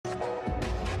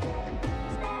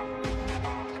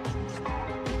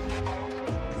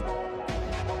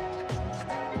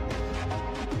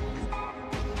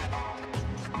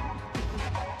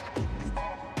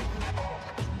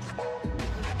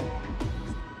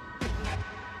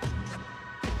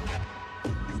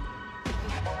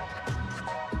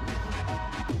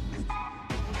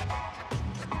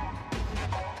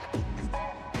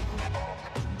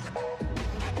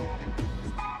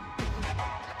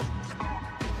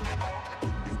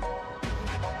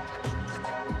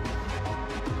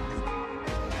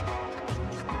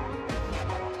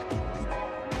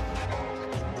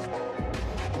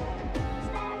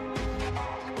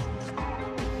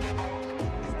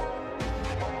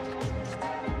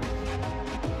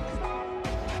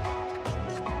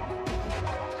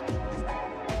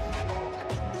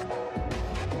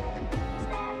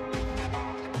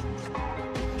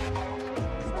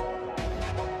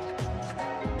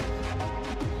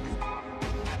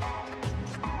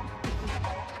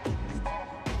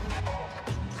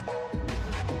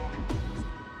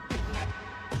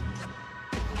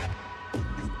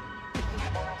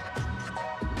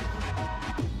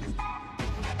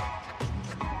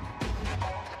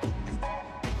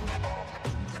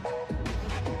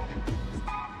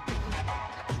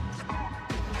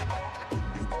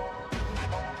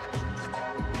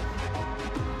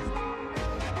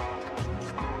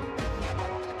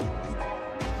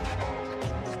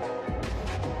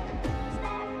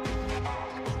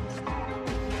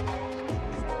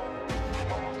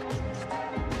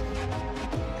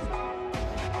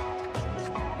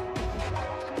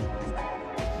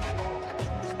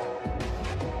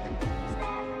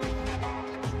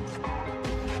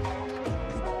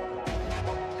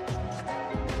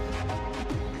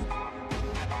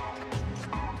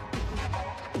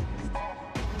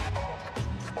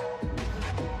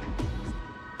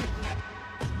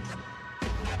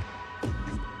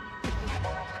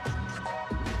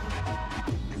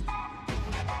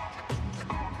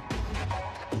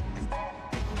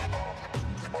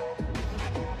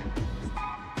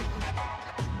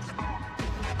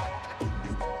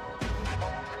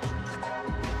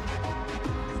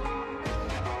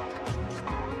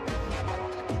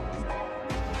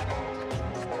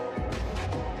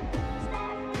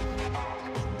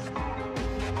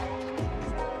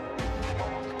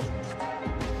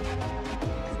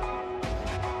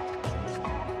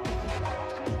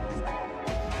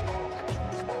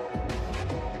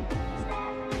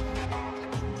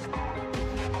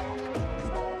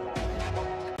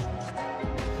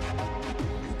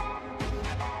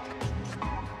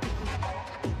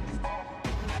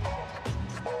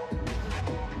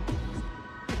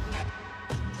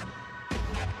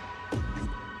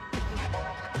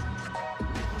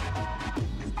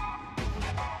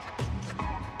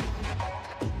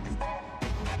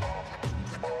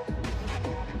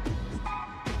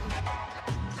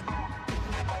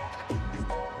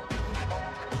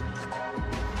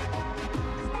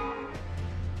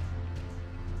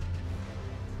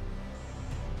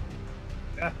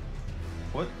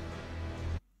What?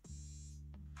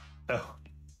 Oh.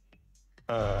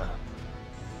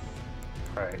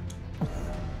 Alright.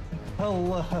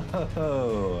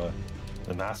 Hello!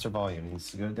 The master volume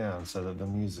needs to go down so that the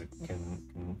music can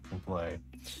play.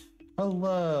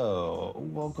 Hello!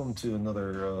 Welcome to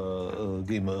another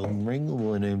game of Elden Ring.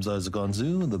 My name's Isaac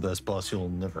Anzu, the best boss you'll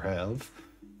never have.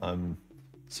 I'm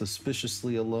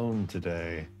suspiciously alone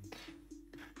today.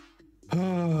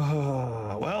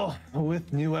 Well,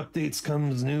 with new updates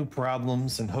comes new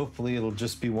problems, and hopefully it'll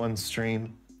just be one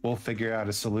stream. We'll figure out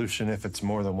a solution if it's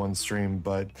more than one stream,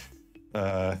 but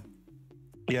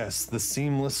yes, the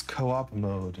seamless co-op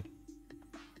mod,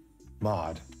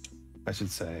 I should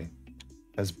say,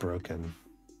 has broken.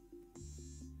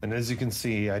 And as you can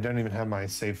see, I don't even have my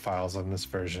save files on this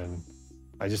version.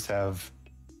 I just have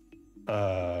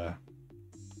that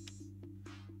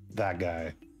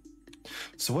guy.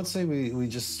 So let's say we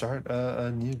just start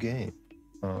a new game.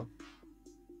 Huh?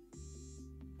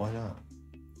 Why not?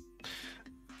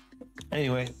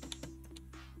 Anyway,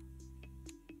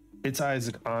 it's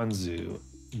Isaac Anzu,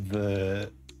 the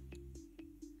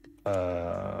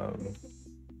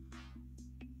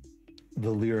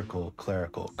lyrical,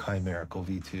 clerical, chimerical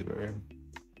VTuber.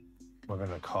 We're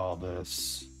gonna call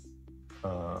this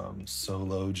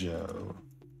Solo Joe.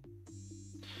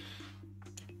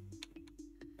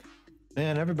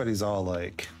 Man, everybody's all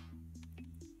like,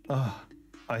 oh,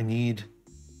 I need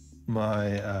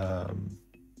my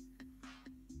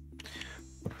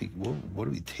what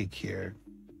do we take here?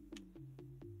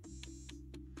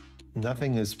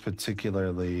 Nothing is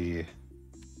particularly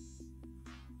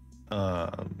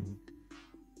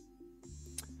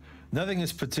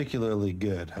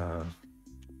good, huh?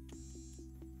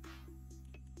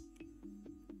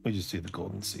 We just do the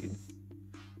golden seed.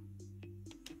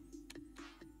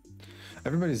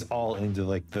 Everybody's all into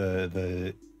like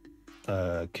the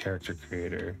character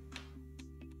creator.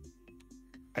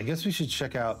 I guess we should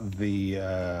check out the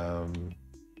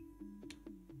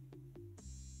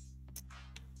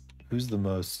who's the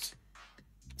most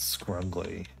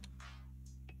scrungly.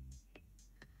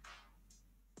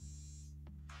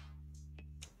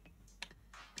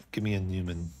 Give me a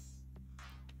Newman.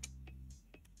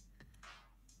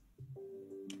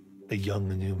 A young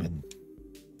Newman.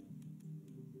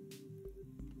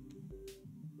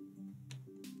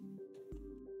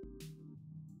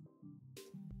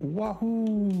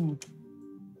 Wahoo!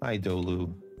 Hi,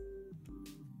 Dolu.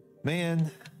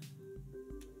 Man,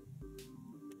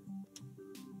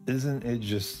 isn't it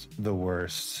just the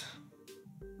worst?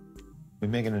 We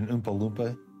making an Oompa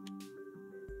Loompa?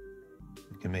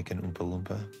 We can make an Oompa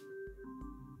Loompa.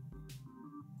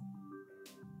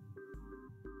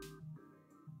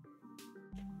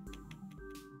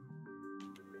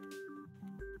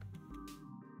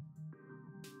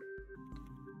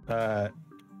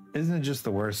 Isn't it just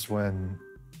the worst when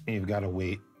you've got to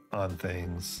wait on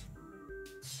things?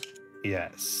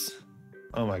 Yes.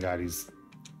 Oh my god,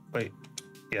 wait.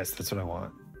 Yes, that's what I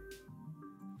want.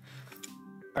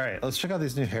 All right, let's check out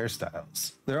these new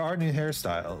hairstyles. There are new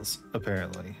hairstyles,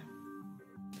 apparently.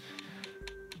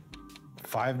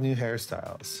 5 new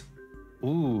hairstyles.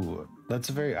 Ooh, that's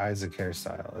a very Isaac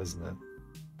hairstyle, isn't it?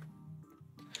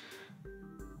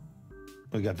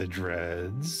 We got the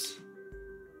dreads.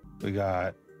 We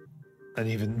got an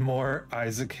even more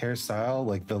Isaac hairstyle,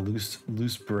 like the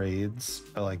loose braids.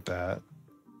 I like that.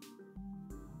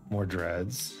 More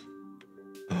dreads.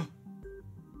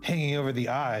 Hanging over the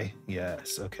eye.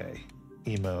 Yes, okay.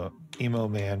 Emo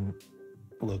man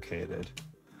located.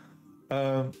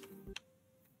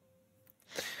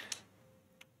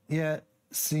 Yeah,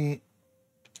 see,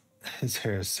 his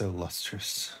hair is so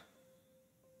lustrous.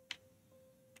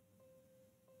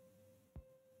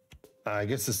 I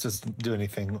guess this doesn't do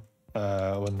anything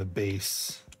when the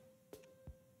base.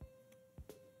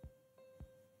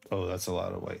 Oh, that's a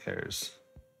lot of white hairs.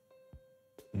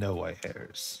 No white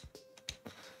hairs.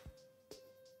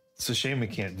 It's a shame we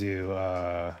can't do.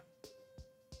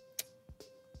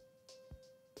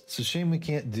 It's a shame we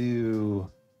can't do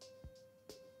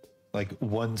like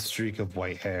one streak of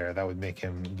white hair. That would make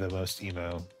him the most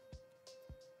emo.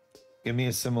 Give me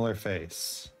a similar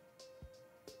face.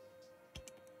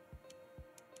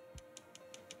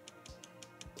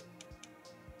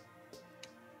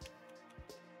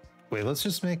 Wait, let's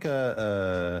just make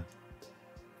a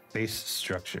face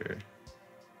structure.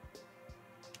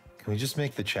 Can we just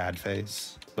make the Chad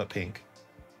face, but pink?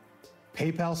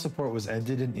 PayPal support was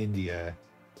ended in India.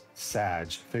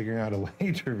 Sag, figuring out a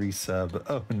way to resub.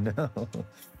 Oh no.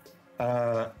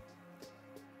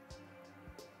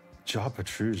 Jaw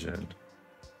protrusion.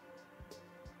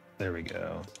 There we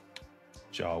go.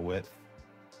 Jaw width.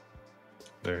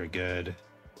 Very good.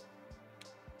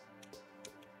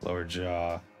 Lower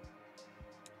jaw.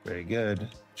 Very good.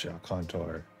 Jaw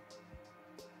contour.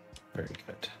 Very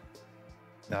good.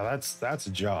 Now that's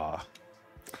jaw.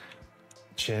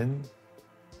 Chin.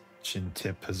 Chin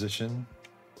tip position.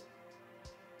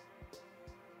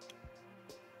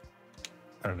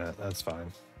 I don't know. That's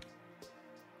fine.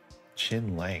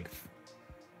 Chin length.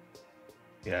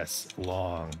 Yes,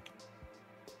 long.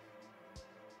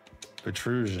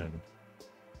 Protrusion.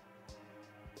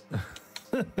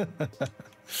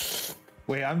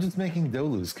 Wait, I'm just making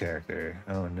Dolu's character.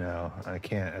 Oh no, I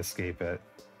can't escape it.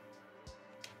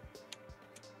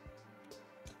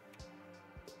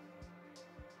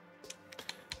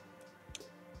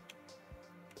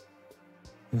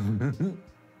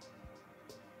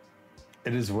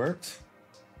 It has worked?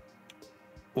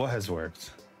 What has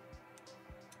worked?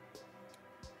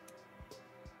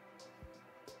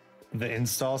 The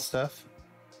install stuff?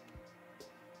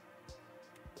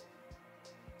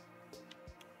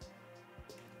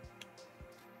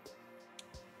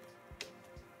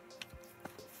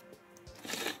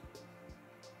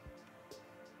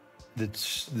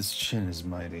 This chin is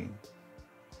mighty.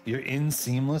 You're in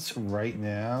seamless right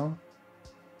now?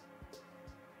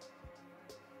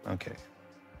 Okay.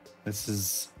 This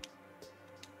is...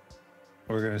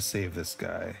 We're gonna save this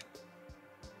guy.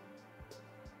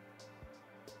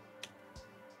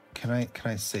 Can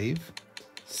I save?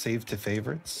 Save to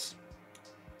favorites?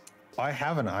 I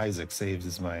have an Isaac saved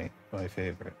as my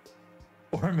favorite.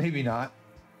 Or maybe not.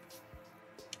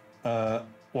 Want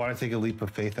to take a leap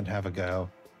of faith and have a go?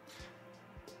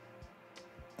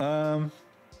 I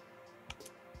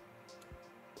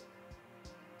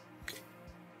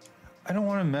don't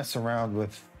want to mess around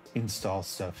with install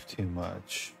stuff too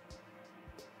much.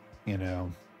 You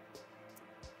know.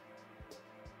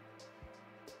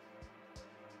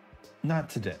 Not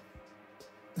today.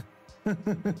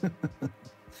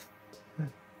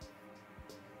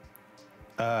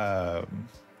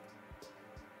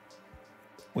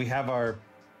 We have our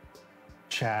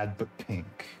Chad but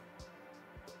pink.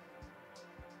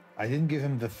 I didn't give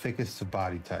him the thickest of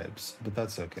body types, but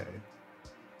that's okay.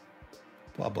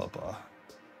 Blah, blah, blah.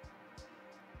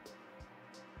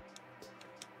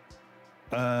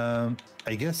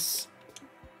 I guess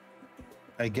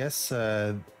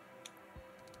I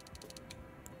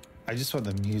just want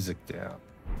the music down.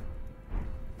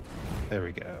 There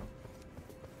we go.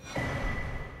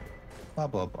 Blah,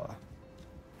 blah, blah.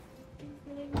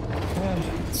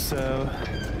 So,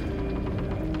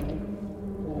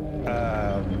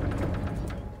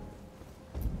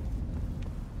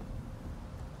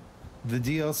 the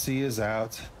DLC is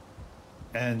out,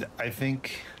 and I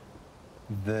think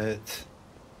that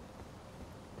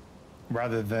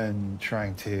rather than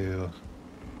trying to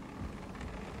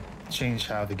change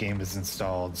how the game is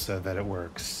installed so that it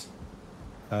works,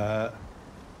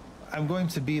 I'm going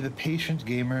to be the patient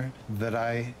gamer that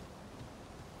I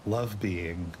love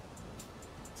being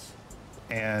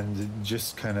and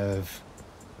just kind of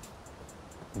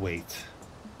wait.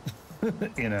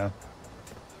 You know.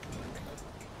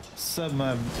 Sup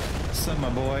my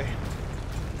boy.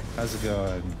 How's it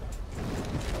going?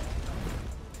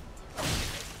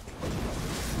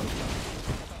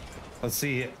 Let's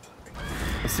see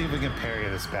if we can parry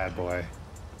this bad boy.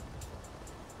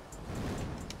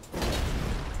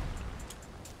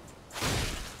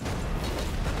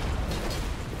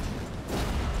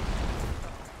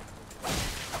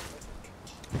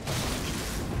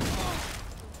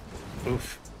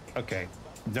 Oof. Okay.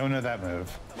 Don't know that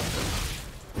move.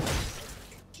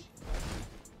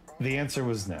 The answer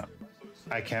was no.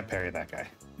 I can't parry that guy.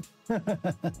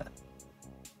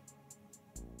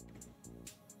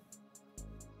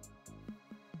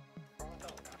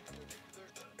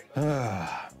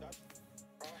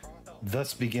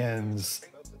 Thus begins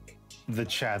the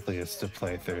chatliest of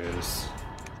playthroughs.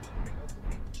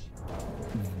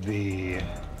 We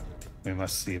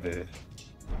must see the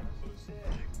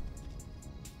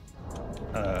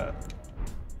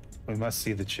we must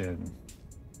see the chin.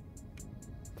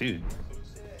 Dude,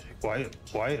 why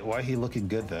he looking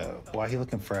good though? Why he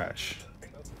looking fresh?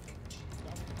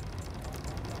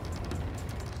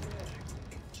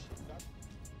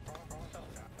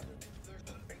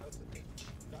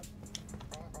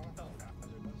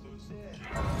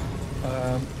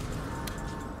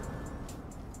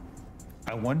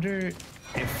 I wonder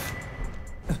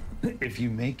if you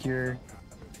make your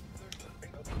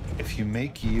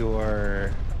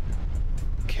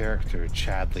character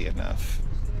Chadly enough.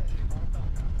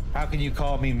 How can you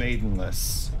call me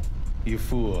maidenless? You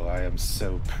fool, I am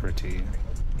so pretty.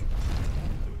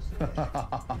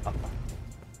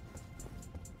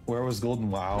 Where was Golden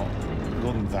Vow?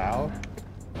 Golden Vow?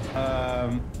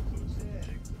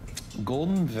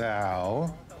 Golden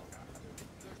Vow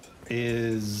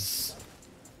is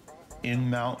in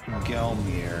Mount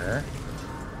Gelmir.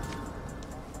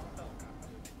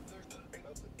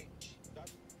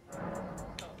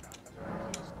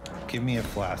 Give me a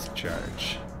flask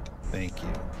charge. Thank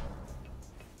you.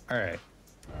 All right.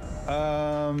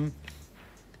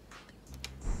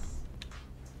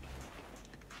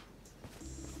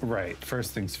 Right,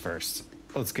 first things first.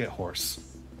 Let's get horse.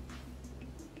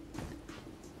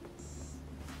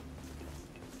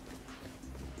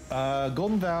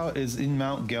 Golden Vow is in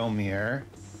Mount Gelmir.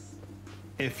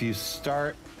 If you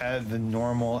start at the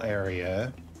normal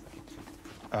area,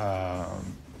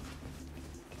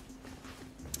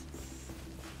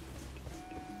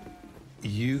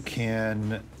 you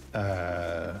can,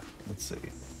 let's see,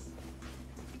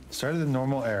 start at the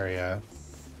normal area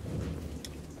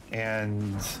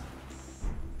and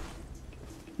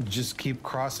just keep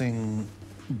crossing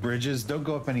bridges. Don't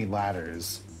go up any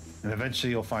ladders, and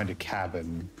eventually you'll find a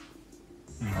cabin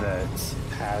that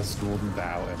has Golden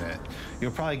Vow in it.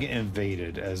 You'll probably get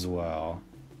invaded as well.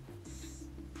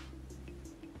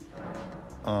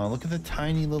 Look at the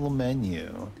tiny little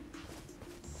menu.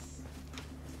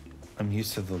 I'm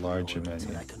used to the larger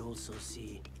menu. I can also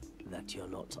see that you're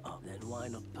not up. Then why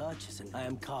not purchase it? I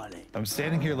am Carly. I'm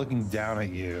standing here looking down at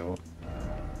you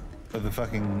with a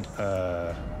fucking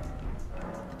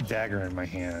dagger in my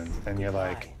hand, and you're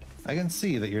like, I can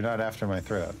see that you're not after my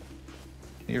throat.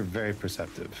 You're very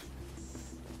perceptive.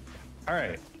 All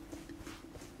right.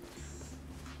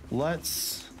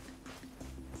 Let's...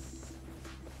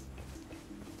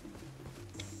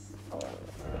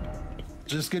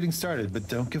 Just getting started, but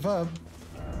don't give up.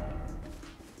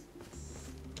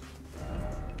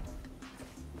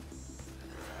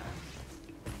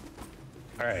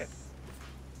 All right.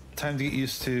 Time to get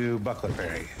used to buckler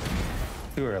parry.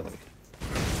 Too early.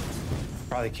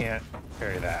 Probably can't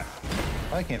parry that.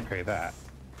 Probably can't parry that.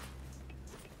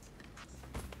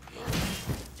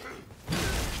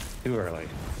 Too early.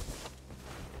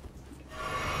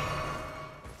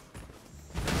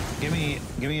 Give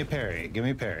me a parry. Give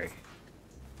me a parry.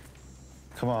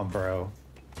 Come on, bro.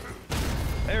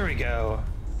 There we go.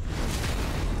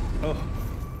 Oh.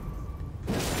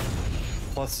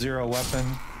 +0 weapon.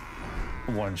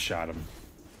 One shot him.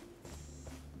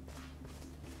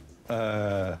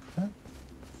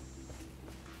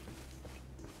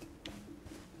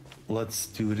 Let's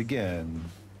do it again.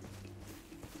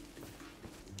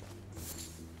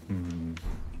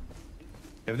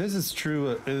 If this is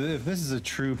true, if this is a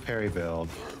true parry build,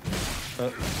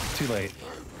 too late.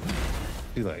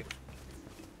 Too late.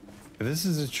 If this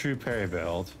is a true parry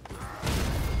build,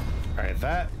 all right,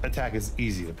 that attack is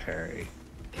easy to parry.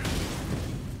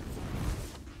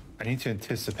 I need to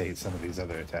anticipate some of these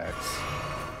other attacks.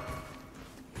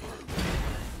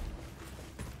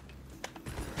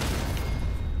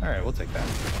 All right, we'll take that.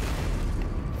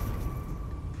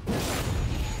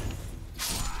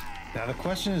 Now the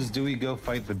question is, do we go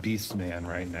fight the Beast Man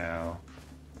right now?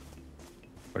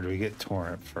 Or do we get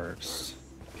Torrent first?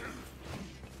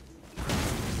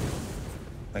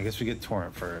 I guess we get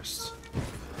Torrent first.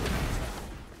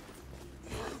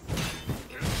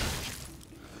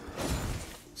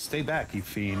 Stay back, you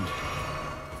fiend.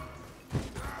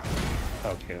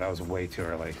 Okay, that was way too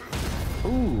early.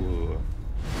 Ooh.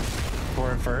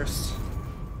 Torrent first.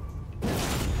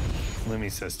 Lemmy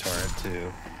says Torrent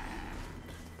too.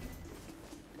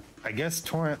 I guess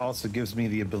Torrent also gives me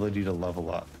the ability to level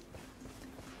up.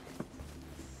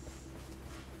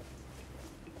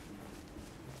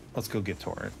 Let's go get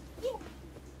Torrent.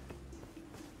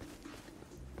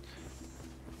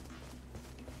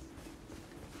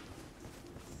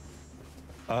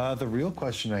 The real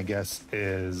question, I guess,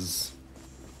 is,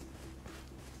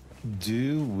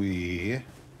 do we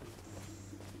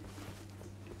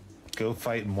go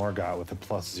fight Morgott with a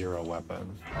 +0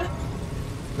 weapon?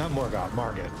 Not Morgott,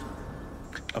 Margit.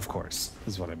 Of course,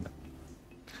 is what I meant.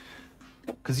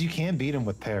 Because you can beat him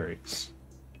with parries.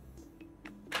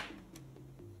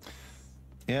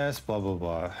 Yes, blah, blah,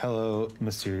 blah. Hello,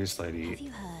 mysterious lady. Have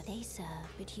you heard they serve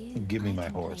with you? Give me my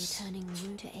contemplate horse. Turning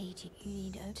you to 80, you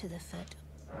need go to the foot.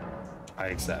 I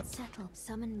accept. Settle,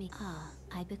 summon me. Ah,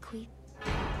 I bequeath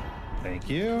Thank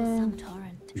some you.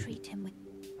 torrent. Treat him with.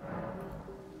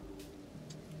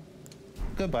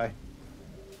 Goodbye.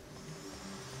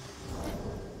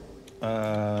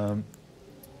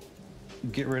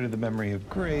 Get rid of the memory of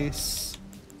grace.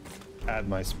 Add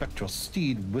my spectral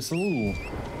steed whistle.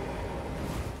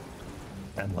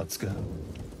 And let's go.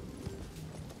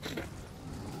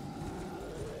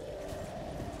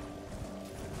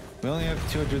 We only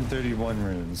have 231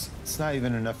 runes. It's not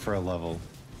even enough for a level.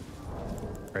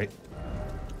 Right?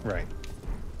 Right.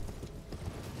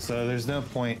 So there's no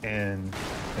point in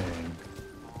thing.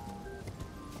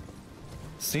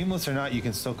 Seamless or not, you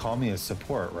can still call me a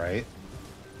support, right?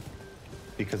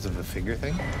 Because of the figure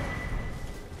thing?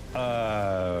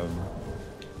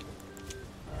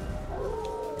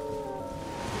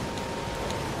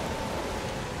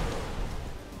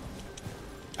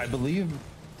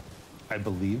 I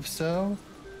believe so.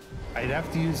 I'd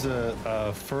have to use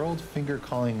a furled finger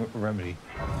calling remedy.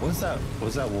 What's that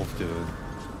wolf doing?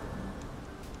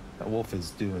 That wolf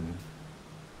is doing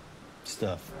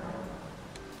stuff.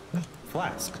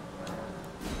 Flask.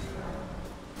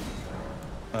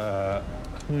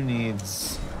 Who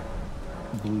needs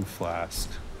blue flask?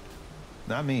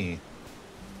 Not me.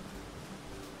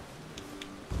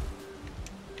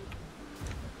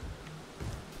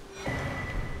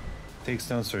 Take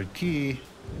stone sword key.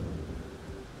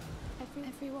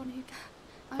 Everyone who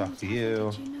Talk to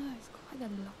you. Did you know it's quite a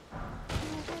lot?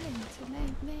 You're willing to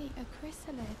make me a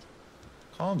chrysalid.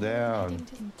 Calm down.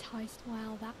 Enticed.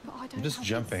 Well, that. But I don't. I'm just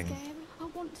jumping. Scary. I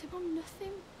want to. I'm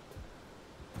nothing.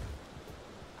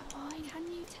 Oh, can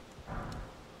you?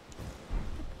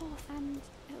 The poor and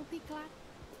it'll be glad.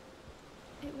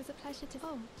 It was a pleasure to.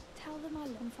 Oh, tell them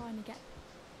I'm fine again.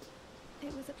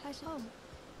 It was a pleasure. Oh.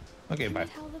 Okay, bye.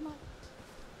 Tell them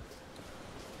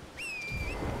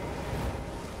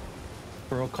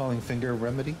Pearl calling finger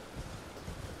remedy.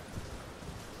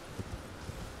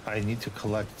 I need to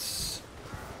collect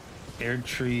air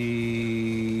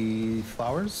tree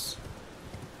flowers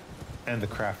and the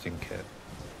crafting kit.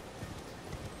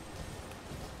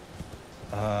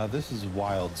 This is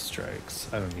wild strikes.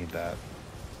 I don't need that.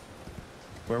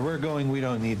 Where we're going, we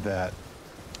don't need that.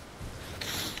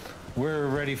 We're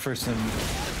ready for some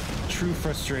true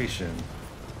frustration.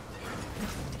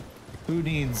 Who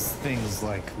needs things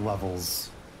like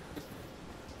levels?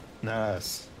 Not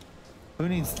us. Who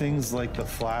needs things like the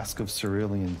flask of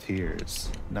cerulean tears?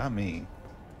 Not me.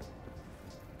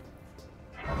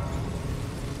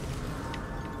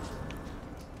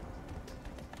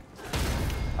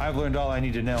 I've learned all I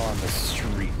need to know on the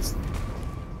streets.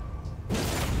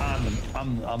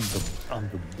 I'm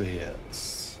the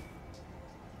best.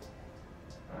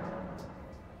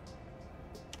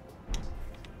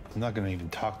 I'm not gonna even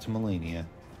talk to Melania.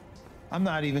 I'm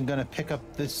not even gonna pick up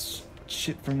this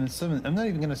shit from the summon. I'm not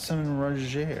even gonna summon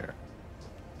Roger.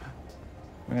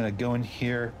 I'm gonna go in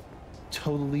here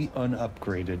totally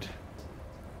unupgraded.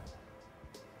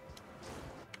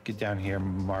 Get down here,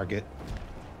 Margit.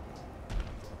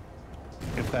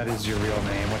 If that is your real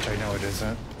name, which I know it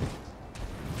isn't.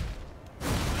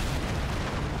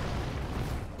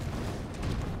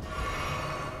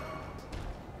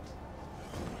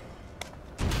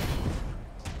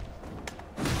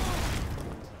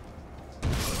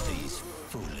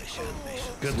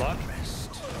 Good luck.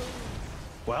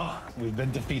 Well, we've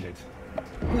been defeated.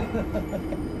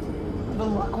 The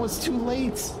luck was too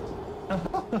late.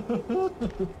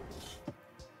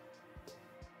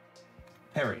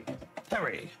 Harry.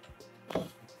 Harry.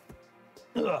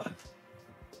 Ugh.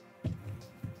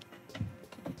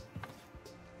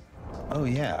 Oh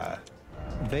yeah.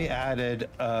 They added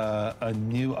a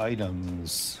new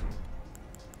items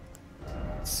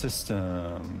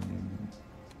system.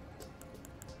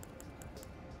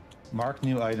 Mark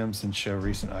new items and show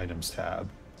recent items tab.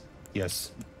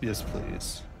 Yes, yes,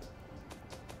 please.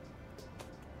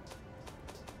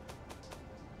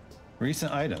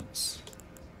 Recent items.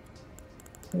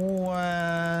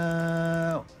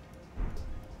 Wow.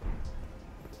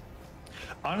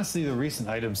 Honestly, the recent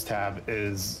items tab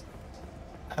is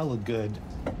hella good.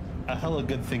 A hella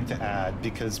good thing to add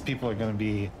because people are going to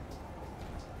be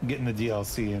getting the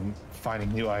DLC and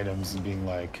finding new items and being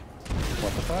like,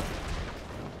 what the fuck?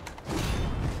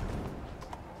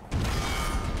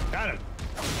 Got him.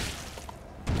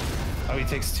 Oh, he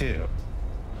takes 2.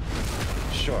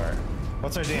 Sure.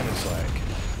 What's our damage like?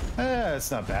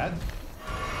 It's not bad.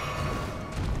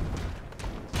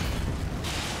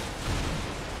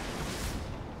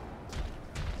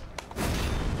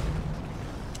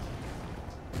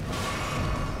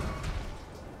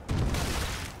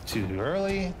 Too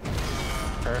early.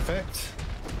 Perfect.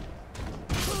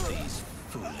 These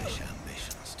foolish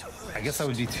ambitions to rest. I guess I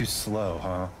would be too slow,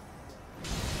 huh?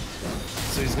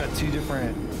 So he's got 2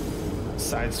 different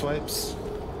side swipes.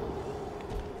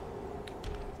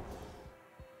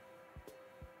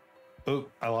 Oh,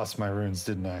 I lost my runes,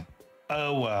 didn't I?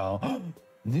 Oh well.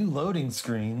 New loading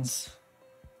screens.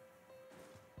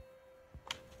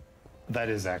 That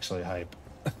is actually hype.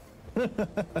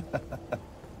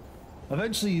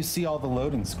 Eventually you see all the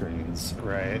loading screens,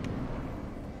 right?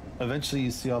 Eventually you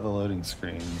see all the loading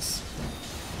screens.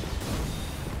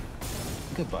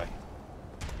 Goodbye.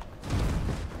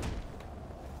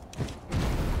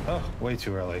 Oh, way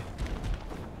too early.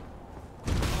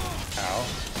 Ow.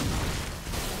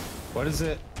 What is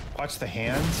it? Watch the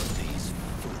hand. These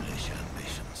foolish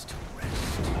ambitions to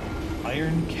rest.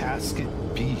 Iron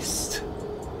Casket Beast.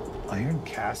 Iron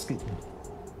Casket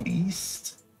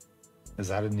Beast? Is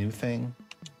that a new thing?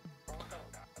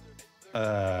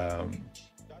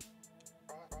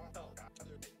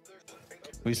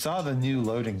 We saw the new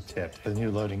loading tip. The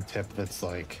new loading tip that's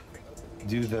like,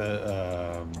 do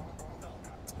the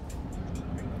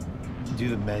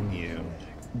menu.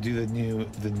 Do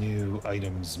the new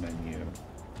items menu.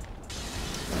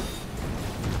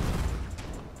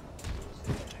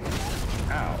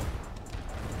 Ow.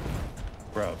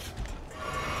 Bro.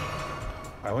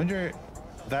 I wonder,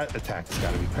 that attack's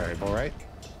gotta be parryable, right?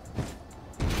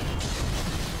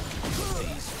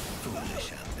 These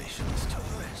foolish ambitions to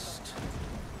rest.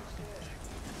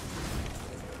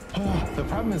 The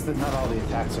problem is that not all the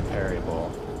attacks are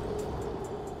parryable.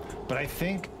 But I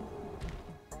think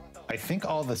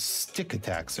all the stick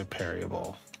attacks are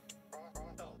parryable.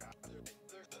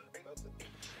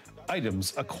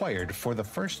 Items acquired for the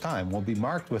first time will be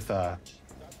marked with a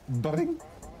bing.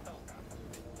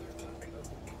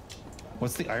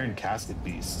 What's the Iron Casket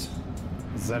Beast?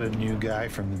 Is that a new guy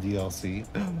from the DLC?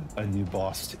 A new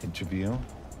boss to interview?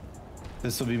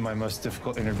 This will be my most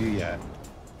difficult interview yet.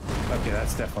 Okay,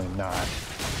 that's definitely not.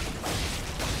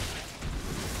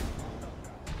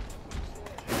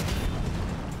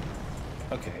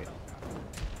 Okay.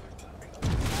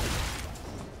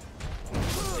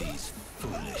 These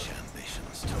foolish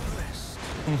ambitions to rest.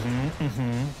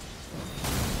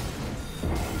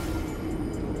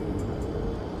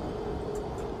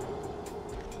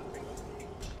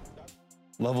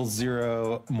 Level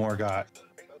 0 Morgot.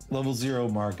 Level 0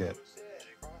 Margit.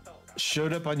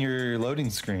 Showed up on your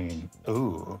loading screen.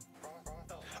 Ooh.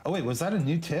 Oh wait, was that a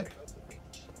new tip?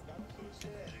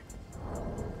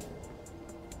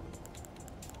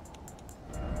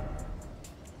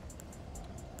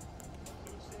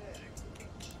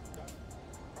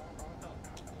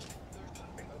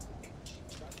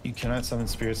 You cannot summon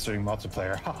spirits during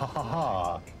multiplayer. Ha ha ha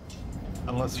ha.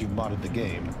 Unless you've modded the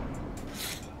game.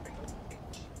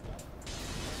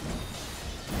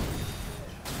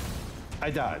 I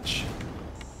dodge.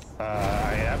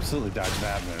 I absolutely dodge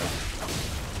that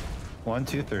move. 1,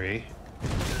 2, 3.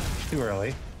 Too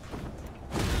early.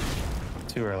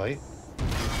 Too early.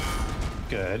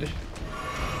 Good.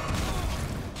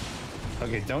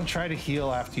 Okay, don't try to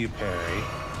heal after you parry.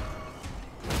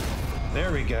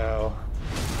 There we go.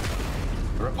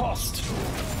 Riposte.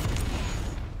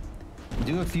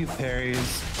 Do a few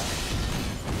parries.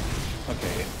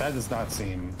 Okay, that does not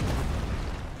seem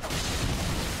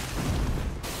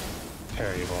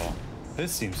parryable.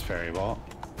 This seems parryable.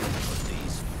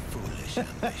 These foolish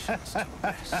ambitions to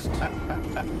rest.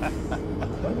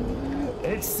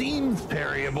 It seems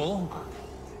parryable.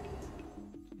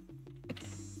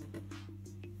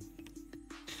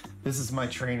 This is my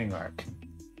training arc.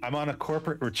 I'm on a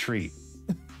corporate retreat.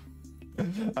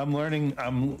 I'm learning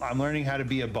how to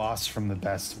be a boss from the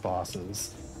best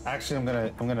bosses. Actually, I'm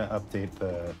gonna update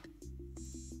the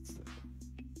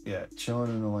chilling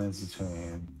in the lands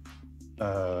between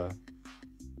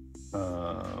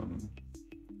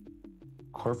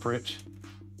corporate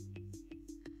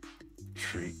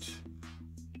treat.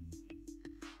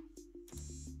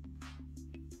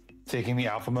 Taking the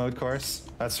alpha mode course?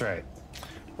 That's right.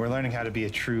 We're learning how to be a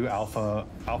true alpha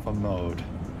mode.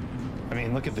 I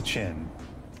mean, look at the chin.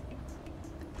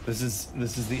 This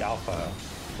is the alpha.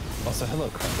 Also, hello,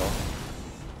 Crumble.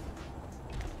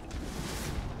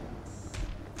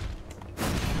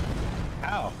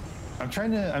 Ow! I'm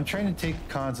trying to take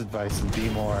Khan's advice and be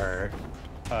more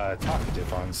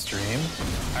talkative on stream.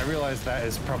 I realize that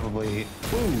is probably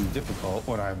difficult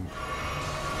when I'm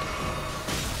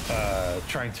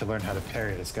trying to learn how to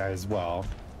parry this guy as well.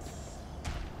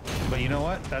 But you know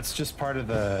what? That's just part of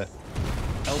the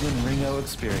Elden Ringo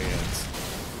experience.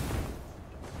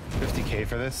 50k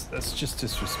for this? That's just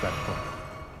disrespectful.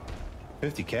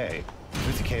 50k?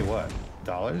 50k what?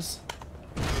 Dollars?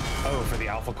 Oh, for the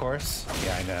alpha course?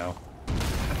 Yeah, I know.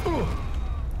 Ooh.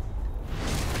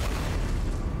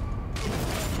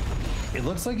 It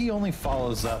looks like he only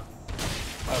follows up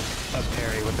a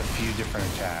parry with a few different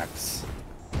attacks.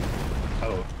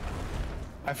 Oh.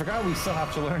 I forgot we still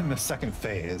have to learn the second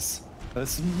phase.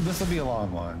 This will be a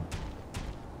long one.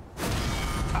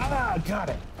 Ah, got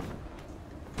it.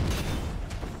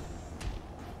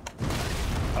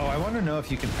 Oh, I want to know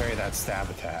if you can parry that stab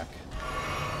attack.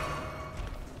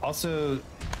 Also,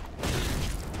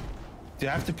 do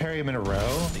I have to parry him in a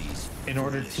row in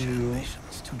order to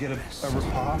get a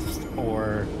riposte,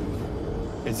 or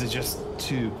is it just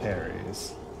 2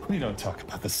 parries? We don't talk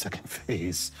about the second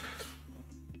phase.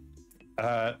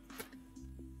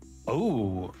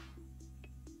 Oh,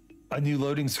 a new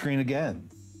loading screen again.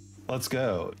 Let's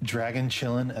go. Dragon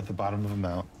chilling at the bottom of a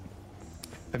mountain.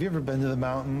 Have you ever been to the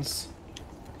mountains?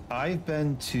 I've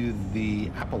been to the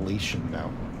Appalachian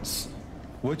Mountains,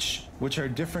 which are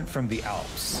different from the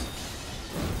Alps.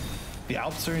 The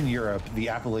Alps are in Europe. The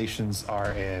Appalachians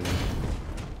are in.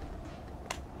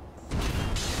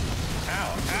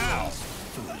 Ow!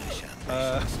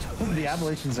 Ow! The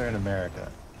Appalachians are in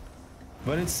America,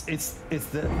 but it's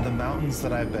the mountains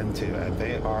that I've been to, and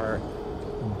they are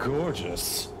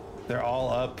gorgeous. They're all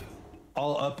up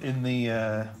in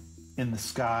the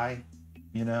sky,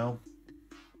 you know.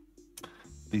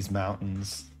 These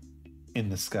mountains in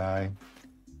the sky.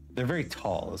 They're very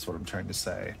tall, is what I'm trying to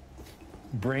say.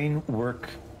 Brain work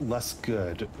less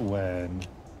good when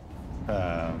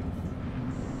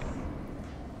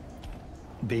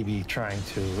baby trying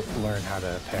to learn how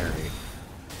to parry.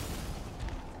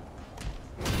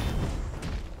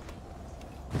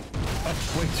 Oh,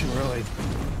 way too early.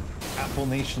 Apple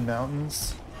Nation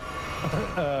Mountains?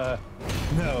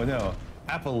 No.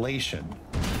 Appalachian.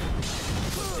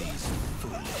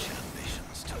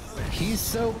 He's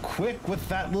so quick with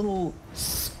that little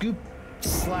scoop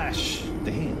slash.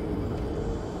 Damn.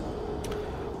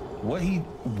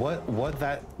 What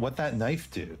that knife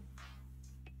do?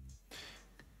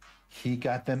 He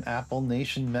got them Apple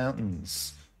Nation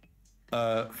Mountains.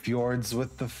 Fjords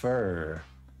with the fur.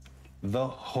 The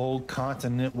whole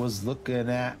continent was looking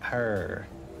at her.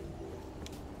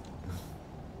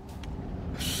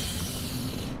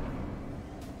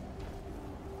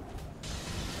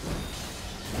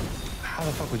 How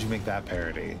the fuck would you make that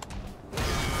parody?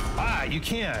 Ah, you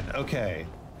can. Okay.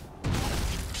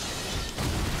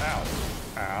 Ow.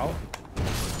 Ow.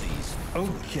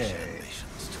 Okay.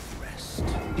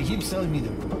 He keeps telling me to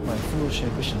put my foolish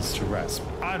ambitions to rest.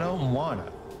 I don't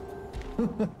wanna.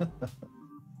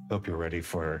 Hope you're ready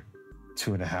for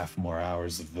 2.5 more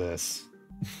hours of this.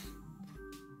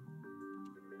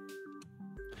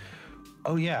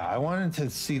 Oh yeah, I wanted to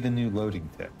see the new loading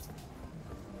tips.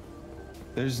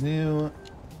 There's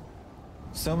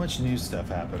so much new stuff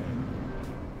happening.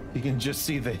 You can just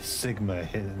see the Sigma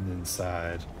hidden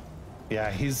inside.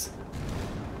 Yeah, he's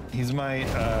my,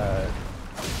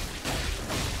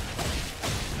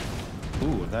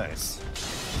 ooh, nice.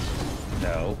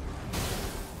 No.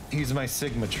 He's my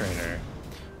Sigma trainer.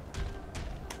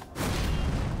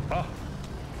 Oh,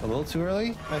 a little too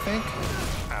early, I think.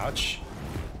 Ouch.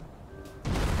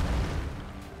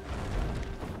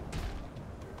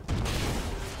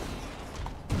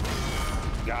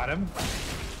 Got him.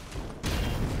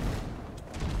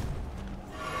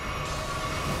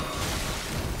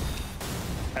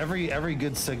 Every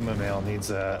good Sigma male needs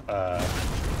a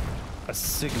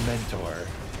Sigmentor,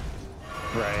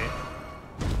 right?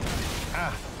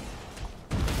 Ah.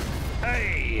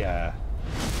 Hey.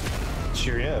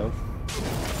 Cheerio.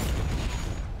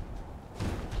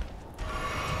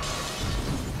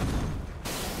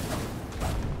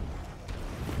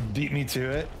 Beat me to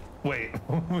it. Wait.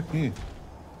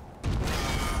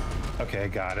 Okay,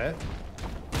 got it.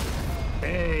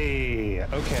 Hey,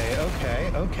 okay.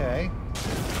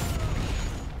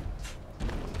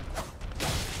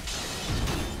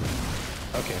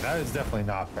 Okay, that is definitely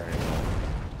not very well.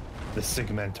 The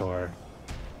Sigmentor.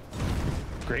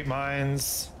 Great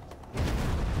minds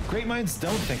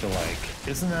don't think alike.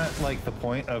 Isn't that like the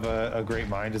point of a great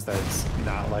mind, is that it's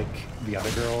not like the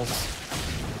other girls?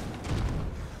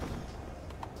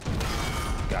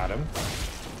 Got him.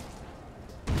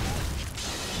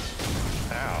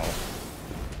 Ow.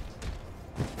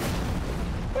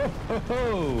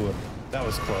 Oh, that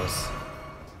was close.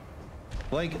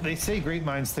 Like, they say great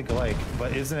minds think alike,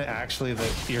 but isn't it actually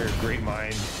that you're a great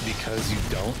mind because you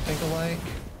don't think alike?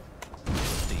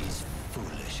 These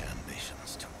foolish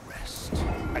ambitions to rest.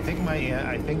 I think my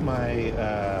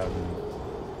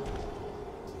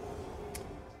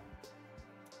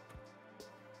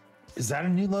is that a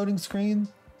new loading screen?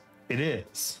 It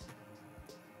is.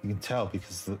 You can tell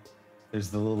because there's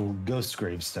the little ghost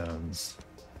gravestones.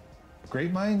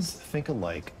 Great minds think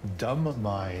alike. Dumb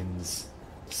minds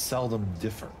seldom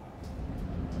differ.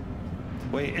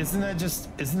 Wait, isn't that just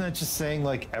saying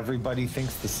like everybody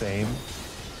thinks the same?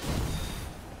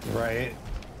 Right?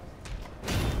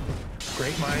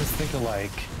 Great minds think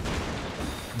alike.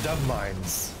 Dumb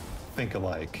minds think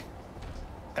alike.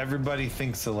 Everybody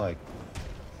thinks alike.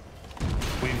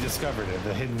 We've discovered it,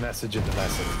 the hidden message in the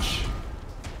message.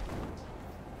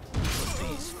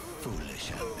 These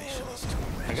foolish ambitions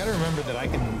to I gotta remember that I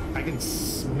can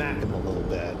smack him a little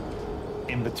bit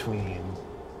in between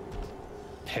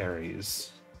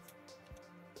parries.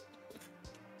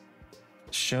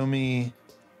 Show me.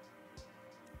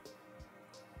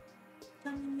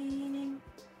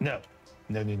 No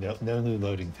new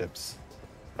loading tips.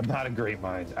 I'm not a great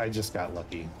mind. I just got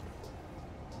lucky.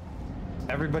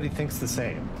 Everybody thinks the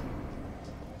same.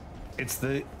 It's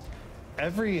the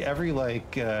every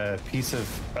like piece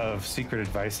of secret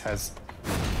advice has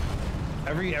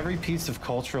every piece of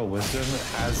cultural wisdom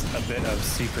has a bit of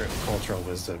secret cultural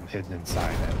wisdom hidden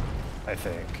inside it, I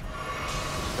think.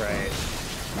 Right?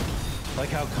 Like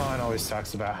how Khan always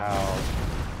talks about how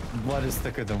blood is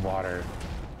thicker than water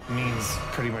means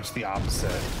pretty much the opposite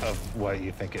of what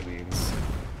you think it means.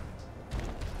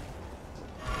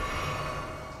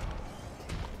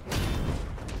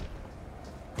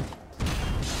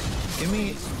 Give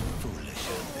me foolish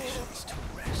ambitions to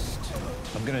rest.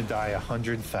 I'm gonna die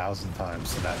 100,000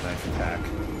 times to that knife attack.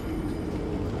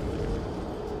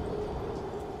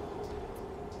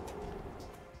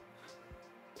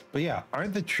 But yeah,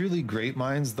 aren't the truly great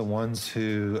minds the ones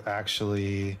who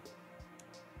actually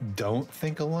don't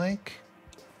think alike?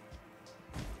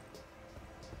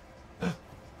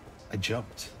 I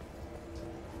jumped.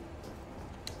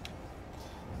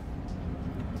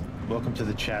 Welcome to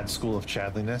the Chad School of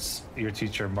Chadliness. Your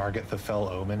teacher, Margaret the Fell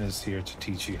Omen, is here to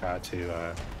teach you how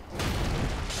to,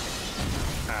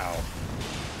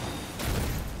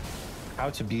 how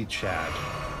to be Chad.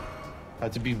 How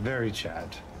to be very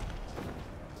Chad.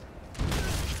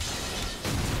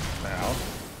 Ow.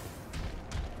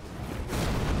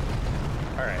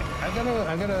 Alright,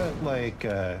 I gotta, like,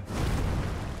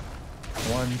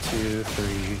 1, 2,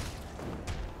 3.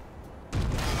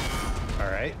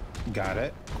 Alright, got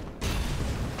it.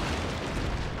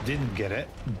 Didn't get it,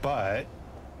 but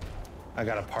I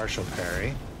got a partial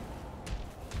parry.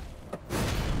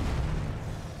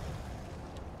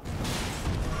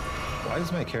 Why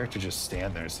does my character just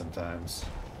stand there sometimes?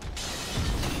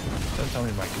 Don't tell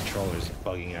me my controller's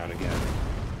bugging out again.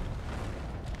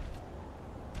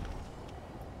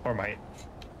 Or my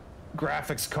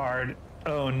graphics card.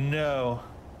 Oh no.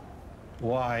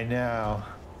 Why now?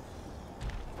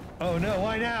 Oh no,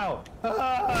 why now?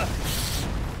 Ah!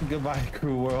 Goodbye,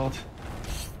 crew world.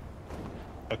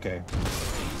 Okay.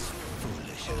 These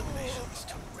foolish ambitions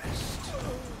to rest.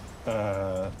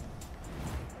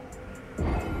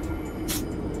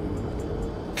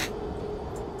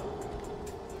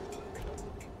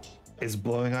 Is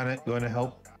blowing on it going to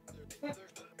help?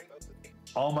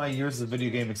 All my years of video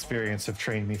game experience have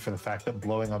trained me for the fact that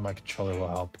blowing on my controller will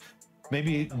help.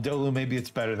 Maybe, Dolu, maybe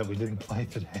it's better that we didn't play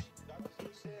today.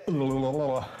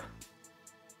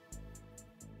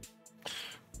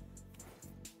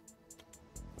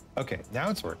 Okay, now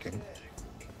it's working.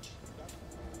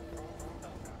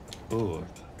 Ooh.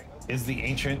 Is the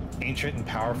ancient and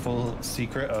powerful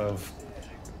secret of...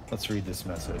 Let's read this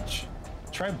message.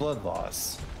 Try blood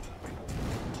loss.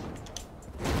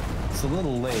 It's a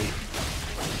little late.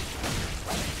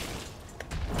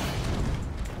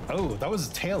 Oh, that was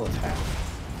a tail attack.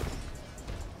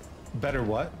 Better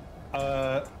what?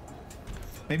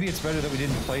 Maybe it's better that we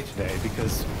didn't play today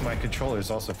because my controller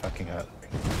is also fucking up.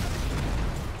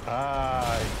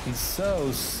 Ah, he's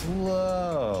so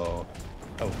slow.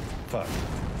 Oh, fuck.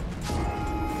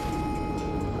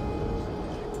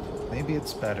 Maybe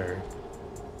it's better.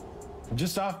 I'm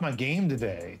just off my game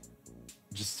today.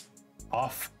 Just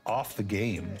off the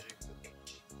game.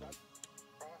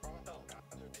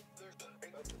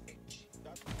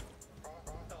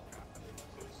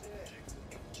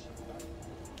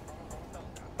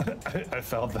 I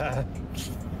felt that.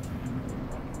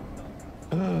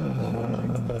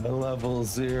 Level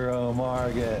 0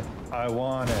 Margit. I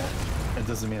want it. It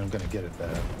doesn't mean I'm gonna get it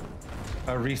though.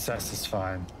 A recess is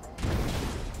fine.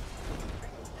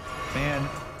 Man,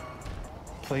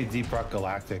 play Deep Rock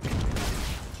Galactic.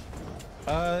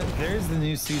 There's the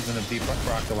new season of Deep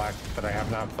Rock Galactic that I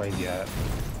have not played yet.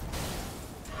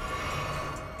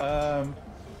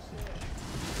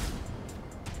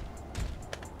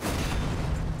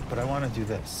 But I want to do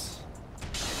this.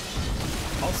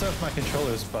 Also, if my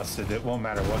controller is busted, it won't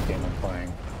matter what game I'm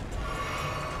playing.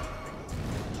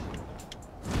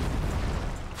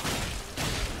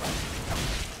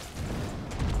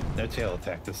 No tail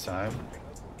attack this time.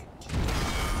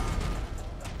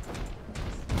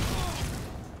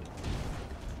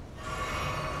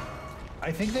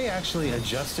 I think they actually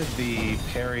adjusted the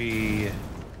parry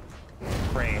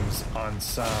frames on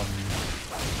some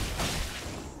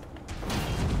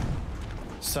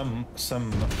some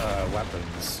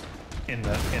weapons in the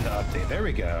update. There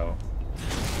we go.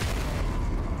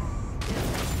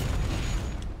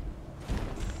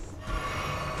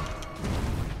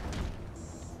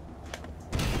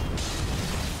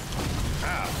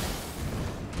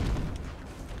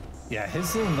 Yeah,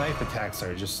 his little knife attacks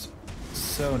are just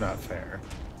so not fair.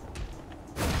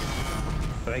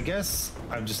 But I guess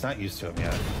I'm just not used to him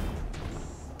yet.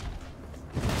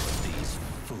 These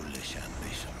foolish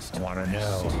ambitions. I want to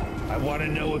know. I want to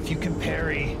know if you can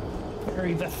parry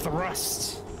the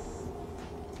thrust.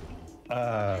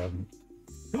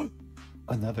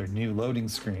 Another new loading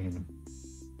screen.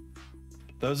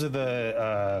 Those are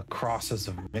the crosses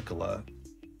of Mikola.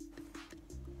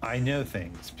 I know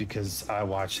things because I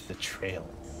watched the trail.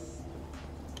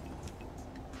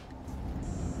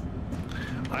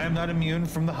 I am not immune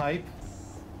from the hype.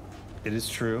 It is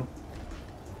true.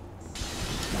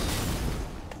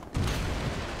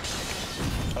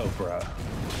 Oh, bruh.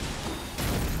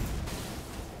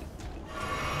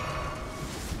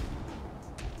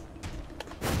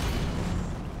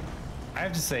 I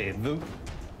have to say, the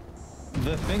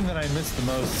thing that I missed the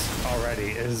most already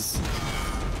is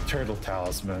Turtle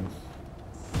Talisman.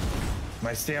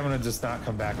 My stamina does not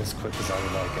come back as quick as I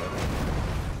would like it.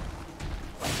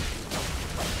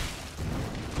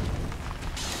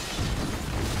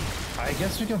 I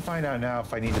guess we can find out now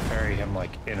if I need to parry him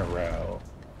like in a row.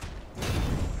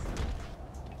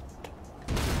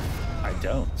 I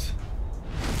don't.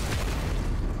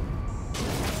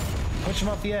 Push him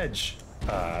off the edge.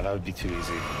 That would be too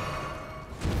easy.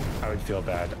 I would feel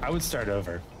bad. I would start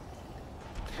over.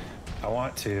 I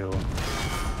want to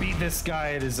beat this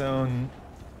guy at his own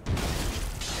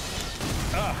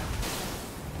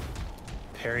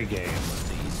parry game.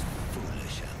 These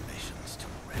foolish ambitions to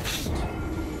rest.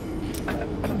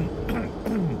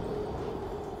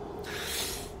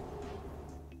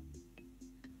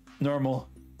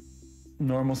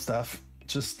 Normal stuff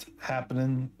just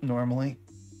happening normally.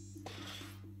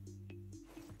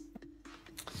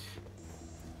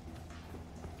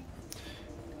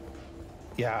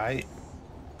 Yeah,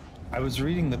 I was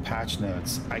reading the patch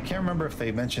notes. I can't remember if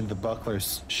they mentioned the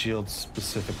buckler's shield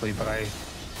specifically, but I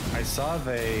saw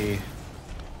they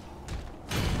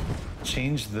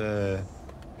changed the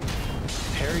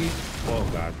parry. Oh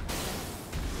god.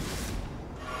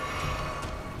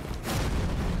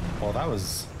 Well, that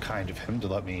was kind of him to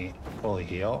let me fully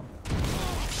heal.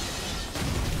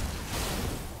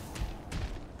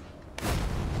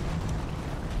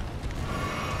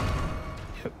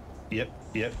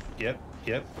 Yep.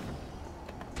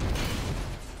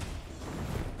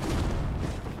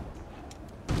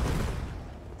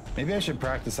 Maybe I should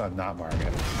practice on not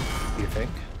Margit. Do you think?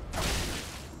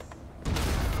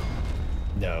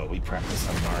 No, we practice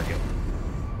on Margit.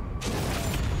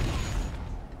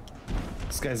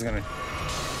 This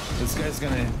guy's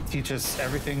gonna teach us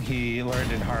everything he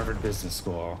learned in Harvard Business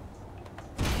School.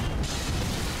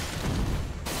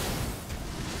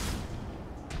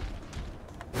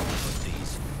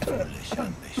 Foolish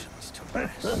ambitions to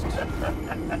rest.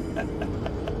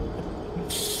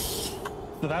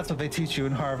 So that's what they teach you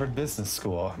in Harvard Business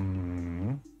School.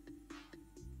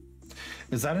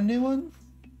 Is that a new one?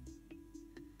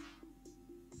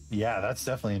 Yeah, that's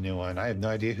definitely a new one. I have no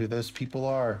idea who those people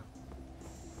are.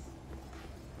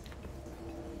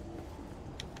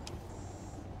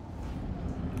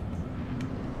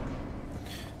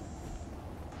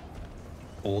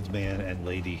 Old man and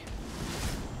lady.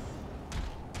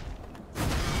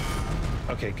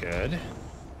 Okay, good.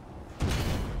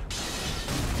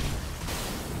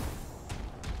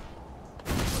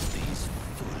 These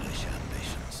foolish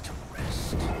ambitions to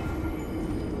rest.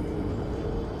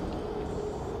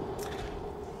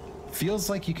 Feels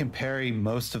like you can parry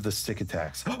most of the stick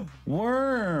attacks.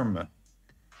 Worm!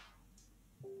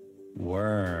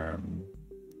 Worm.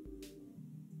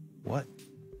 What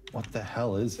the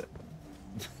hell is it?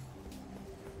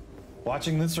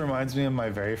 Watching this reminds me of my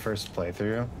very first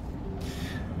playthrough.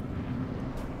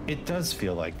 It does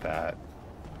feel like that.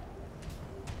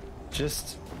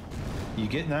 Just, you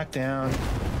get knocked down,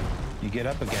 you get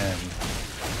up again.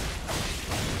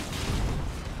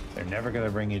 They're never gonna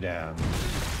bring you down.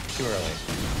 Too early.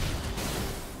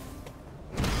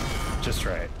 Just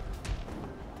right.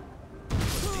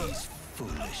 These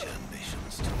foolish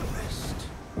ambitions to rest.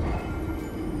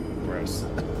 Gross.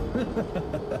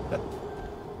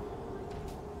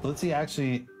 Blitzy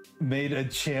actually made a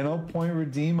channel point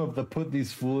redeem of the put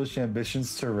these foolish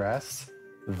ambitions to rest.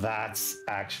 That's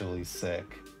actually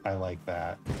sick. I like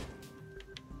that.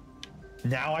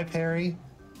 Now I parry.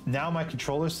 Now my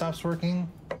controller stops working.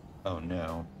 Oh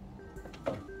no.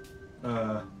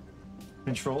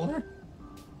 Controller?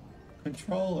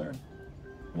 Controller.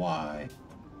 Why?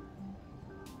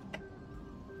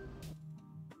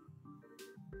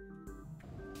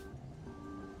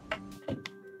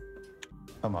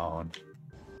 Come on.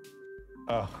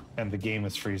 Oh, and the game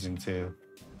is freezing too.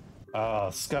 Oh,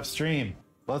 Scuff stream.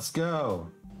 Let's go.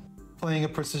 Playing a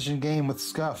precision game with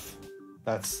Scuff.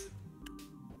 That's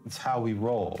how we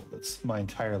roll. That's my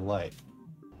entire life.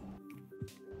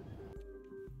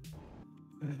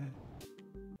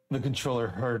 The controller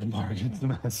heard Margaret's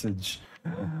message.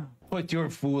 Put your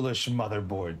foolish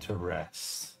motherboard to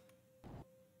rest.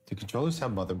 Do controllers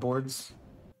have motherboards?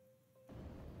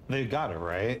 They've got it,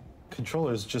 right?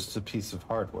 Controller is just a piece of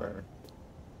hardware.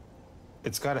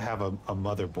 It's got to have a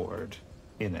motherboard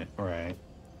in it, right?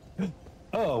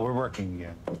 Oh, we're working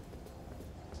again.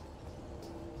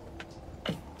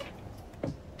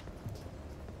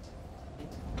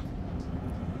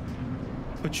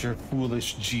 Put your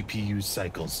foolish GPU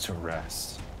cycles to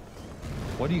rest.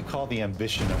 What do you call the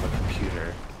ambition of a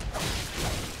computer?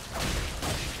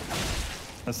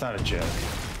 That's not a joke.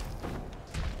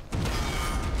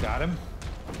 Got him?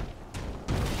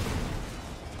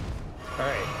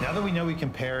 Alright, now that we know we can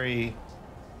parry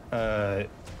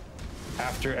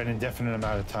after an indefinite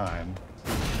amount of time,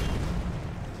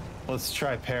 let's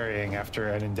try parrying after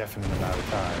an indefinite amount of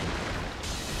time.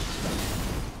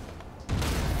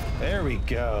 There we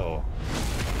go.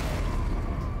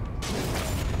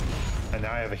 And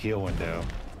now I have a heal window.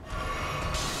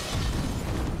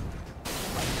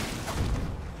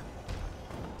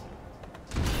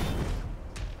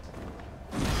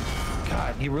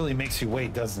 God, he really makes you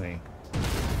wait, doesn't he?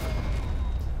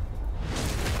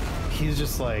 He's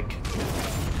just like...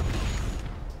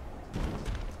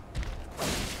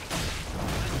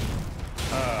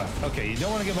 okay, you don't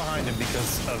want to get behind him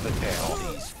because of the tail.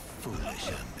 These foolish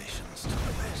ambitions to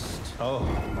rest. Oh,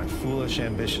 my foolish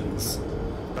ambitions.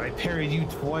 But I parried you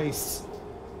twice.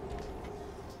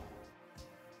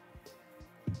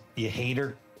 You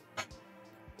hater.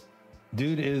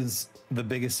 Dude is the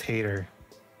biggest hater.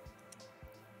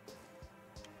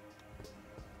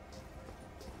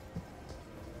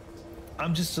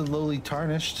 I'm just a lowly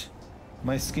tarnished.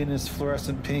 My skin is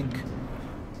fluorescent pink.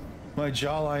 My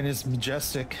jawline is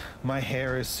majestic. My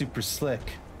hair is super slick.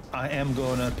 I am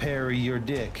gonna parry your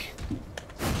dick.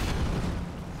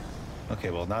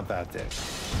 Okay, well, not that dick.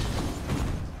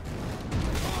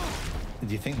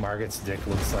 Do you think Margaret's dick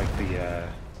looks like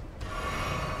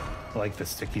the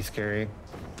stick he's carrying?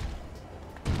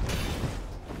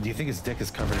 Do you think his dick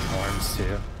is covered in horns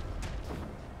too?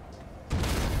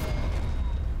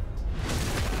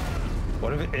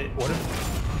 What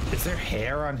if is there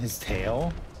hair on his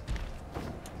tail?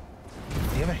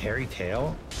 Does he have a hairy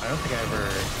tail? I don't think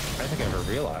I ever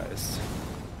realized.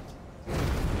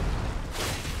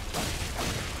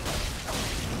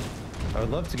 I would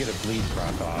love to get a bleed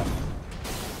proc off.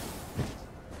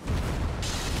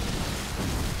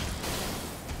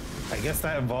 I guess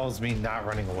that involves me not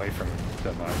running away from him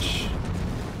that much.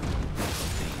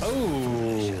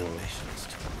 Oh!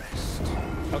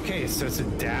 Okay, so it's a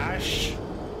dash,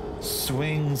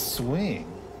 swing, swing.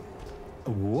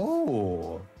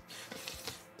 Whoa!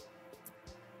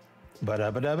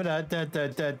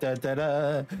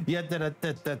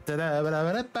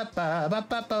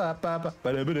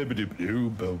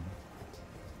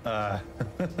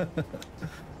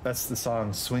 That's the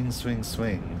song Swing, Swing,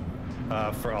 Swing.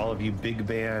 For all of you big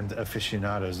band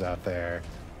aficionados out there,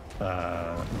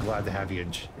 glad to have you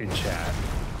in chat.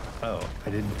 Oh, I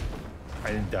didn't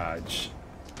dodge.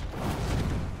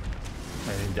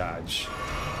 I didn't dodge.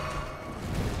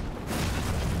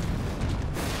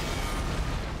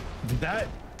 Did that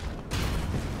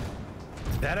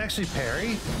actually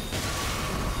parry?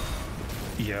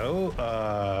 Yo,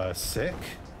 sick.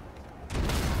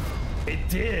 It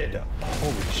did.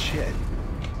 Holy shit.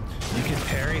 You can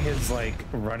parry his like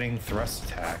running thrust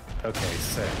attack. Okay,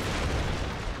 sick.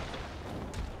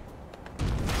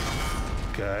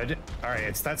 Good. All right,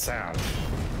 it's that sound.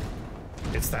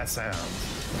 It's that sound.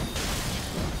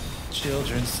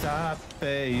 Children, stop.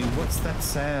 Hey, what's that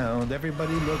sound?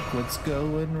 Everybody look what's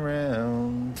going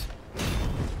round.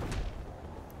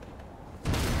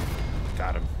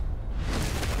 Got him.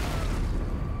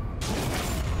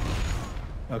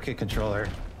 Okay, controller.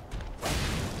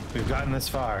 We've gotten this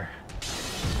far.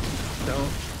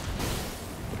 Don't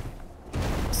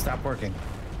stop working.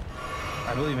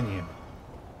 I believe in you.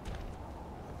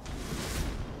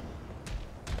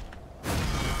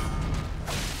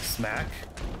 Smack.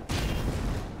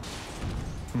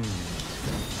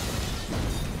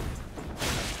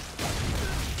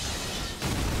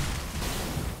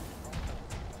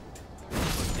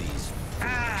 These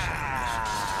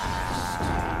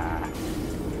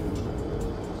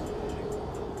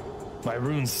My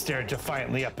runes stared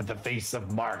defiantly up at the face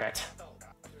of Margaret.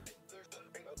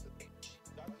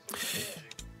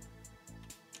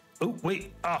 Oh,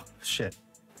 wait. Oh, shit.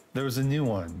 There was a new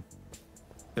one.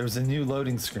 There was a new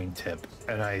loading screen tip,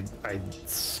 and I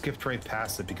skipped right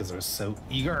past it because I was so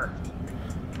eager.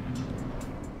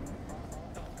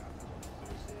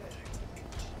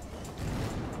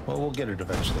 Well, we'll get it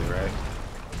eventually, right?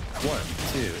 1,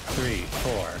 2, 3,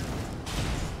 4.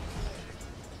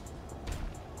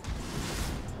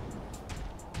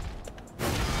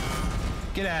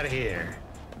 Get out of here.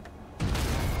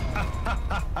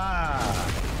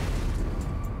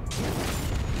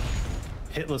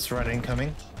 Hitless run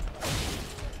incoming.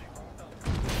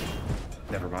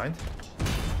 Never mind.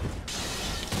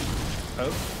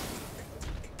 Oh.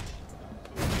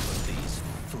 These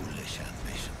foolish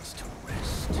ambitions to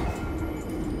rest.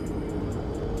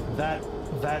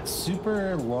 That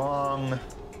super long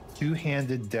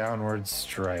two-handed downward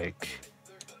strike.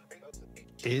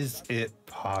 Is it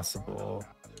possible?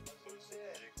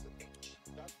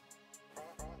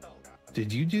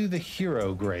 Did you do the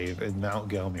hero grave in Mount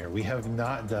Gelmir? We have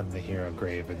not done the hero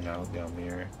grave in Mount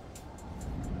Gelmir.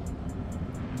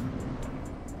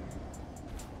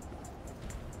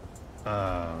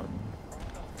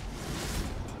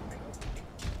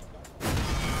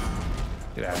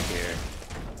 Get out of here.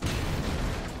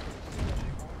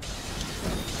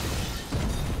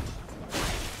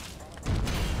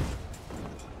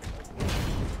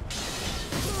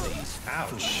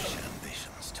 Ouch.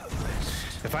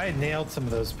 If I had nailed some of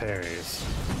those parries.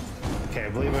 Okay, I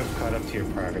believe I've caught up to your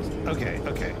progress. Okay,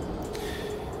 okay.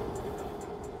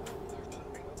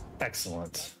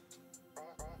 Excellent.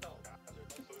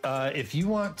 If you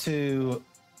want to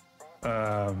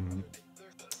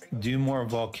do more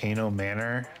Volcano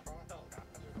Manor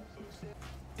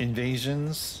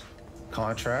invasions,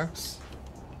 contracts,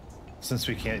 since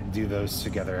we can't do those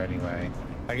together anyway,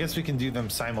 I guess we can do them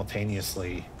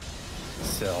simultaneously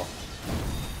still.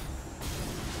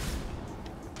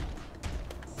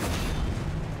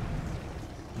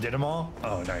 Did them all?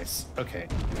 Oh, nice. Okay.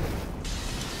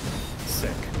 Sick.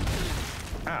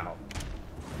 Ow.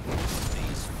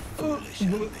 These foolish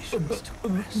ambitions to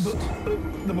rest.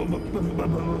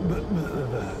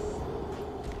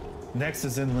 Next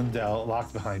is in Lindell,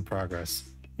 locked behind progress.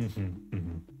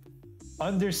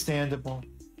 Understandable.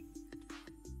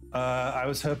 I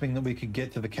was hoping that we could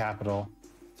get to the capital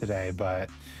today, but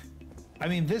I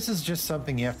mean, this is just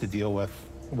something you have to deal with.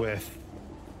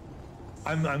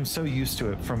 I'm so used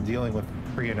to it from dealing with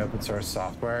free and open source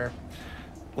software,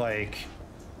 like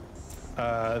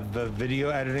the video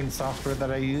editing software that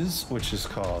I use, which is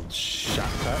called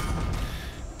Shotcut.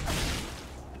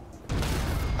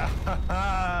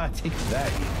 Take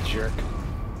that, you jerk.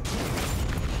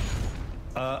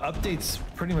 Updates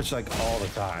pretty much like all the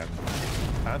time.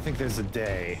 I don't think there's a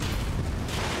day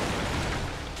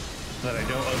that I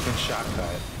don't open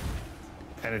Shotcut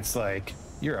and it's like,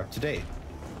 you're up to date.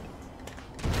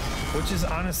 Which is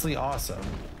honestly awesome.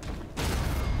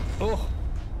 Oh!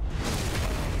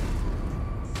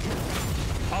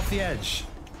 Off the edge.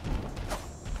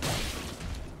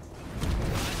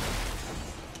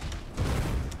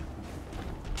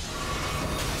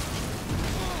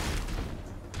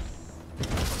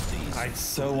 I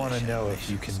so want to know if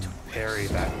you can parry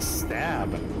that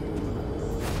stab.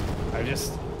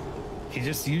 He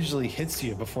just usually hits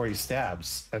you before he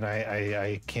stabs, and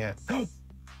I can't.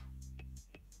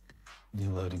 New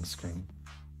loading screen.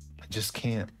 I just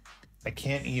can't. I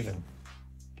can't even.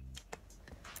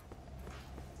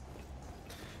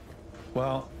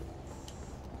 Well,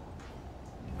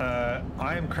 I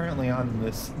am currently on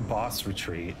this boss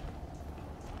retreat.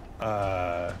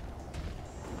 But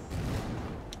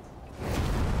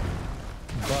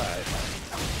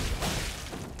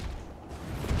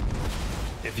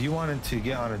if you wanted to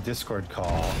get on a Discord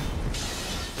call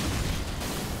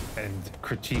and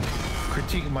critique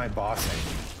my bossing,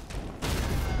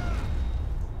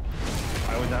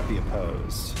 I would not be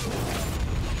opposed.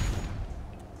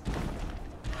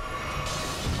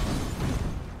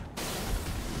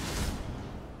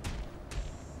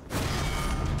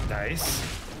 Nice.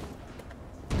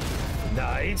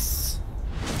 Nice.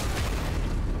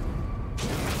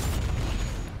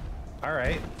 All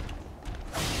right.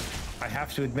 I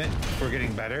have to admit, we're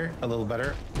getting better, a little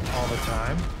better all the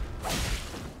time.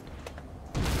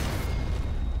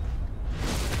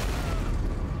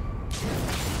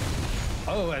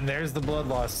 Oh, and there's the blood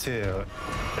loss too.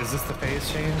 Is this the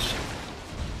phase change?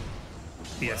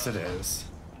 Yes, it is.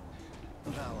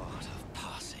 Thou art of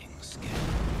passing skill.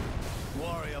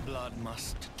 Warrior blood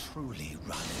must truly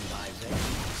run in thy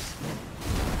veins.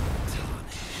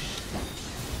 Tarnished.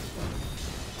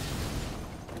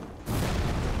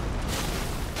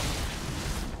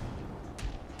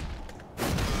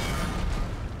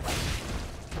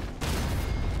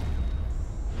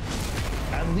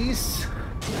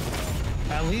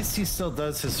 At least he still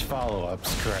does his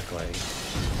follow-ups correctly.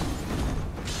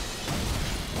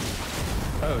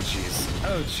 Oh jeez.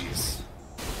 Oh jeez.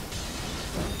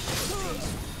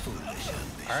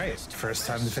 Alright, first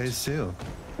time to phase 2.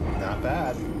 Not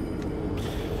bad.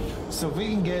 So if we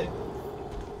can get...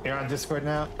 You're on Discord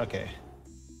now? Okay.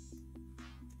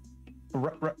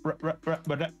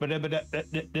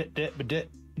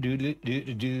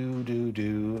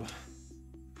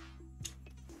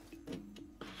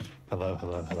 Hello,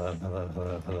 hello, hello, hello, hello,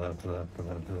 hello, hello, hello,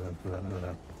 hello, hello,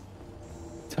 hello.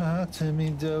 Talk to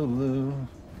me, Dolu.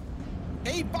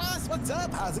 Hey, boss, what's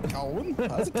up? How's it going?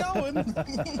 How's it going?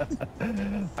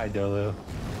 Hi, Dolu.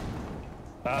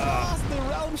 Boss, the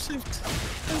realm shift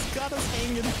has got us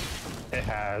hanging. It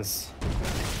has.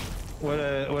 What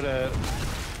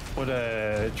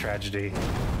a tragedy.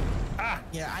 Ah!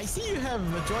 Yeah, I see you have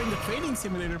joined the training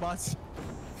simulator, boss.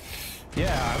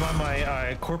 Yeah, I'm on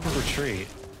my corporate retreat.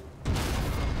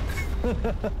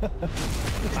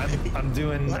 I'm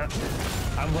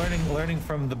learning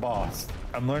from the boss.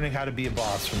 I'm learning how to be a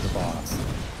boss from the boss.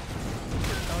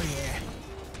 Oh yeah.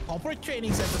 Corporate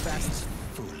training's at the best.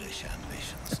 Foolish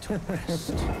ambitions to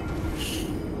rest.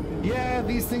 Yeah,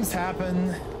 these things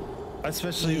happen.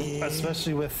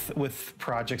 Especially with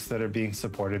projects that are being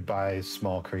supported by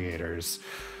small creators.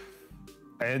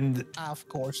 And Of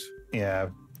course. yeah,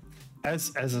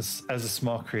 as a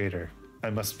small creator,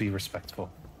 I must be respectful.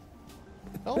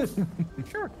 Oh,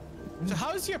 sure. So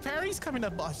how's your parries coming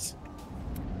up, boss?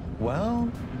 Well,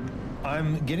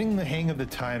 I'm getting the hang of the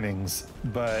timings,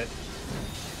 but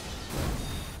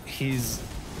he's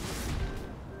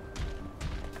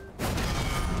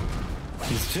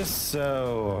just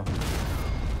so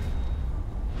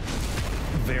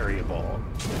variable.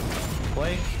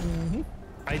 Like,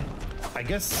 I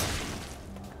guess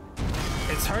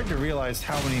it's hard to realize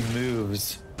how many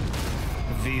moves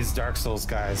these Dark Souls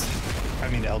guys, I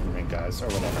mean Elden Ring guys or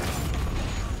whatever,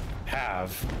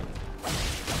 have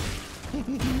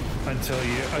until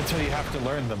you have to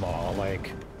learn them all.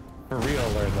 Like, for real,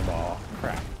 learn them all.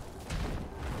 Crap.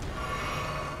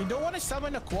 You don't want to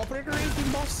summon a cooperator or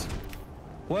anything, boss?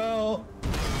 Well,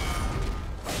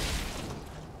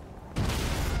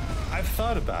 I've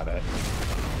thought about it.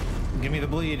 Give me the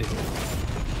bleed.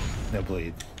 No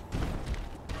bleed.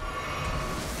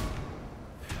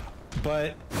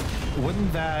 But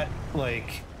wouldn't that,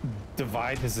 like,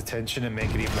 divide his attention and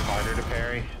make it even harder to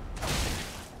parry?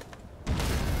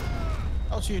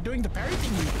 Oh, so you're doing the parry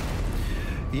thingy?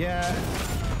 Yeah,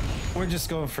 we're just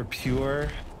going for pure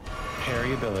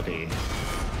parry ability.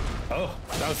 Oh,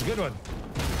 that was a good one.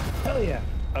 Hell yeah.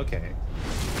 Okay.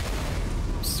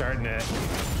 Starting to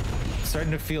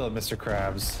feel it, Mr.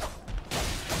 Krabs.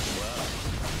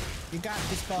 You got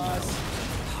this, boss.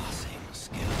 Passing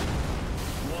skill.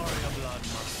 Warrior blood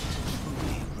must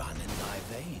truly run in thy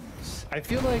veins. I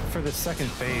feel like for the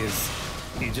second phase,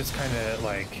 you just kind of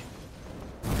like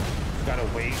gotta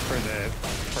wait for the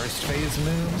first phase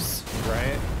moves,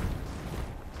 right?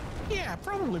 Yeah,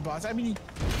 probably, boss. I mean,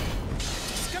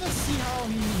 just gotta see how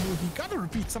he gotta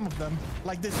repeat some of them,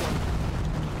 like this one.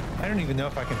 I don't even know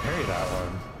if I can parry that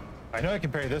one. I know I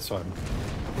can parry this one.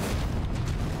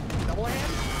 Double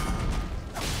hand?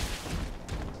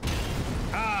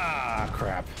 Ah,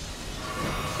 crap.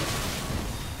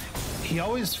 He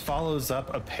always follows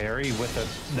up a parry with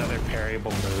another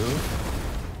parryable move.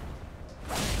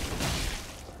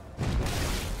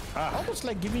 Almost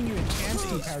like giving you a chance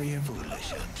to parry him.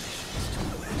 Foolish ambitions to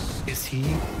rest. Is he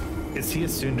a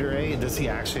tsundere? Does he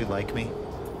actually like me?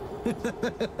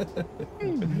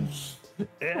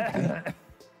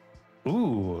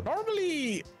 Ooh.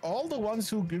 Normally, all the ones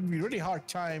who give you a really hard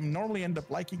time normally end up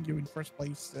liking you in first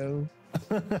place, so...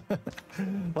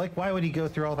 Like, why would he go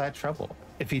through all that trouble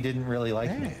if he didn't really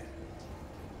like me?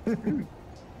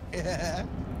 Yeah.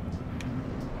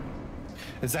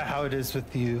 Is that how it is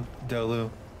with you,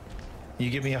 Dolu? You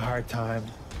give me a hard time,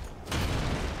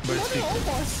 but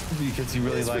it's because you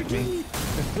really like me.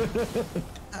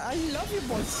 I love you,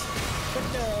 boss. But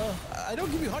I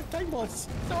don't give you a hard time, boss.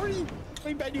 Sorry.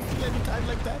 My bad you feel any time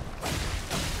like that.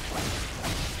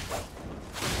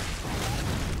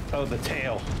 Oh, the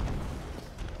tail.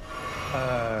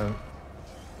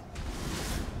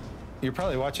 You're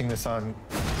probably watching this on,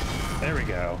 there we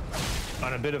go,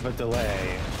 on a bit of a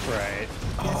delay, right?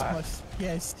 Yes, boss.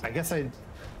 Yes. I guess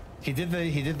he did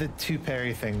the 2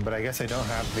 parry thing, but I guess I don't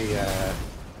have the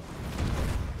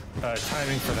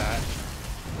timing for that.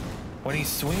 When he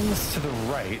swings to the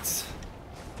right,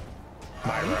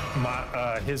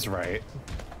 his right,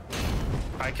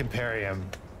 I can parry him.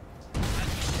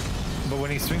 But when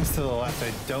he swings to the left,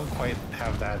 I don't quite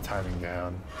have that timing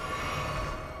down.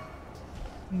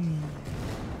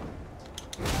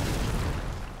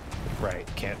 Right,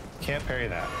 can't parry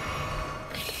that.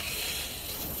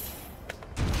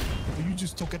 You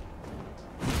just took it.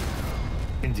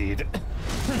 Indeed.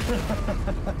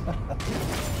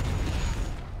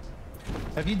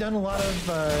 Have you done a lot of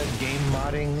game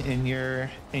modding in your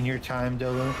time,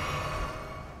 Dolu?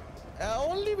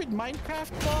 Only with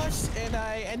Minecraft boss, and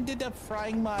I ended up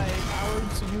frying my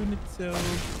powers unit, so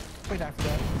right after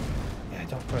that. Yeah, I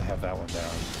don't really have that one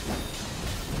down.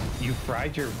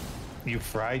 You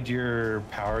fried your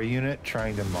power unit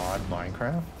trying to mod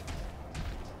Minecraft?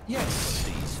 Yes.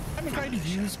 I'm trying to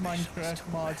use Minecraft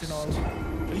mods and all.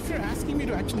 But if you're asking me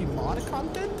to actually mod a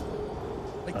content,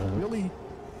 like really,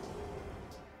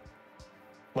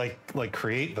 like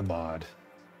create the mod.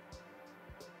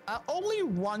 only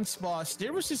once, boss.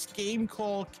 There was this game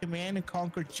called Command and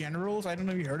Conquer Generals. I don't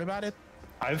know if you heard about it.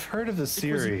 I've heard of the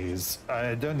series.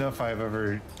 I don't know if I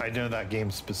know that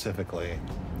game specifically.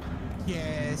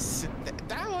 Yes,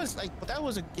 that was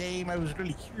a game I was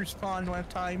really curious upon one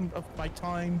time of my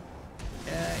time,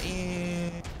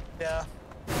 and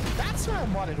that's what I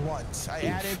modded once. I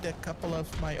added a couple of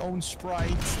my own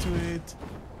sprites to it,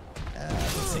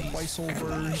 some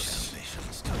voiceovers.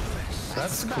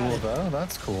 That's cool, though.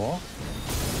 That's cool.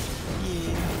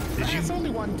 Yeah, that's only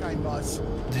one time, boss.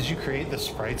 Did you create the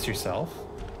sprites yourself?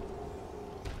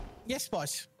 Yes,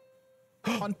 boss.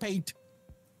 On Paint.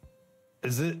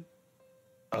 Is it?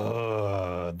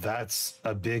 That's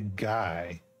a big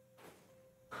guy.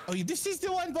 Oh, this is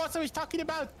the one, boss, I was talking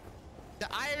about. The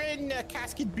Iron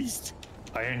Casket Beast.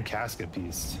 Iron Casket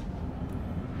Beast.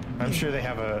 I'm sure they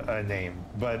have a name,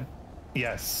 but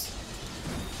yes.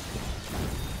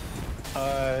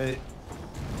 Are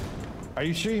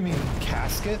you sure you mean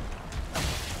casket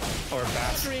or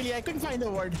basket? Not really, I couldn't find the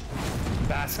word.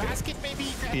 Basket. Basket, maybe.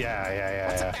 Yeah.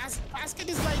 What's a basket?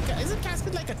 Is like, isn't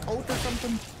casket like a coat or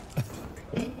something?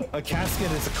 A casket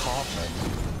is a coffin.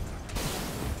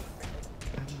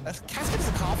 A casket is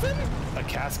a coffin? A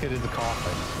casket is a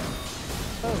coffin.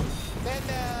 Oh, then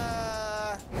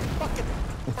bucket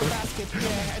or basket.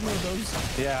 Yeah, I know those.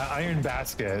 Yeah, iron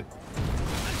basket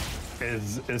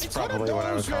is It's probably what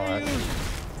I would call it.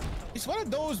 It's one of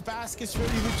those baskets really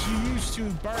which you use to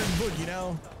burn wood, you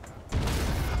know.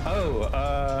 Oh,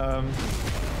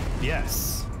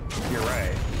 yes, you're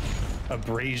right. A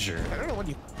brazier. I don't know what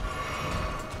you.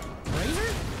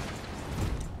 Brazier?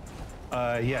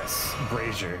 Yes,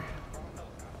 brazier.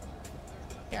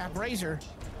 Yeah, brazier.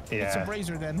 Yeah. It's a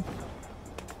brazier then.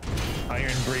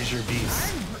 Iron brazier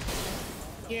beast.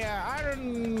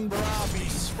 Iron brow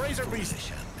beast. Brazier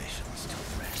beast.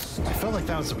 I felt like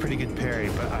that was a pretty good parry,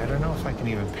 but I don't know if I can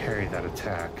even parry that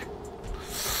attack.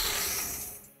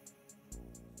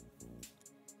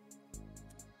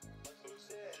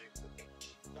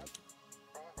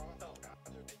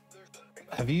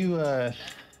 Have you, oh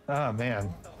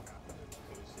man.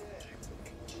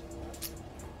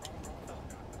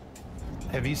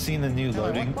 Have you seen the new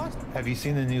loading? Have you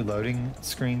seen the new loading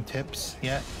screen tips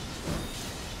yet?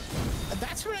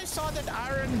 That's where I saw that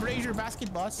iron brazier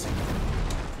basket, boss.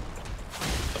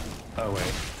 Oh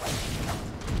wait.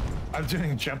 I'm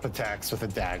doing jump attacks with a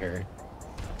dagger.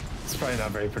 It's probably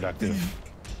not very productive.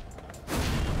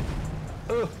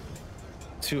 Oh,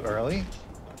 too early?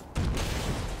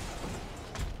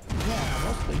 Yeah,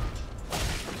 mostly.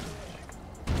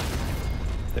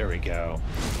 There we go.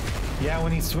 Yeah,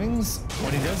 when he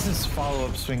does this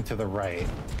follow-up swing to the right,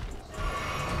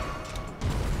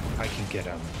 I can get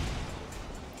him.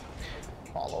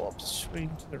 Follow-up swing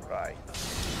to the right.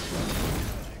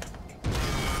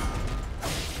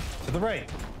 To the right.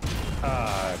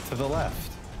 To the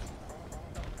left.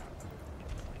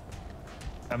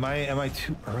 Am I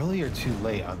too early or too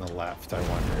late on the left, I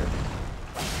wonder?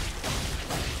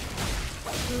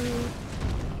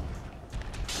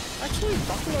 Actually,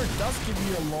 Buckler does give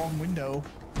you a long window.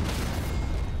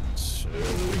 So,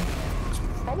 it's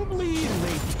probably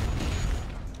late.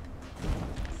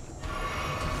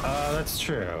 That's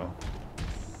true.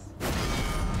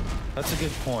 That's a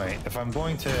good point. If I'm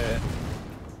going to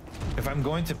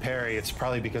parry, it's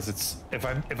probably because if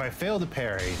I fail to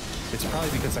parry, it's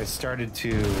probably because I started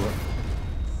too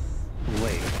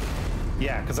late.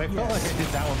 Yeah, because I felt like I did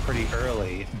that one pretty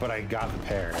early, but I got the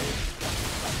parry.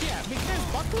 Yeah, because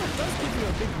Buckler does give you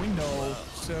a big window,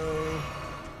 so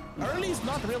early is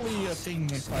not really a thing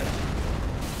in fighting.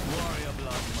 Warrior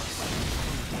blood must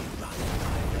run in thy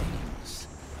veins.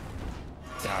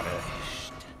 Got it.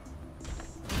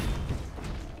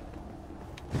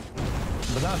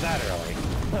 But not that early.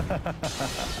 Not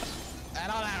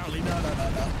that early.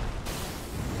 No.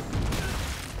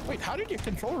 Wait, how did your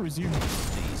controller resume?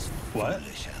 These What?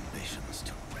 foolish ambitions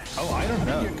to rest. Oh, I don't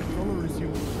How did your know. controller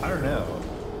resume? I don't know.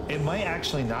 It might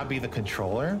actually not be the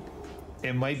controller.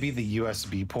 It might be the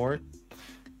USB port.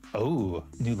 Oh,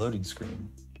 new loading screen.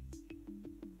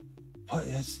 What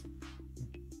is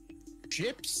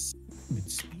Chips? With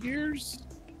spears?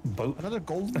 boat? Another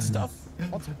golden stuff?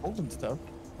 Lots of golden stuff.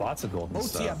 Lots of golden Boats,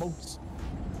 stuff. yeah, boats.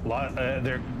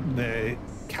 They're the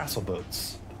castle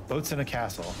boats. Boats in a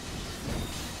castle.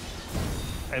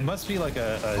 It must be like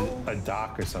a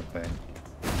dock or something.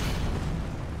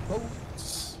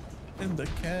 Boats in the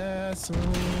castle.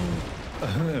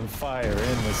 And fire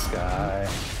in the sky.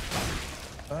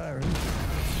 Fire.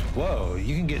 Whoa,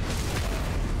 you can get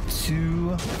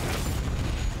 2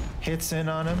 hits in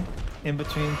on him in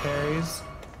between parries.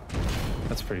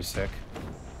 That's pretty sick.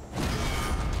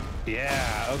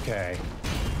 Yeah, okay.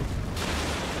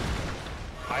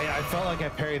 I felt like I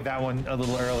parried that one a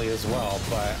little early as well,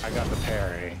 but I got the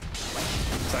parry.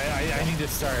 So I need to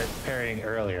start parrying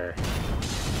earlier.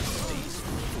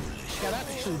 Yeah, that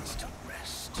actually. To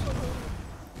rest.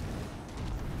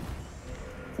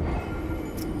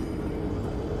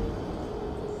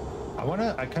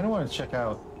 I kind of want to check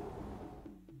out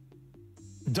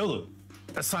Dolu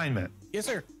assignment. Yes,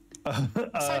 sir.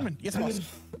 Simon, yes, boss.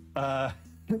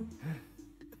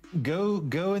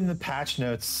 Go in the patch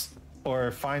notes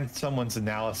or find someone's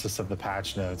analysis of the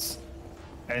patch notes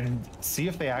and see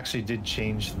if they actually did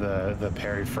change the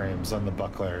parry frames on the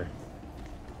buckler.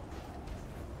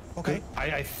 Okay.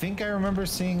 I think I remember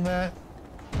seeing that.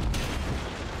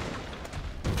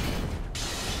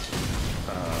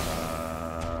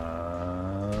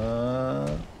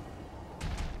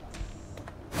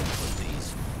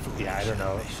 Yeah, I don't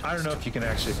know. I don't know if you can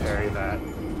actually parry that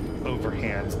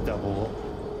overhead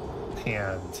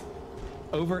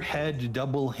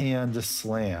double hand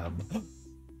slam.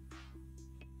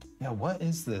 Yeah, what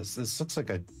is this? This looks like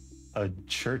a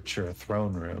church or a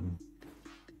throne room.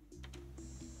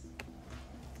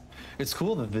 It's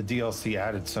cool that the DLC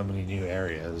added so many new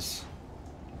areas.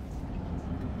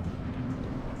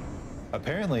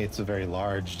 Apparently, it's a very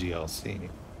large DLC.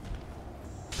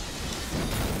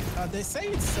 They say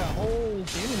it's a whole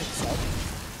game in itself.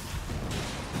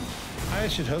 I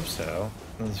should hope so.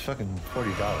 It's fucking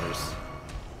 $40.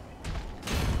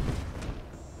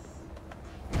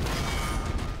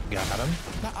 Got him.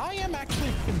 Now, I am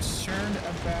actually concerned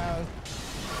about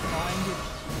trying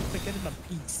to get it on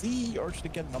PC or should I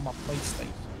get it on my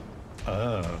PlayStation.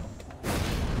 Oh.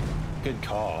 Good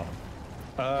call.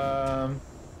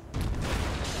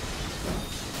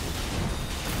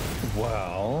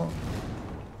 Well,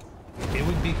 it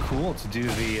would be cool to do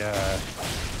the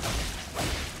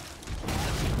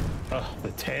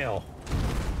tail.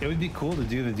 It would be cool to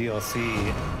do the DLC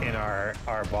in our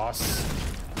boss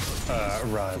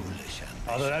run.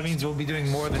 Although that means we'll be doing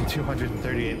more than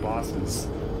 238 bosses.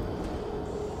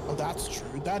 Oh, that's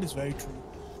true. That is very true.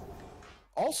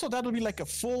 Also, that'll be like a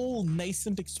full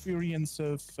nascent experience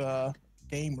of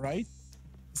game, right?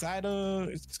 Is that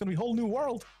it's gonna be a whole new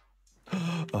world.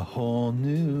 A whole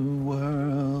new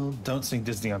world. Don't sing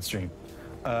Disney on stream.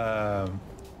 Oh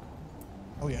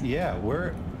yeah. Yeah,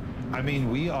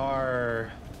 we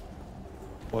are,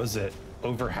 what was it,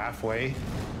 over halfway?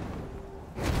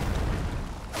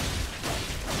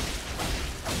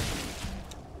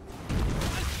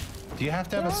 Do you have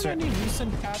to have a certain... any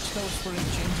recent patch notes for any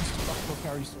changes to buckler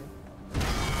parry, sir?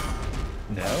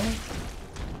 No?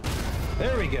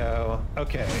 There we go.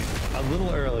 Okay, a little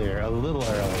earlier.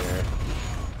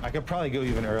 I could probably go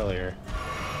even earlier.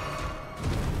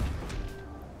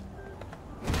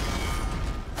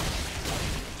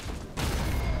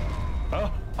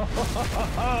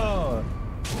 Oh!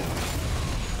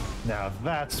 Now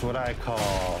that's what I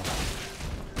call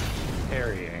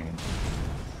parrying.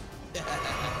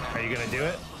 Are you gonna do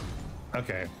it?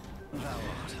 Okay.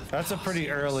 That's a pretty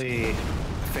early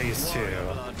phase 2.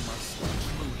 Blood must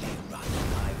truly run in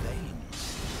thy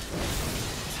veins.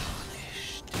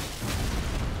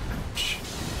 Tarnished.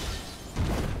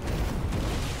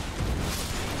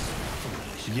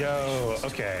 Yo,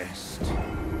 okay.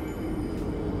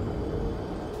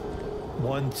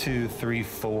 1, 2, 3,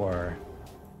 4.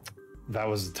 That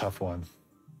was a tough one.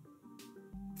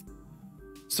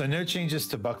 So no changes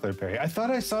to buckler parry. I thought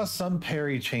I saw some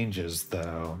parry changes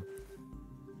though.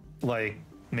 Like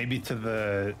maybe to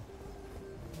the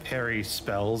parry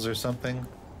spells or something.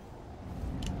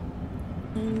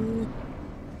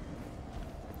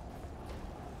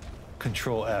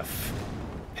 Control F.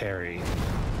 parry.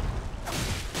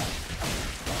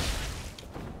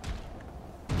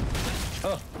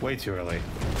 Oh, way too early.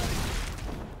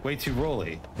 Way too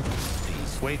rolly.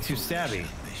 Way too stabby.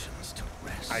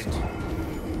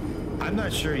 I'm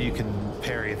not sure you can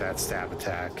parry that stab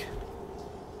attack.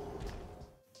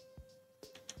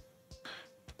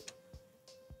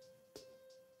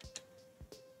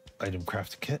 Item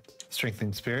crafted kit.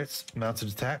 Strengthening spirits. Mounted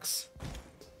attacks.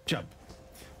 Jump.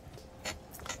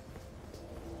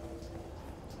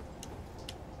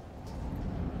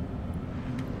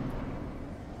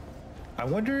 I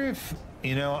wonder if,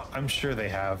 you know, I'm sure they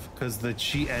have, because the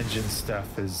cheat engine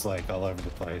stuff is like all over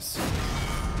the place.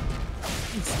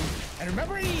 I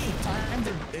remember any time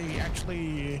that they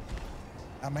actually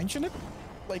mentioned it,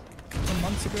 like some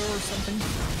months ago or something.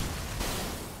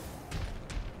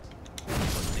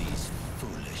 These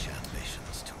foolish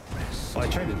ambitions to rest. Well, I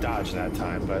tried to dodge that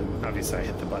time, but obviously I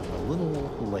hit the button a little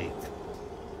late.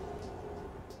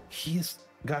 He's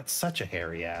got such a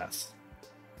hairy ass.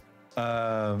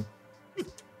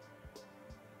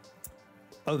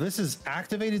 Oh, this is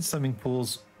activated summoning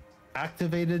pools.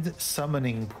 Activated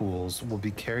summoning pools will be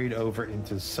carried over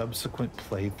into subsequent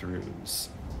playthroughs.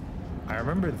 I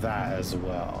remember that as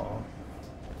well.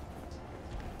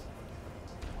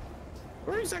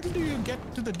 Where exactly do you get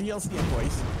to the DLC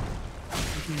invoice?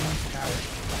 If you want to have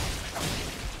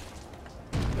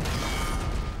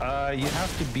it. You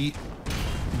have to beat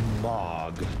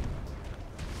Mog.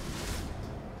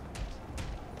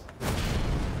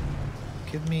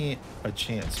 Give me a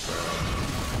chance, bro.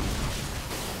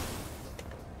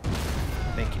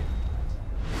 Thank you.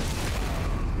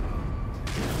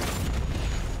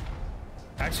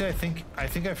 Actually, I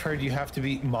think I've heard you have to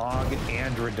beat Mog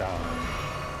and Radon.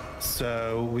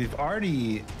 So we've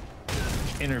already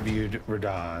interviewed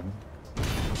Radon.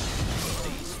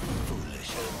 These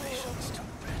foolish ambitions to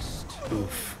rest.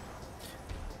 Oof.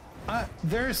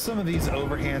 There are some of these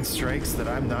overhand strikes that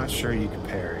I'm not sure you can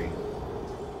parry.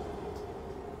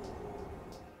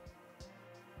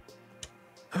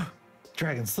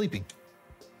 Dragon sleeping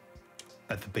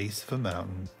at the base of a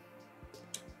mountain.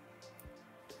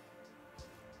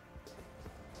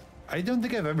 I don't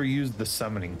think I've ever used the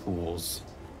summoning pools.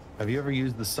 Have you ever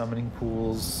used the summoning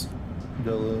pools,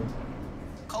 Dolu?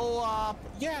 Co-op,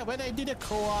 yeah, when I did a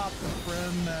co-op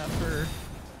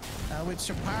with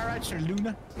Shapara or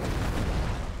Luna.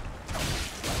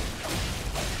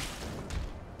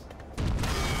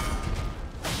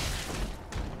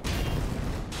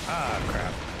 Ah,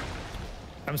 crap.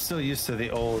 I'm still used to the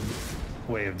old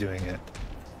way of doing it.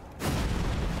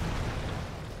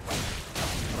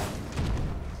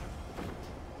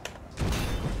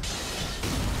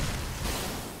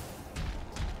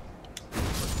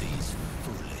 These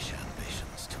foolish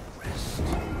ambitions to rest.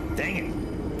 Dang it.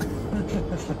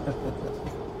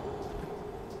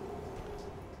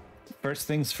 First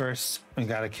things first, we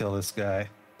gotta kill this guy.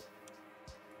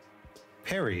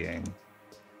 Parrying.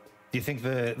 Do you think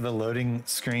the loading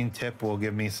screen tip will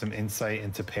give me some insight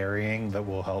into parrying that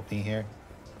will help me here?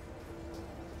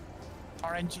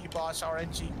 RNG, boss,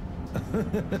 RNG.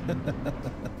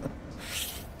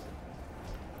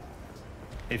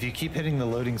 If you keep hitting the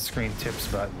loading screen tips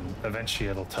button, eventually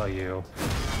it'll tell you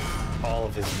all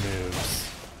of his moves.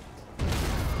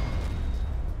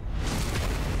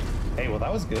 Hey, well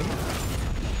that was good.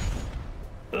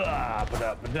 Ah,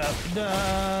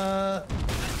 ba-da-ba-da-ba-da.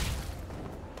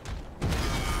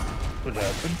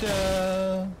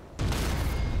 Ba-da-ba-da.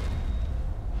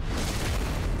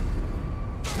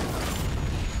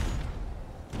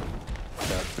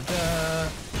 Ba-da-ba-da.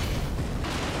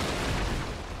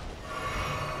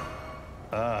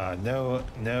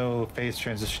 No phase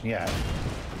transition yet.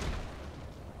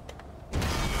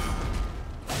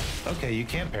 Okay, you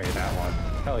can parry that one.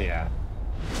 Hell yeah.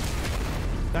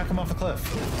 Knock him off the cliff.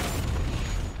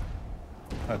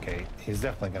 Okay, he's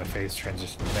definitely gonna phase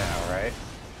transition now, right?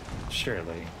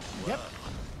 Surely. Yep.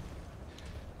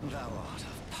 Thou art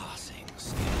of passing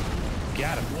skill.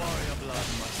 Got him. Warrior blood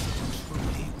must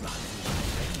truly run in thy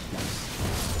veins.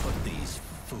 Put these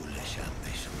foolish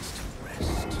ambitions to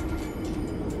rest.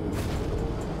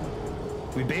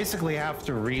 We basically have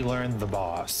to relearn the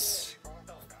boss.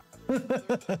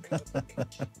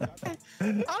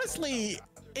 Honestly,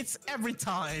 it's every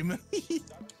time.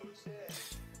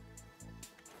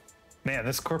 Man,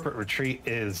 this corporate retreat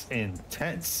is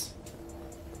intense.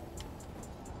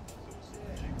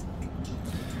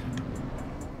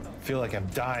 I feel like I'm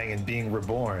dying and being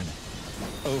reborn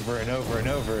over and over and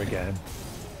over again.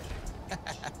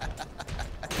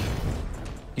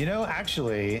 You know,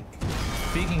 actually,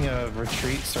 speaking of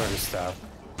retreat sort of stuff,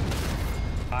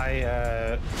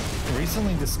 I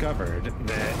recently discovered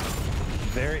that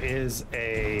there is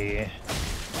a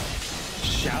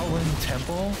Shaolin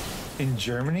temple in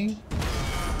Germany.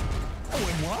 Oh,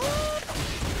 wait, what?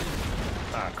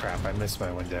 Ah, crap! I missed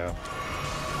my window.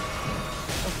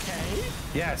 Okay.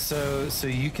 Yeah, so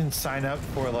you can sign up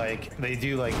for like they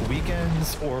do like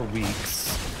weekends or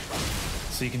weeks.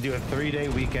 So you can do a 3-day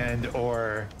weekend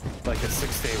or like a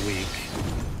 6-day week.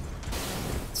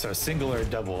 So single or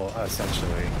double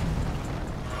essentially.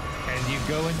 And you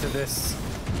go into this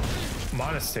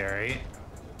monastery.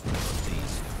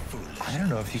 I don't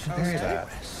know if you can parry that.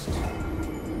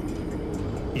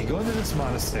 You go into this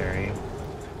monastery,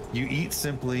 you eat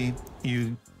simply,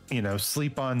 you know,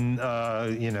 sleep on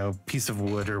you know, piece of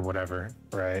wood or whatever,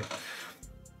 right?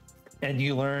 And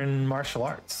you learn martial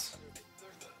arts.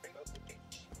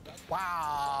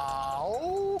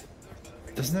 Wow.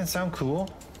 Doesn't that sound cool?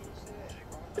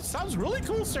 It sounds really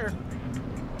cool, sir.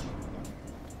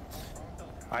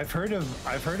 I've heard of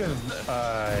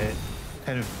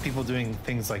kind of people doing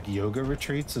things like yoga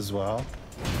retreats as well.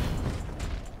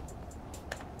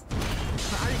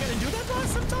 Are you gonna do that for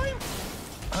us sometime?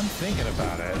 I'm thinking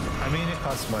about it. I mean, it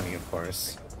costs money, of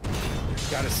course.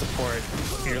 Got to support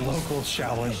your local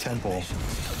Shaolin temple.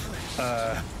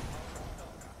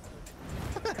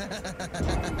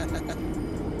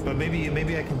 But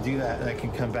maybe I can do that, and I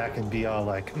can come back and be all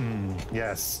like,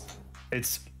 yes,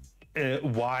 it's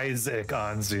wise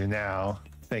Anzu now.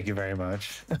 Thank you very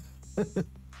much.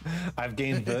 I've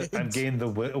gained the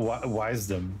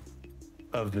wisdom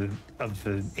of the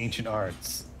ancient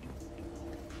arts.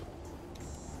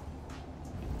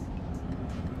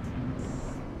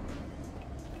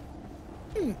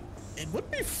 It would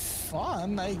be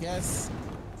fun, I guess.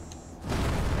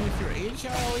 If you're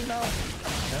agile enough.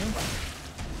 Yeah.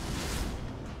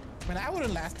 I mean, I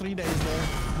wouldn't last 3 days though.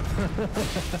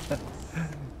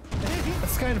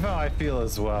 That's kind of how I feel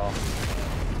as well.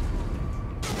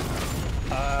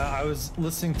 I was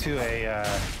listening to a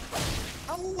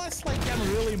Unless like I'm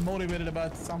really motivated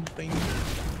about something.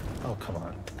 oh, come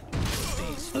on.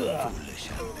 These foolish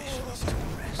ambitions to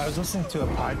rest. I was listening to a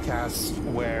podcast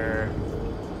where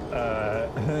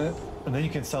and then you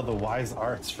can sell the wise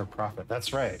arts for profit.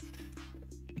 That's right.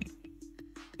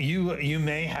 You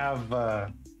may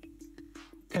have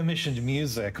commissioned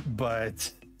music,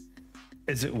 but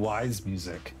is it wise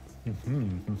music?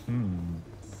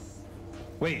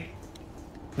 Wait,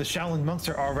 the Shaolin monks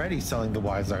are already selling the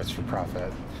wise arts for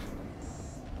profit.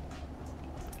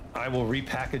 I will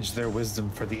repackage their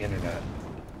wisdom for the internet.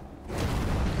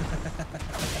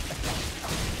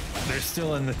 They're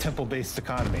still in the temple-based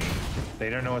economy. They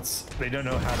don't know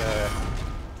how to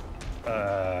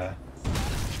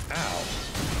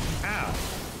ow.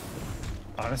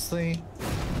 Honestly?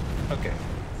 Okay.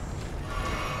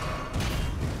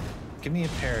 Give me a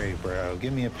parry, bro.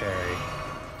 Give me a parry.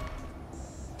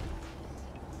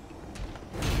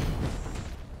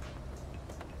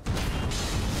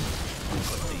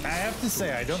 I have to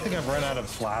say, I don't think I've run out of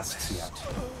flasks yet.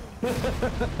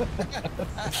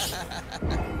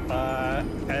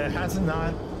 It has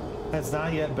not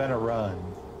yet been a run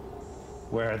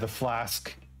where the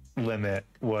flask limit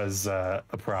was a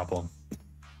problem.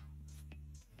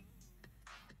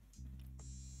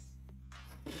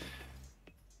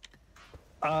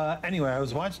 Anyway, I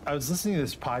was listening to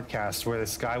this podcast where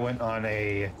this guy went on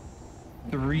a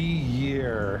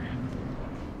 3-year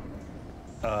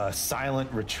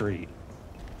silent retreat.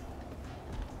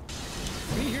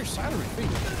 3-year silent retreat.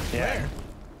 Yeah. Where?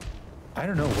 I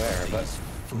don't know where, but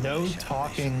no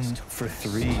talking for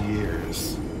 3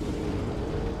 years.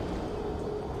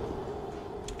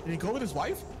 Did he go with his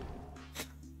wife?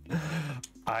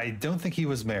 I don't think he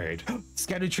was married.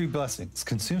 Scatter Tree Blessings.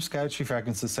 Consume Scatter Tree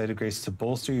fragments of Site of Grace to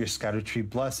bolster your Scatter Tree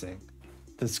blessing.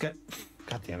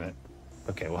 God damn it.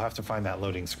 Okay, we'll have to find that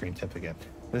loading screen tip again.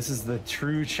 This is the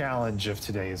true challenge of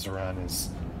today's run, is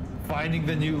finding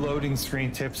the new loading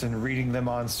screen tips and reading them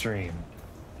on stream.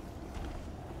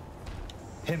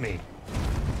 Hit me.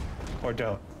 Or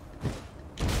don't.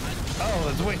 Oh,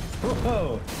 let's wait.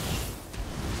 Whoa.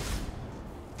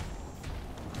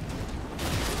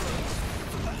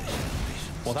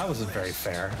 Well, that wasn't very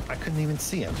fair. I couldn't even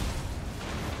see him.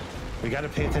 We got to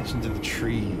pay attention to the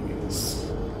trees.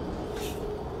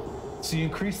 So you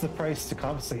increase the price to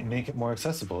compensate and make it more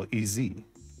accessible. Easy.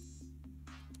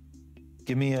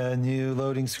 Give me a new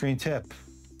loading screen tip.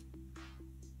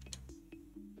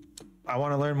 I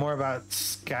want to learn more about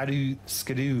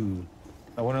Skadoo.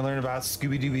 I want to learn about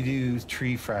Scooby-Dooby-Doo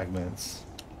tree fragments.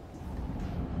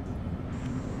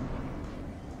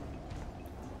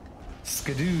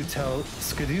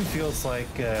 Skidoo feels like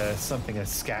something a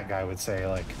scat guy would say,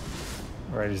 like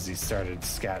right as he started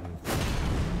scatting.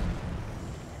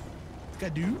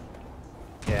 Skadoo?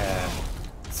 Yeah.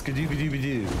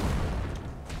 Skadoo-ba-doo-ba-doo.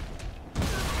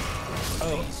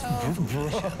 Oh.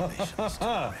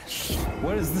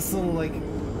 What is this little, like,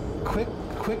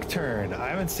 quick turn? I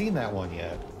haven't seen that one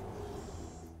yet.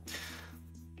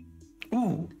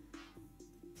 Ooh.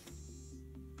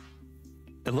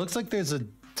 It looks like there's a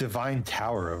divine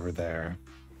tower over there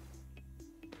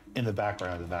in the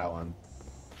background of that one.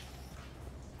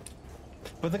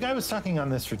 But the guy was talking on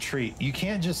this retreat. You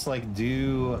can't just like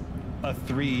do a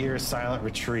 3-year silent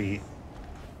retreat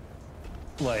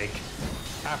like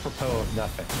apropos of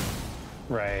nothing,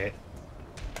 right?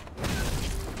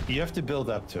 You have to build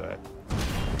up to it.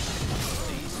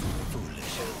 These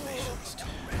foolish ambitions to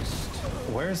rest.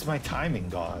 Where's my timing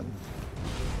gone?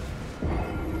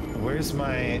 Where's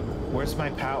my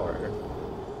power?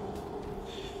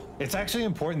 It's actually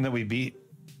important that we beat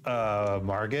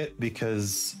Margit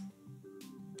because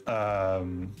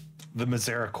the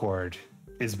Misericord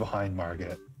is behind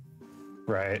Margit,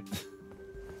 right?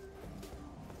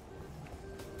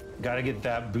 Gotta get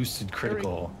that boosted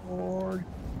critical.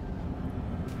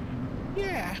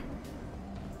 Yeah.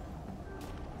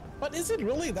 But is it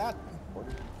really that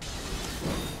important?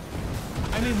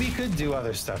 I mean, we could do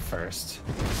other stuff first.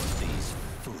 These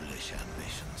foolish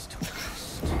ambitions to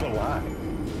rest. But why?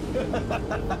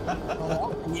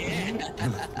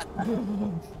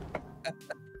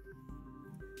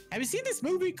 Have you seen this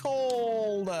movie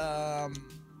called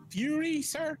Fury,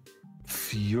 sir?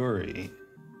 Fury.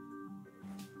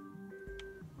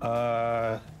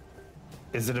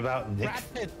 Is it about Brad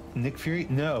Pitt. Nick Fury?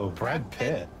 No, Brad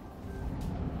Pitt.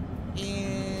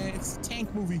 It's a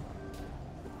tank movie.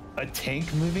 A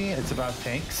tank movie? It's about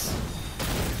tanks?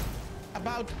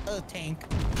 About a tank.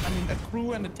 I mean, a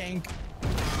crew and a tank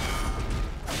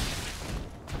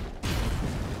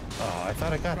Oh, I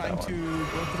thought I got trying that to one.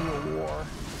 go through a war.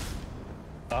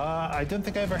 I don't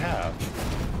think I ever have.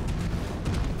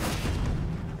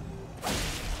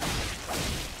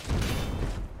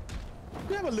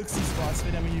 You have a look-see spots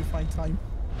whenever you find time.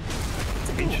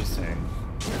 Interesting.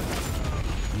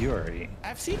 Yuri.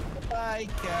 I've seen like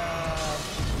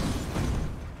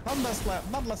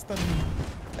not less than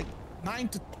like 9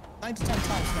 to 10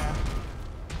 times now.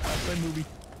 The movie.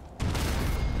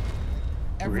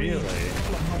 Every Really?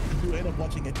 couple of months, you end up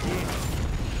watching it again.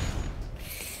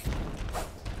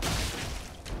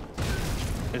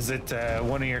 Is it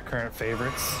one of your current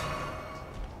favorites?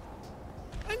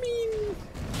 I mean,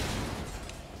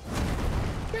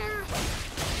 yeah,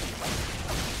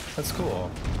 That's cool.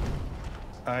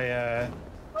 but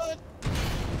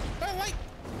like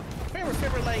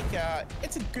favorite, like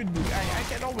it's a good movie. I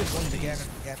can always watch it again and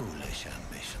again. Foolish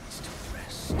ambitions to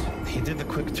rest. He did the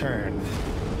quick turn,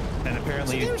 and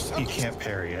apparently So there's you can't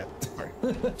parry it.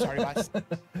 Sorry, guys.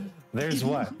 There's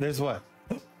what? There's what?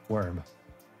 Worm.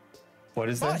 What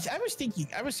is that? But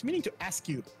I was meaning to ask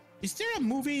you, is there a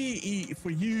movie for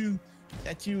you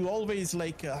that you always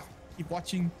like keep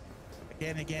watching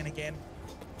again?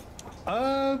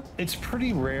 It's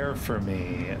pretty rare for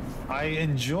me. I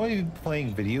enjoy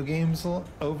playing video games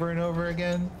over and over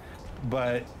again,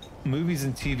 but movies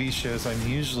and TV shows, I'm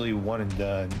usually one and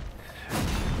done.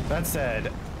 That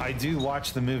said, I do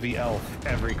watch the movie Elf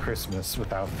every Christmas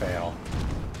without fail.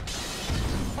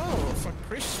 Oh, for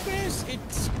Christmas,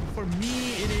 for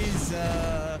me it is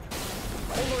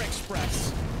Polar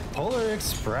Express. Polar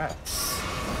Express.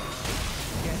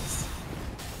 Yes.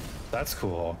 That's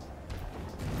cool.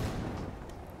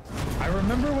 I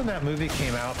remember when that movie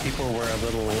came out, people were a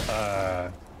little, I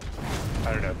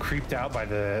don't know, creeped out by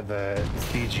the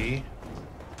CG.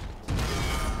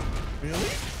 Really?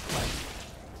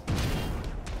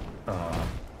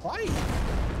 Why?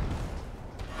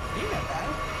 Ain't that bad?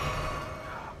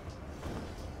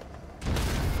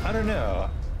 I don't know.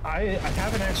 I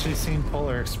haven't actually seen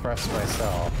Polar Express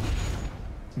myself.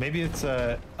 Maybe it's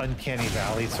a Uncanny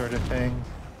Valley sort of thing.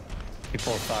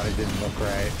 People thought it didn't look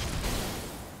right.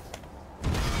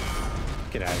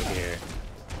 Get out of here.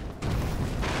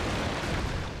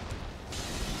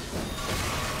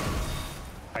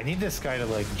 I need this guy to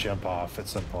like jump off at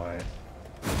some point.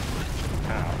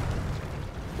 Ow.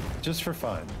 Just for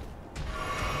fun.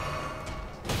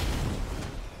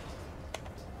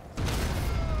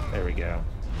 There we go.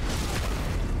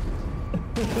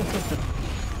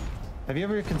 Have you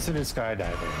ever considered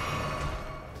skydiving?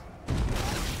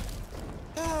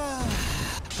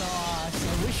 Gosh,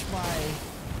 I wish my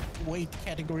weight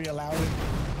category allowed it.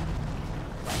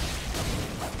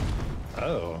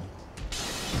 Oh.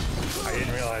 I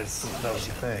didn't realize that was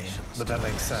a thing, but that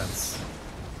makes sense.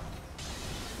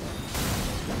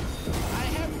 I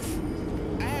have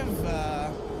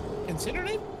considered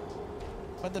it,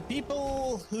 but the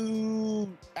people who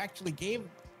actually gave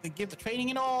the training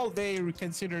and all, they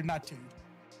considered not to.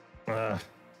 For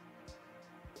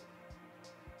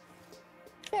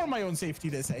my own safety,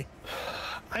 they say.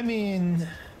 I mean,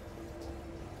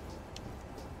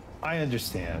 I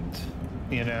understand,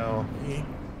 you know, Yeah.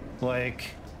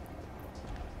 like,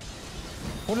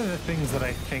 one of the things that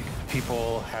I think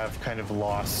people have kind of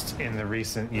lost in the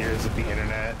recent years of the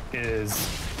internet is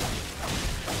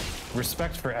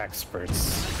respect for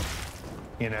experts,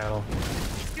 you know?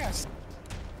 Yes.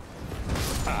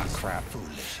 Ah, crap.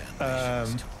 Foolish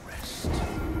ambitions to rest.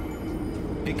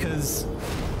 Because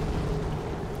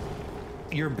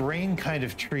your brain kind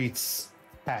of treats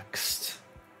text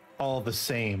all the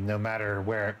same, no matter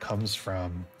where it comes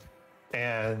from.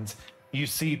 And you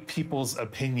see people's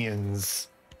opinions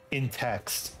in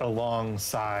text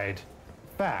alongside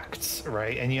facts,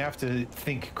 right? And you have to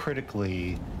think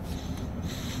critically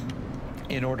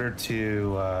in order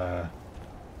to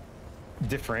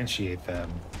differentiate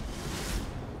them.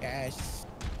 Yes.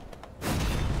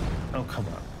 Oh, come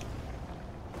on.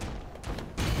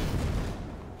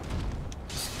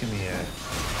 Just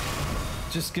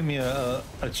give me a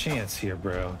chance here,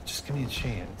 bro. Just give me a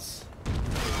chance.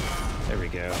 There we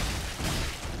go.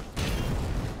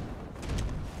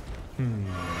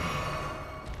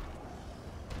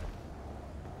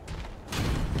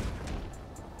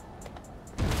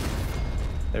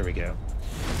 There we go.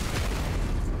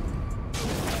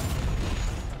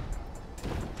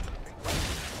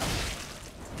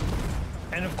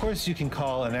 And of course you can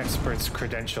call an expert's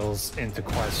credentials into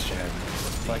question.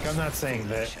 Like, I'm not saying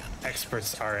that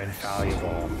experts are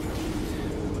infallible,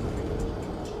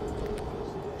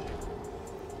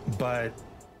 but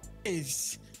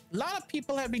Is a lot of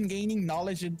people have been gaining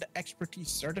knowledge and expertise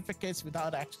certificates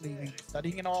without actually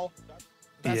studying it all.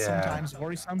 That's Yeah. sometimes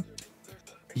worrisome.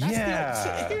 That's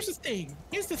yeah, here's the thing.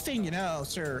 Here's the thing, you know,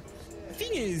 sir. The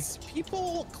thing is,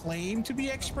 people claim to be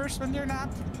experts when they're not.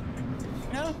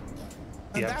 You know,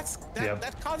 and Yep.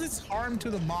 that causes harm to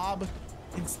the mob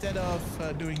instead of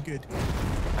doing good.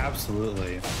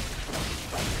 absolutely.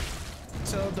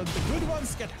 So the good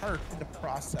ones get hurt in the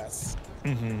process.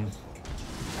 Mm-hmm.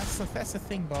 That's the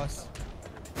thing, boss.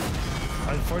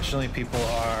 Unfortunately, people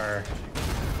are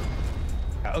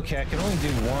okay. I can only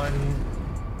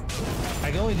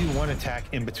do one attack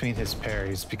in between his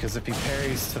parries, because if he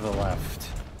parries to the left,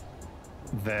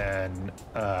 then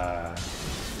I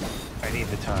need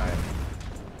the time.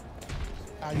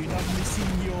 Are you not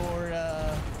missing your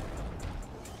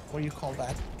what do you call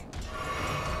that?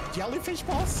 Jellyfish,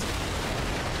 boss?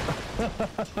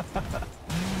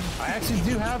 I actually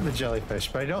do have the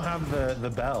jellyfish, but I don't have the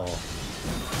bell.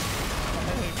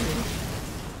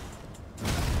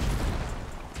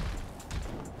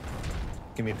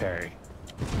 Give me parry.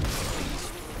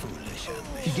 Foolish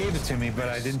ambitions. He gave it to me, but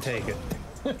I didn't take it.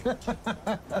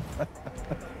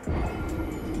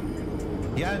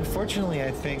 Yeah, unfortunately,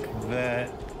 I think that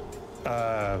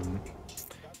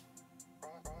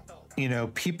you know,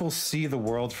 people see the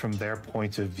world from their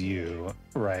point of view,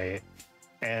 right?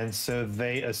 And so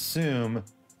they assume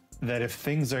that if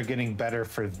things are getting better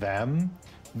for them,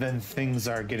 then things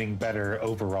are getting better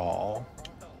overall,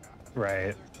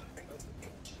 right?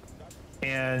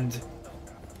 And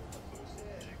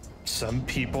some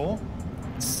people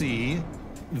see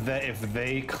that if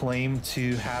they claim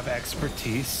to have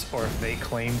expertise, or if they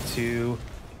claim to,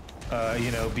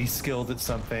 you know, be skilled at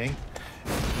something,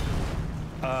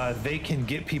 they can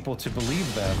get people to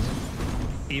believe them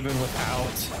even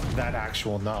without that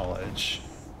actual knowledge.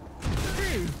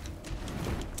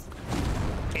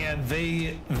 And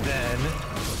they then,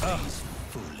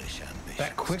 Foolish ambitions.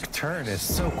 that quick turn is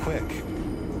so quick.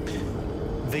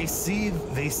 They see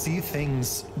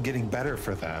things getting better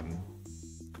for them.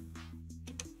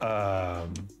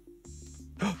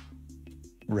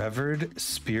 Revered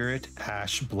Spirit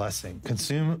Ash Blessing.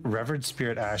 Consume Revered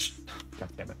Spirit Ash. God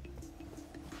damn it.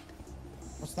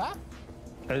 What's that?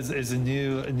 Is a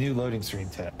new loading screen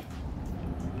tip.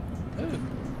 Ooh.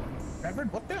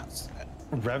 Reverend, what else?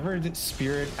 Revered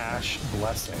Spirit Ash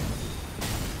Blessing.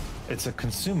 It's a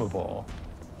consumable.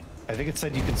 I think it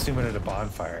said you consume it at a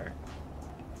bonfire.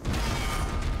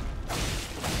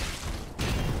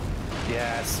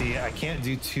 Yeah, see, I can't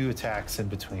do 2 attacks in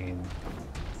between.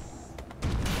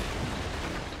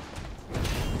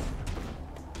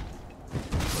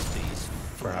 These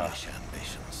foolish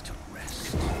ambitions to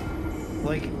rest.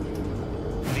 Like,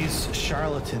 these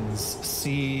charlatans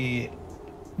see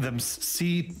them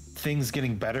see things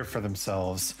getting better for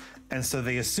themselves, and so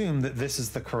they assume that this is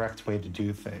the correct way to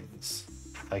do things.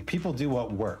 Like, people do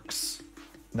what works,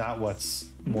 not what's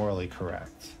morally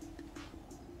correct.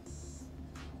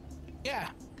 Yeah.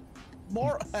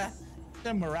 More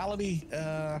the morality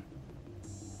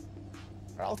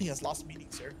morality has lost meaning,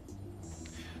 sir.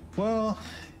 Well,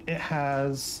 it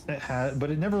has, but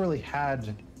it never really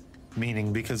had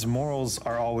meaning, because morals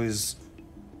are always,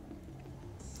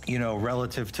 you know,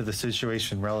 relative to the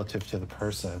situation, relative to the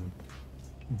person.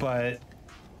 But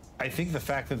I think the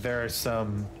fact that there are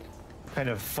some kind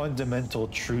of fundamental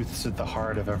truths at the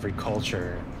heart of every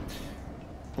culture,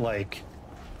 like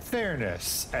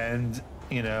fairness and,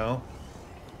 you know,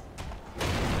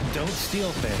 don't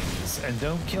steal things and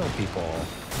don't kill people,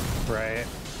 right?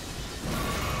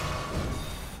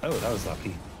 Oh, that was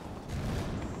lucky.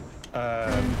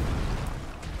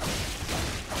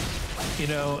 You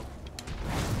know,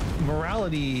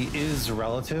 morality is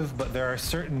relative, but there are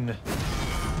certain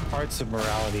parts of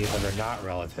morality that are not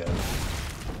relative.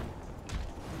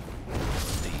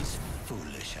 These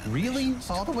foolish Really? ambitions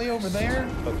All the to way over rest. there?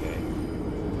 Okay.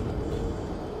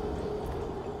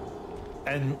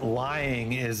 And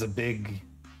lying is a big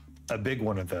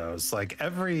one of those. Like,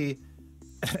 every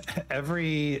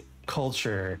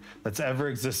culture that's ever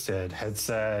existed had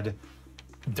said,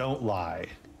 don't lie,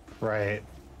 right?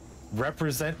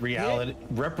 Represent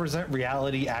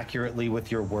reality accurately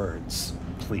with your words,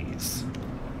 please.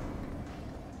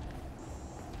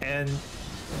 And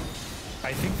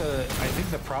I think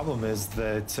the problem is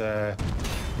that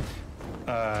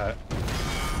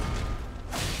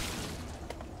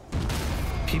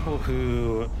people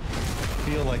who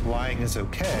feel like lying is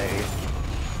okay,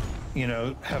 you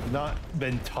know, have not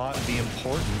been taught the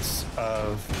importance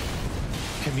of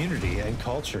community and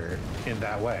culture in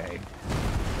that way,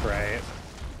 right?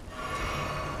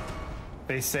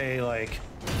 They say, like,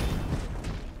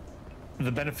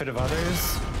 the benefit of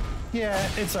others, yeah,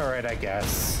 it's all right, I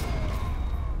guess.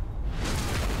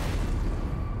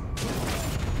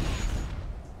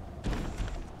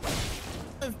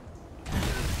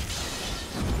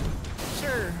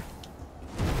 Sure.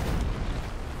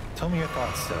 Tell me your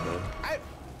thoughts, Devin.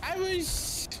 I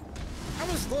was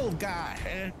a little guy.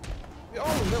 We're all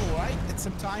a little, right? At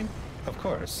some time. Of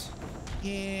course.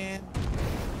 And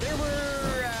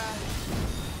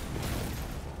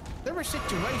there were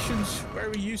situations where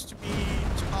we used to be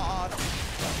taught,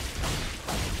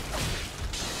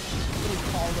 what do we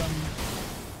call them,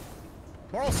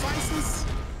 moral sciences,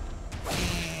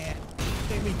 and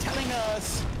they'd be telling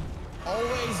us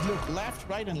always look left,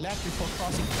 right, and left before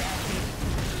crossing traffic.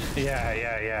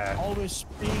 Yeah. Always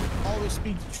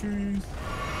speak the truth.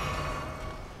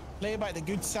 Play by the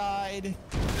good side.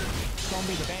 Don't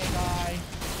be the bad guy.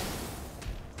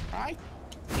 Right?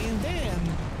 And then,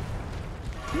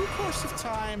 through the course of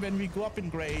time, when we go up in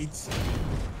grades,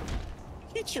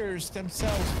 teachers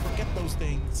themselves forget those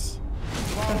things.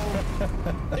 Well,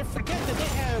 they forget that they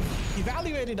have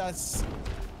evaluated us,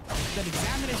 that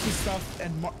examination stuff,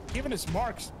 and given us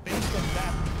marks based on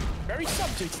that very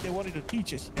subjects they wanted to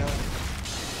teach us, you know?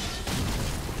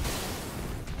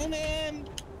 And then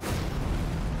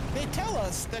they tell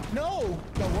us that no,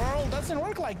 the world doesn't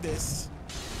work like this.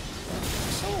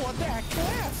 So what the actual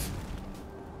F?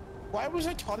 Why was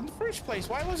I taught in the first place?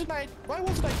 Why wasn't I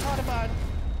taught about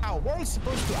how a world's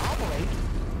supposed to operate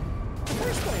in the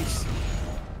first place?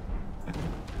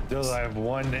 Still, I have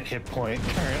 1 hit point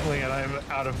currently, and I'm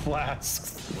out of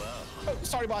flasks. Oh,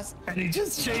 sorry, boss. And he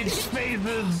just changed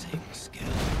phases.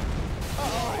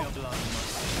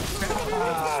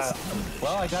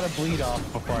 Well, I got a bleed off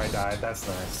before I died. That's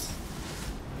nice.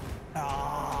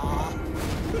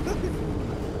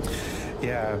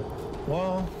 Yeah.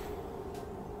 Well,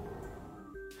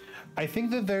 I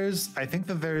think that there's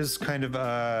kind of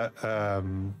a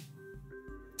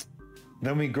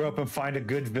then we grow up and find a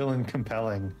good villain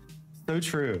compelling. So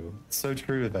true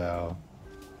though.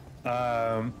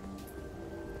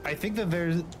 I think that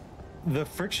there's the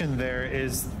friction there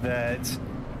is that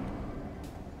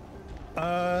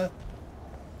I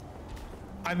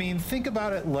mean, think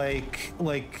about it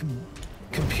like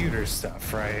computer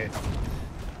stuff, right?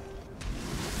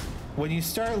 When you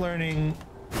start learning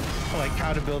like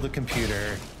how to build a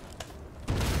computer,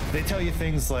 they tell you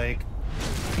things like,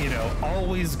 you know,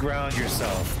 always ground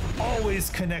yourself, always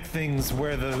connect things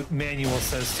where the manual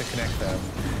says to connect them.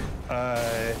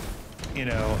 You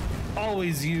know,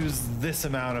 always use this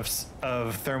amount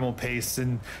of thermal paste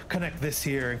and connect this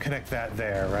here and connect that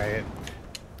there, right?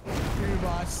 True,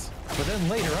 boss. But then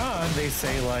later on, they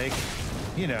say, like,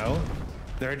 you know,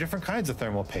 there are different kinds of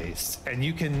thermal paste, and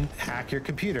you can hack your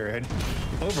computer. And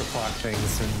overclock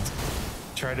things and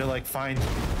try to like find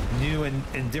new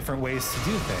and different ways to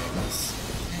do things.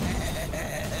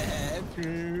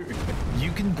 True.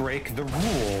 You can break the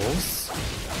rules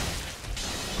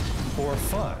for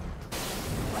fun.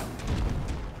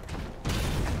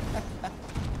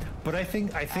 But I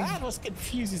think that was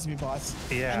confuses me, boss.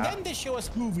 Yeah. And then they show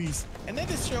us movies. And then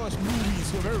they show us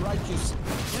movies who are very righteous.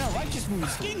 You know, righteous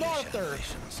movies. King Arthur.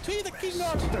 Be the King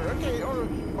Arthur, okay?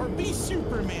 Or be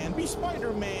Superman, be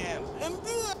Spider-Man. And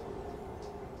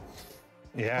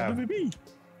yeah. what do we be?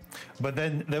 But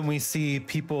then we see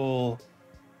people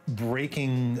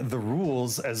breaking the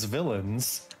rules as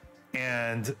villains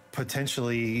and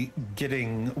potentially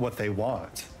getting what they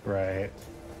want, right?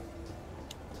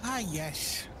 Ah,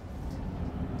 yes.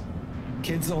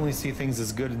 Kids only see things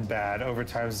as good and bad. Over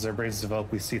time, as their brains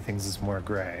develop, we see things as more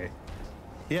gray.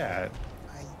 Yeah,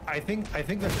 I think the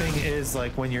thing is,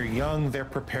 like, when you're young, they're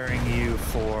preparing you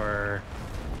for,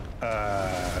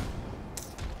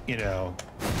 you know,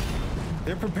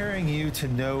 they're preparing you to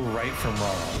know right from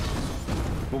wrong.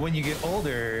 But when you get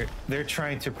older, they're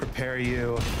trying to prepare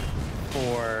you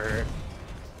for,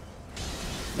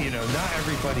 you know, not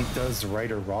everybody does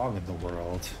right or wrong in the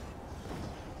world.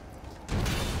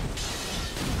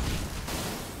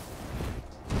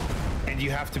 And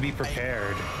you have to be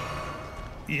prepared.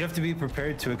 You have to be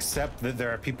prepared to accept that there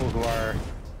are people who are,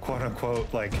 quote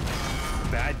unquote, like,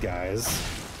 bad guys.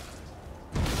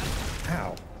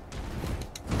 How?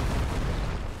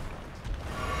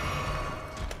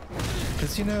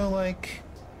 Because, you know, like,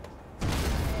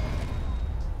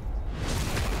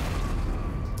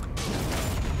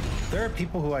 there are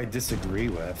people who I disagree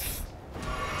with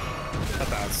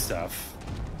about stuff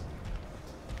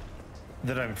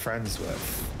that I'm friends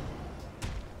with.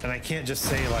 And I can't just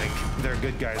say, like, they're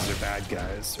good guys or bad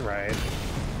guys, right?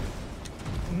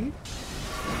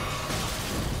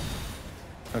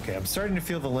 Okay, I'm starting to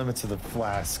feel the limits of the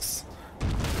flasks.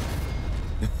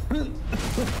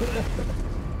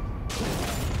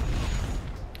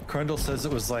 Crundle says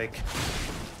it was like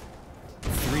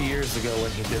 3 years ago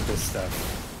when he did this stuff.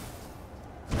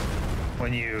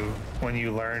 When you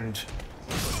learned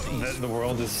that the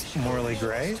world is morally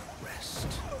gray.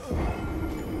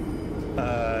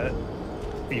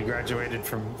 You graduated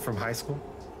from high school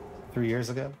 3 years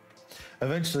ago.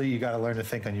 Eventually, you got to learn to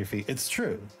think on your feet. It's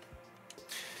true.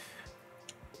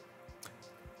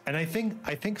 And I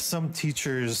think some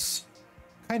teachers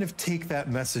kind of take that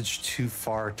message too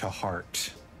far to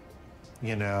heart.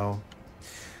 You know,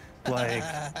 like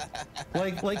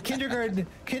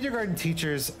kindergarten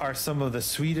teachers are some of the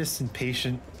sweetest and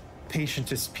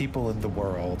patientest people in the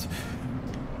world,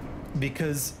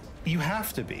 because you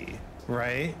have to be,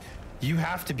 right? You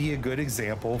have to be a good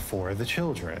example for the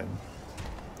children.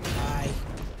 Aye.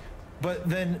 But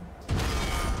then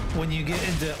when you get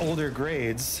into older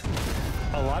grades,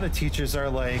 a lot of teachers are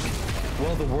like,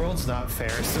 well, the world's not fair,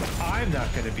 so I'm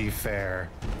not going to be fair.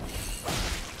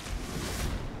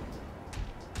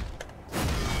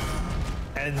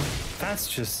 And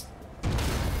that's just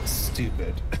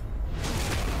stupid.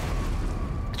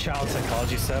 Child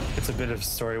psychology step. It's a bit of a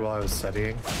story while I was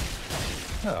studying.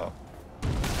 Oh,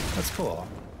 that's cool.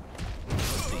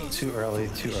 Too early,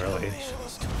 too early.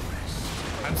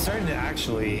 I'm starting to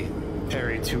actually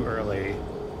parry too early,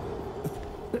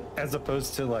 as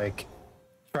opposed to like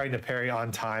trying to parry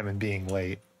on time and being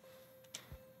late.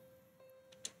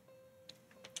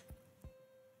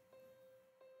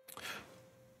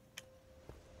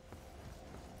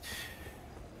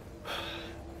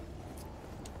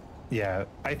 Yeah,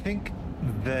 I think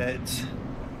that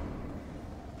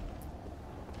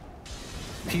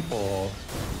people,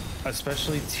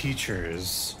 especially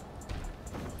teachers,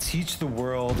 teach the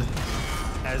world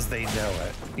as they know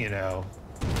it, you know?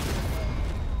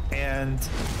 And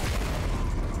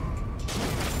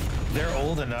they're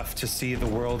old enough to see the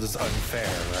world is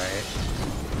unfair, right?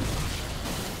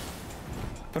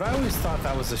 But I always thought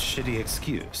that was a shitty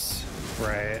excuse,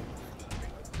 right?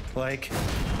 Like,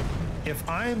 if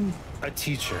I'm a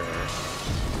teacher,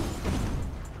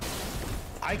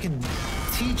 I can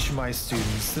teach my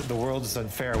students that the world is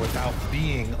unfair without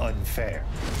being unfair,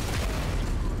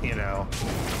 you know?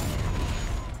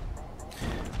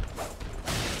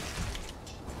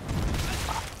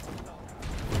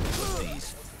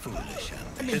 These foolish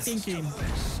I've been thinking,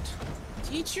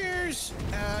 teachers,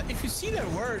 if you see their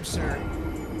words, sir,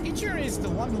 teacher is the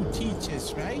one who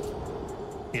teaches, right?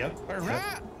 Yep. But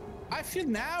Yep. I feel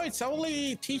now it's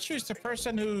only teachers the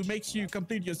person who makes you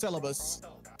complete your syllabus.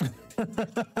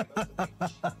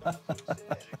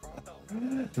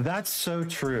 That's so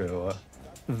true.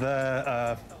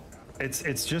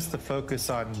 It's just the focus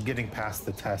on getting past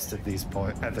the test at this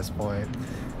point.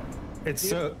 It's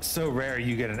so rare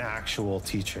you get an actual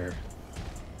teacher.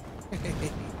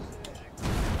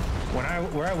 Where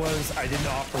I was, I didn't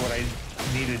offer what I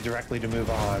needed directly to move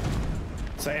on.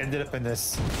 So I ended up in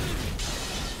this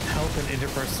health and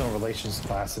interpersonal relations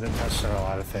class and it touched on a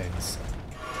lot of things.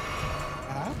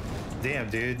 Damn,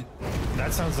 dude.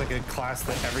 That sounds like a class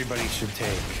that everybody should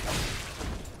take.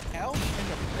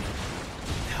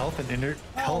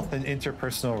 Health and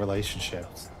interpersonal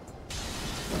relationships.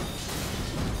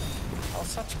 Oh,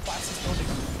 such classes don't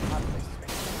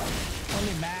exist.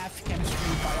 Only math,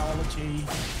 chemistry, biology,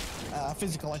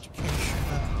 physical education,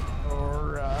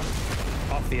 or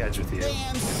Off the edge with you.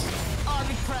 dance, art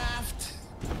and craft.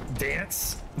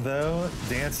 Dance, though,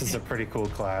 dance is a pretty cool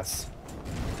class.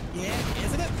 Yeah,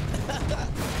 isn't it?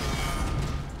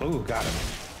 Ooh, got him.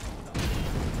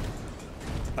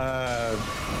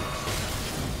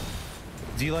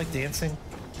 Do you like dancing?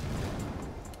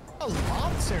 A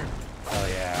lot, sir. Oh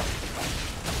yeah.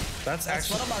 That's That's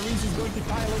actually. one of my reasons going to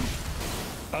Thailand.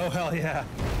 Oh hell yeah.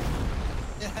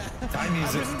 Thai I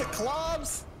music. visit the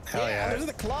clubs. Hell yeah. I visit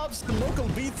the clubs, the local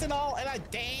beats and all, and I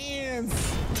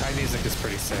dance. Thai music is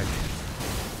pretty sick.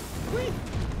 Whee!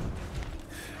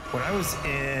 When I was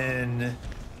in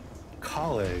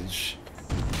college,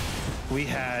 we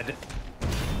had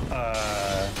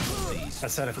a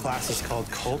set of classes called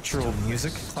cultural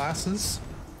music classes,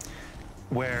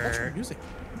 where Music.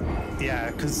 yeah,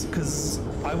 because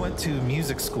I went to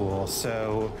music school,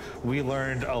 so we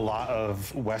learned a lot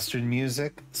of Western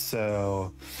music.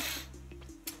 So,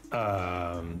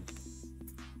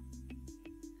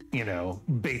 you know,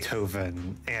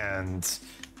 Beethoven and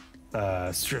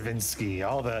Stravinsky,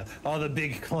 all the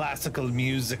big classical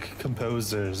music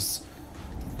composers.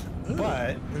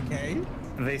 But Okay.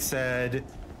 they said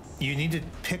you need to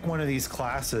pick one of these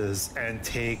classes and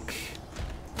take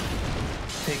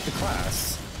the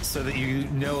class so that you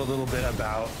know a little bit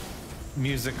about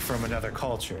music from another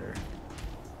culture.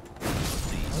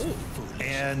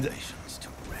 And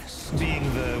being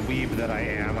the weeb that I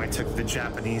am, I took the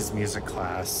Japanese music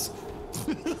class.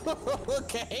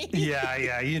 Okay.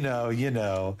 Yeah, you know.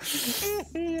 Yeah.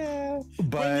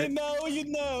 But When you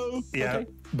know. yeah, Okay.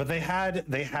 but they had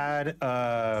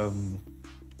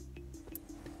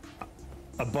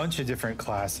a bunch of different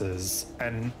classes,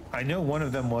 and I know one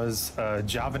of them was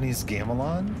Javanese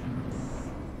gamelan.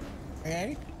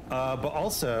 Okay. But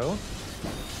also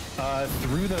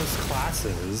through those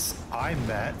classes, I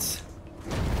met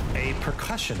a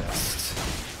percussionist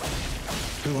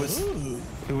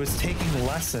who was taking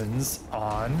lessons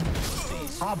on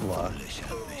tabla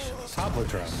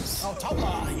drums. Oh,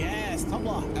 tabla. Yes,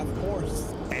 tabla. Of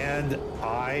course. And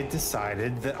I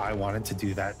decided that I wanted to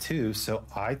do that too, so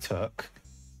I took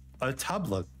a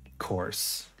tabla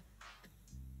course.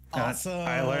 And Awesome.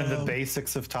 I learned the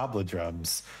basics of tabla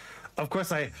drums. Of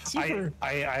course, I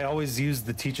always used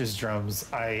the teacher's drums.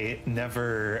 I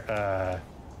never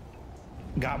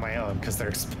got my own because they're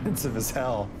expensive as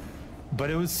hell. But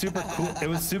it was super cool. It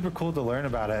was super cool to learn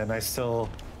about it, and I still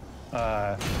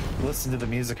listen to the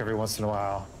music every once in a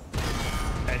while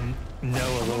and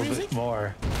know a little bit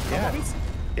more. Yeah.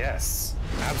 Yes,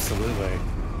 absolutely.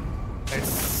 It's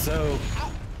so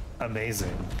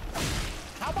amazing.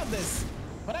 How about this?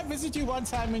 When I visit you one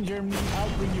time in Germany,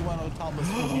 I'll bring you one of the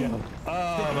tablas for you.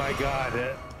 Oh my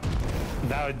god,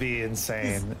 that would be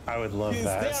insane. I would love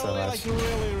that They're so much. like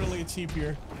really, really cheap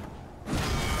here.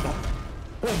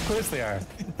 Of course they are.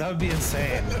 That would be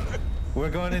insane. We're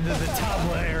going into the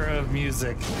tabla era of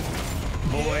music,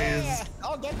 boys. Yeah,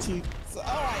 I'll get you. So, all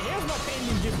right, here's my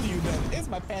pending gift to you then. Here's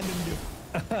my pending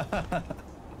gift.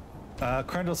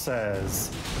 Crendel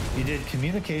says, you did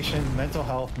communication, mental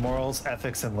health, morals,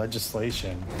 ethics, and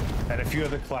legislation, and a few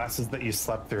other classes that you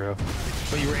slept through,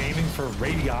 but you were aiming for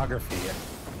radiography.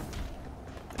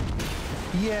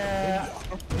 Yeah.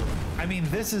 I mean,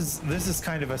 this is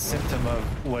kind of a symptom of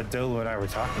what Dolu and I were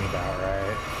talking about,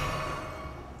 right?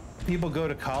 People go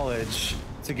to college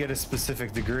to get a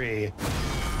specific degree,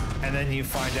 and then you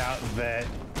find out that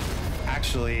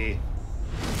actually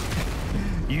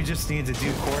you just need to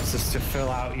do courses to fill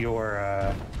out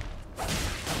your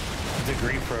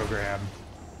degree program.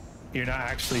 You're not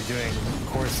actually doing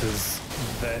courses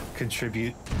that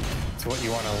contribute to what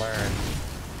you want to learn.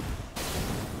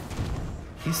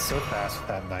 He's so fast with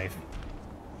that knife.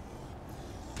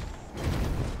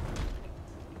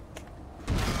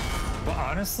 But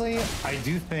honestly, I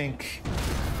do think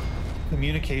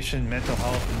communication, mental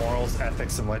health, morals,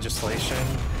 ethics, and legislation,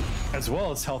 as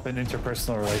well as health and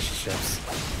interpersonal relationships.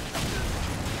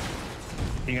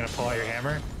 You gonna pull out your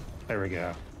hammer? There we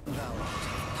go. Thou art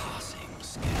of passing.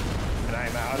 And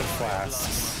I'm out of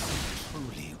flasks.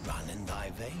 Truly run in thy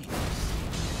veins.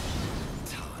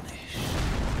 Tarnish.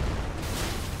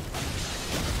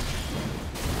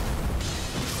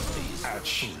 These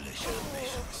Ouch. foolish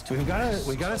ambitions.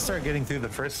 We gotta start getting through the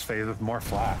first phase with more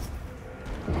flasks.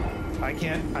 I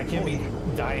can't be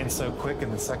dying so quick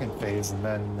in the second phase, and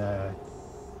then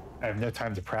I have no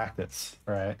time to practice,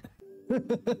 right?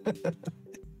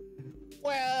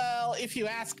 Well, if you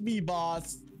ask me,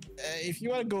 boss, if you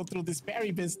want to go through this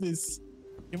berry business,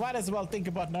 you might as well think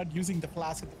about not using the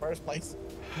flask in the first place.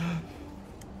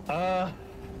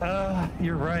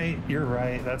 You're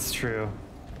right. That's true.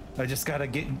 I just gotta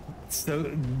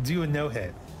do a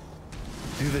no-hit.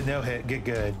 Do the no-hit, get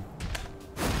good.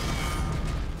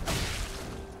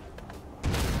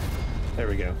 There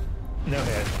we go.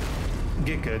 No-hit.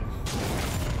 Get good.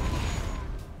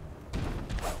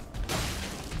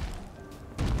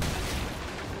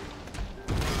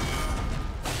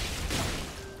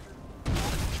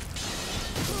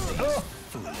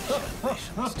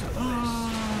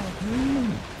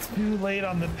 Too late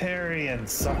on the parry and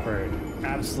suffered.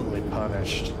 Absolutely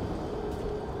punished.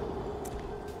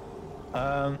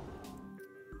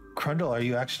 Crundle, are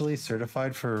you actually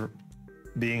certified for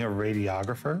being a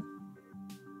radiographer?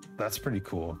 That's pretty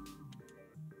cool.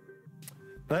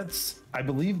 I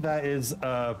believe that is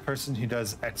a person who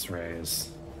does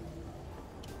x-rays.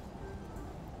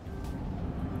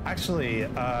 Actually,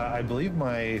 I believe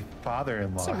my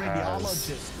father-in-law That's a has...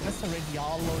 radiologist. That's a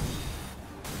radiologist.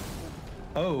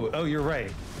 Oh, you're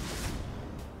right.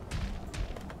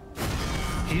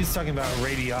 He's talking about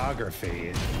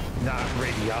radiography, not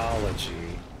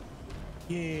radiology.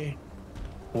 Yeah.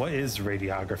 What is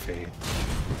radiography?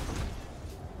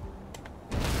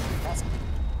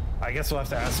 I guess we'll have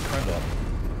to ask Crundle.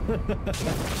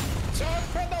 So,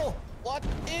 Crundle, what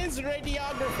is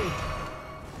radiography?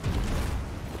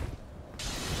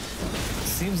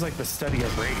 Seems like the study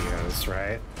of radios,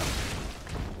 right?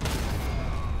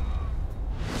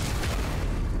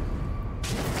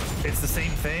 It's the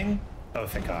same thing? Oh,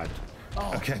 thank God.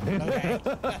 Oh, Okay. okay.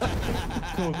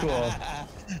 Cool.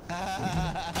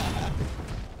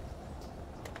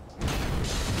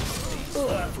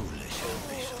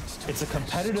 It's a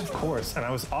competitive course, and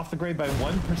I was off the grade by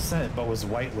 1%, but was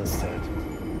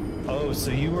whitelisted. Oh,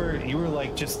 so you were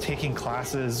like just taking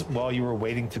classes while you were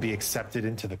waiting to be accepted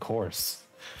into the course.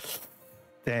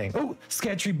 Dang. Oh,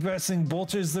 Scantry Blessing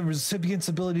bolsters the recipient's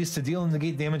abilities to deal and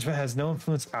negate damage, but has no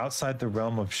influence outside the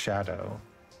realm of shadow.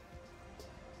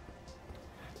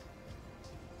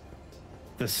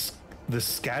 The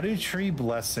Scadutree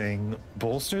Blessing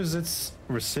bolsters its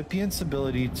recipient's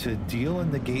ability to deal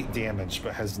and negate damage,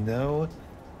 but has no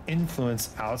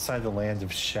influence outside the land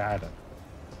of shadow.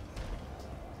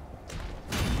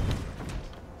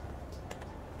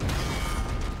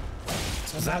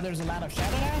 So now there's a land of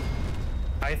shadow now?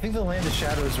 I think the land of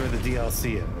shadow is where the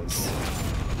DLC is.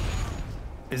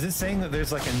 Is it saying that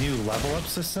there's like a new level up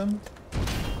system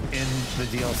in the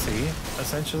DLC,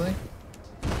 essentially?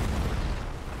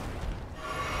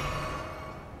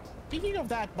 Speaking of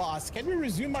that, boss, can we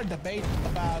resume our debate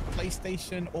about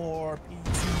PlayStation or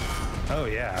PC? Oh,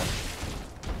 yeah.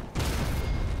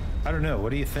 I don't know.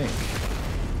 What do you think?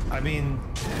 I mean,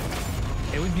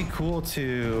 it would be cool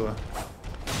to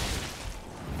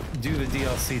do the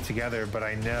DLC together, but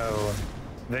I know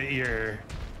that you're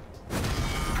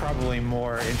probably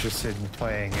more interested in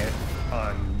playing it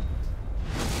on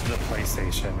the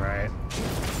PlayStation, right?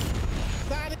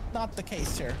 That is not the case,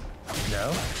 sir.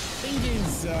 No? Thing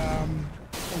is,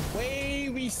 the way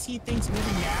we see things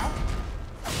moving now,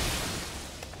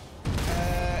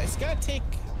 it's gonna take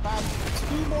about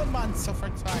 2 more months of our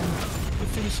time to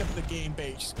finish up the game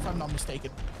base, if I'm not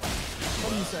mistaken.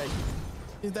 What do you say?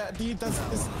 Is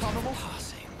this probable?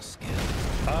 Passing skill.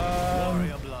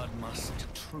 Warrior blood must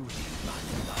truly run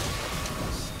in thy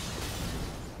veins.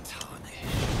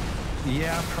 Tarnish.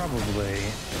 Yeah, probably.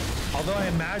 Although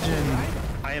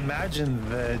I imagine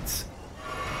that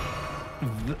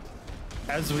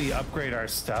as we upgrade our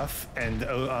stuff and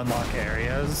unlock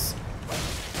areas,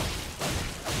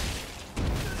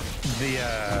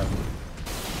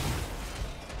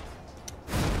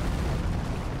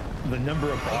 the number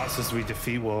of bosses we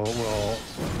defeat will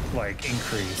like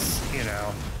increase, you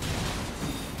know.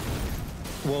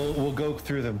 We'll go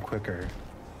through them quicker.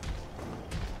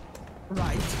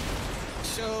 Right.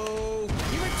 So,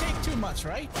 you would take too much,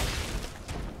 right?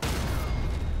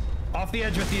 Off the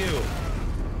edge with you.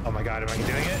 Oh my God, am I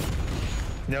doing it?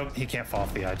 Nope, he can't fall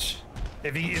off the edge.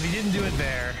 If he didn't do it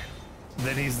there,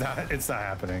 then it's not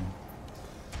happening.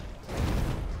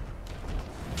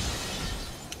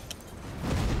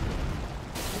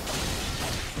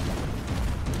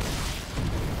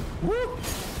 Woo!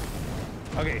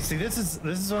 Okay, see, this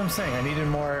is what I'm saying. I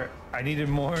needed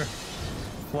more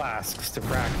flasks to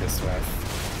practice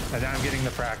with, and now I'm getting the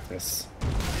practice.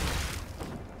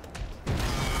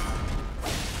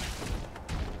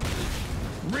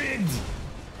 Rigged.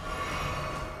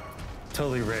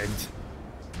 Totally rigged.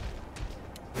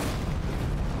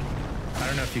 I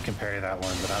don't know if you can parry that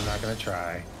one, but I'm not gonna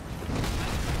try.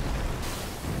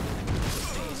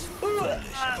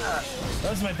 That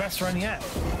was my best run yet.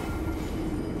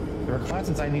 There were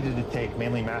classes I needed to take,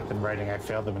 mainly math and writing. I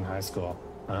failed them in high school.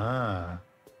 Ah.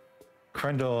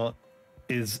 Crundle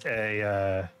is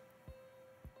a,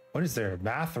 what is there?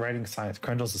 Math, writing, science.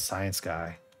 Crundle's a science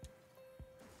guy.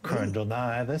 Crundle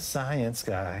Nye, the science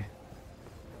guy.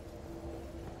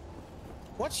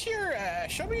 What's your,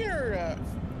 show me your,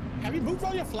 have you moved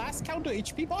all your flask count to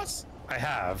HP, boss? I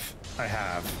have.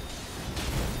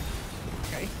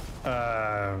 Okay.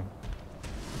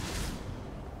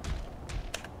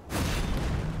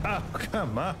 Oh,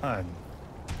 come on.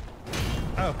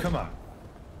 Oh, come on.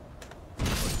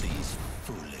 These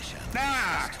foolish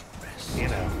You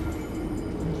know,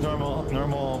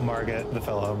 normal Margaret, the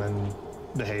fellowman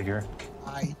behavior.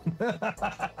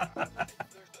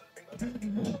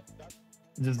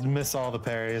 Just miss all the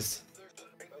parries.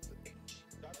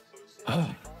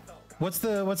 What's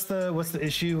the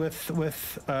issue with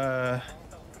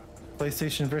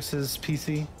PlayStation versus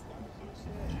PC?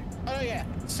 Oh yeah.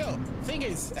 So thing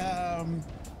is,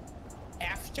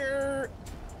 after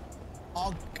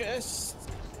August,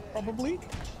 probably,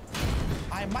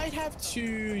 I might have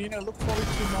to, look forward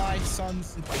to my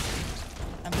son's education,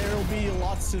 and there will be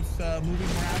lots of moving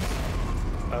around.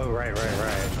 Oh, right.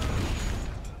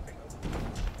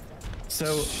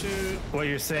 So what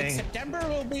you're saying? September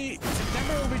will be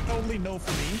totally no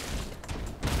for me.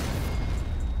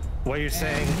 What you're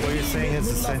saying is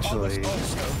essentially,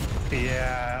 Also.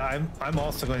 yeah, I'm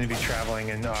also going to be traveling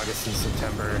in August and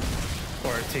September,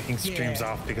 or taking streams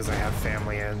off because I have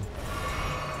family in.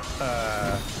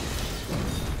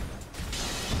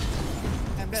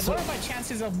 And then what are my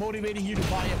chances of motivating you to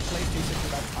buy a PlayStation for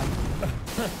that time?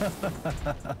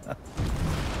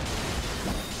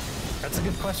 That's a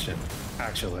good question,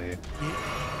 actually,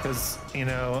 because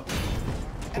And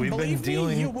we've been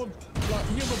dealing. You would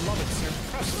love it, sir.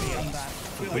 Trust me on that.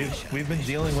 We've been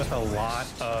dealing with a lot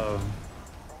of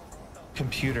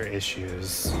computer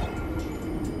issues.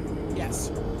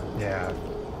 Yes. Yeah.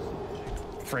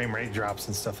 Frame rate drops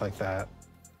and stuff like that.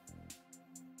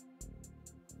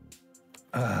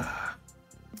 Unless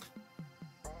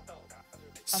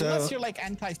you're like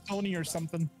anti-Sony or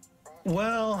something.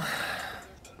 Well,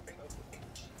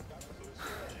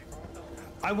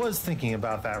 I was thinking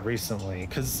about that recently,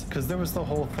 because there was the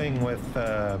whole thing with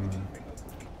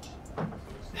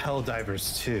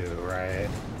Helldivers 2, right?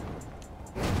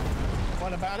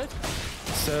 What about it?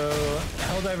 So,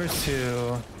 Helldivers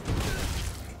 2...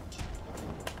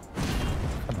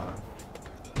 Come on.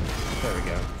 There we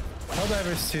go.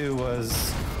 Helldivers 2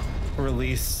 was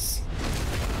released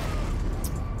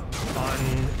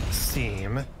on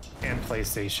Steam and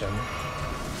PlayStation.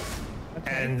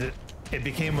 Okay. And it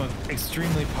became an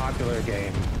extremely popular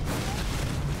game.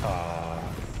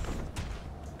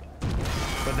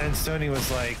 But then Sony was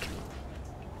like,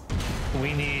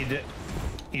 we need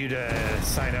you to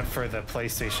sign up for the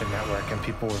PlayStation Network, and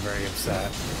people were very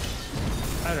upset.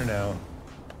 I don't know.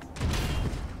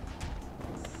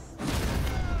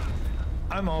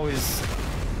 I'm always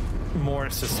more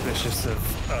suspicious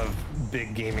of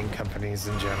big gaming companies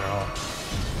in general.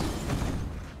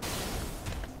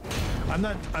 I'm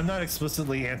not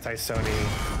explicitly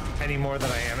anti-Sony any more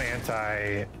than I am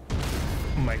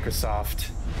anti-Microsoft.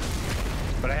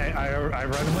 But I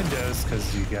run Windows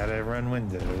because you gotta run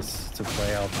Windows to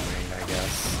play Elden Ring, I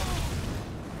guess.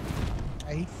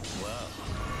 Hey.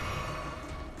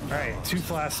 All right, 2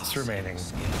 flasks remaining.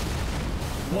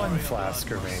 1 flask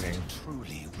remaining.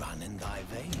 Truly run in thy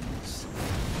veins.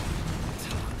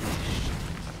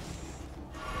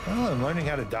 Well, I'm learning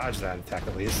how to dodge that attack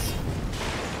at least.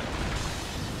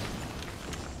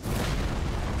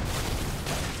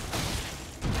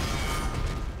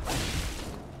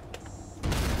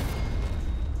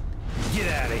 Get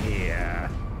out of here.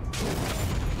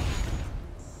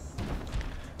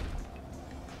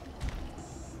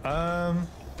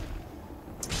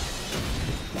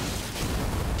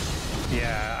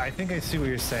 Yeah, I think I see what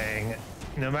you're saying.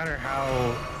 No matter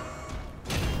how,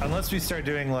 unless we start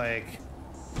doing like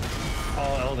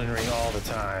all Elden Ring all the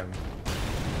time,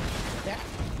 Yeah.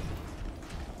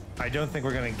 I don't think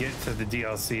we're gonna get to the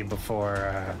DLC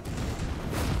before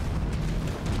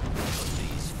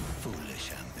These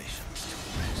foolish ambitions to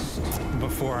rest.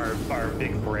 before our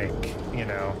big break, you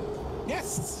know.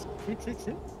 Yes.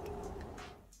 True.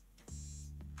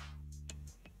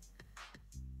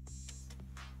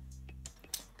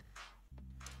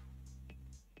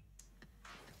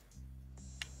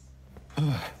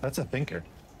 That's a thinker.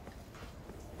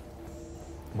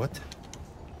 What?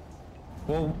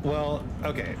 Well,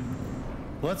 okay.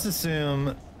 Let's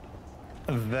assume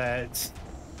that,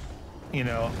 you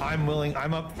know,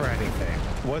 I'm up for anything.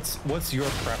 What's your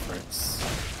preference?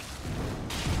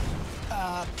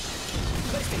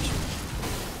 PlayStation.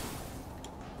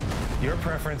 Your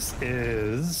preference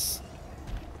is,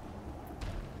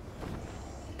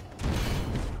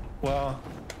 well,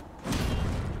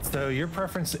 so your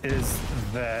preference is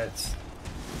that,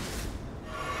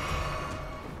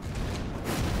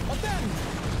 But then,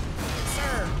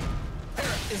 sir,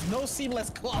 there is no seamless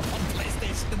co-op on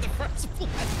PlayStation in the first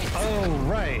place. oh,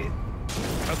 right.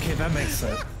 Okay, that makes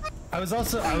sense. I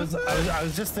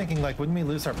was just thinking, like, wouldn't we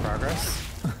lose our progress?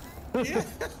 Yeah.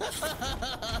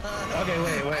 Okay,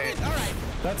 wait. All right.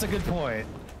 That's a good point.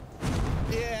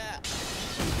 Yeah.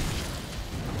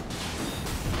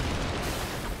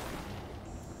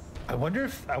 I wonder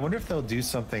if they'll do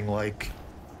something like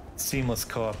seamless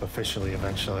co-op officially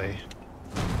eventually.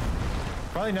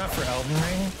 Probably not for Elden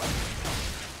Ring,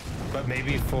 but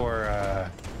maybe for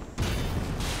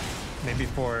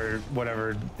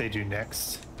whatever they do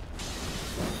next.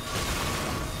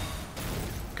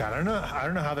 God, I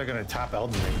don't know how they're gonna top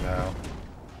Elden Ring though.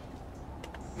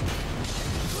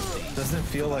 Doesn't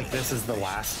feel like this is the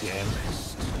last game.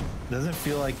 Doesn't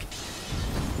feel like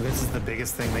this is the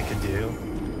biggest thing they could do.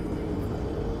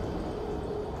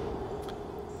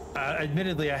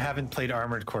 Admittedly, I haven't played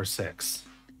Armored Core 6.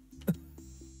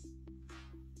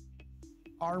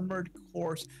 Armored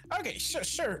Core. Okay,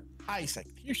 sure. Isaac,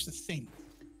 here's the thing.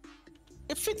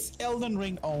 If it's Elden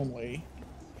Ring only,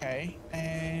 okay,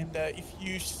 and if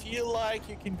you feel like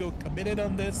you can go committed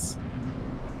on this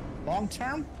long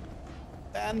term,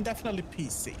 then definitely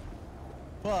PC.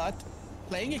 But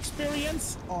playing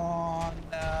experience on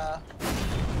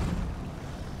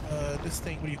this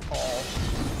thing, what do you call,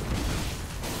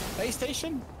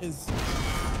 PlayStation is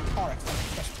far excellent.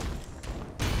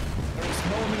 There's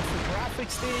no meaningful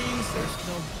graphics things. There's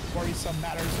no worrisome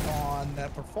matters on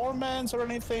performance or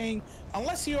anything,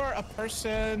 unless you are a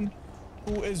person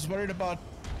who is worried about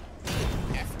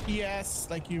FPS,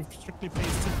 like you strictly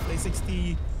play 60.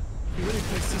 You really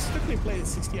strictly play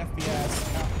 60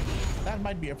 FPS. That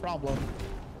might be a problem.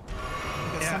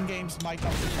 Because some games might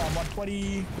not perform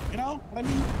 120. You know what I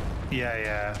mean?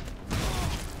 Yeah.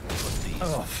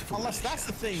 Oh. Unless that's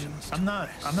the thing. I'm not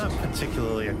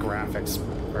particularly a graphics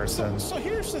person. So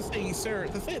here's the thing, sir.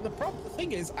 The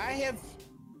thing is,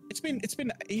 it's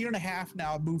been a year and a half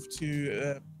now. I moved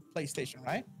to PlayStation,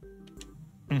 right?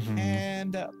 Mm-hmm.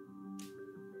 And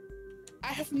I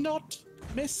have not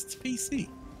missed PC.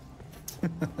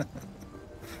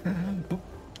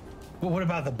 Well, what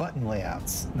about the button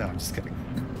layouts? No, I'm just kidding.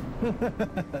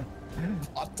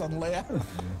 Button layout.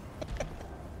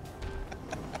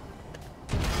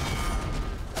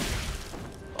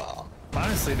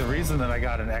 Honestly, the reason that I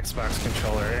got an Xbox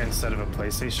controller instead of a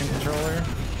PlayStation controller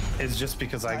is just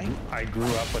because I grew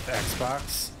up with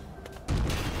Xbox.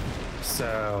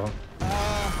 So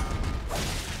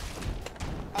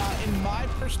in my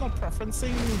personal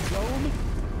preferencing zone,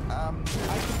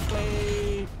 I can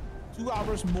play 2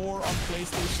 hours more on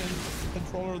PlayStation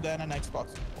controller than an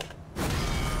Xbox controller.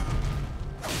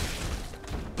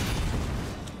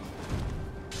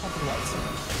 Otherwise,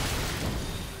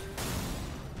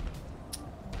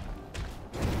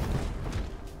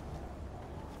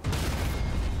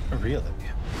 really,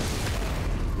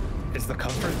 is the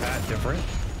comfort that different?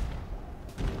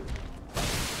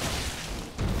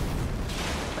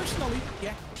 personally,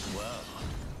 yeah.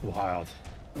 Wild.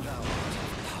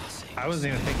 I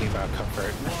wasn't even thinking about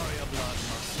comfort. Warrior blood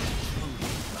must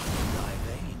truly run in thy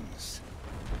veins.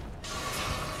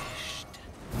 Tarnished.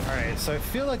 All right, so I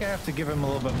feel like I have to give him a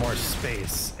little bit more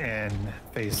space in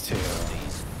phase 2.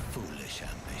 These foolish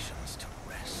ambitions to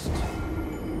rest.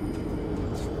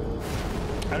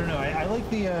 I don't know. I like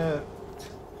the,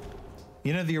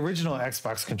 the original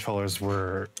Xbox controllers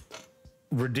were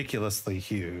ridiculously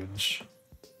huge,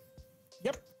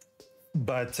 Yep.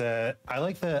 but I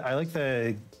like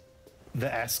the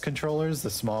S controllers, the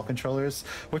small controllers,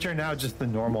 which are now just the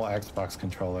normal Xbox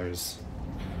controllers.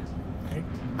 Okay.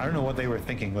 I don't know what they were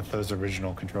thinking with those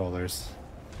original controllers.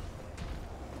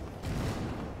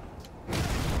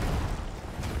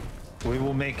 We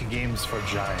will make games for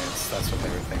giants. That's what they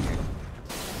were thinking.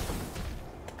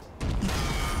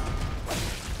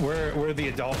 We're the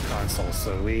adult console,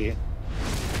 so we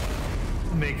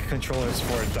make controllers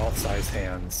for adult-sized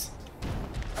hands.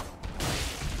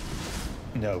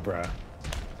 No, bruh.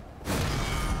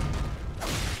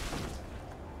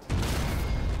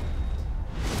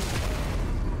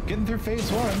 Getting through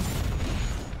phase 1.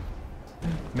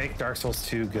 Make Dark Souls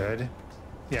 2 good.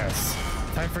 Yes.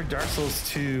 Time for Dark Souls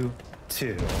 2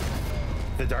 2.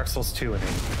 The Dark Souls 2 inning.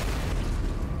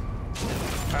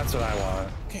 That's what I want.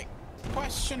 Okay,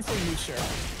 question for you, sir.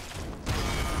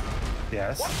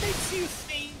 Yes. What makes you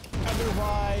think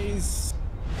otherwise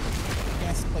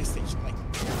against PlayStation? Like,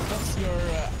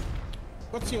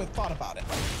 what's your thought about it?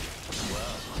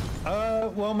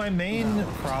 Well, my main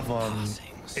problem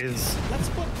is Let's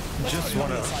just put one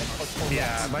money aside of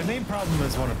yeah. My main problem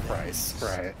is one of price,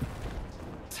 right?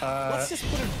 Let's just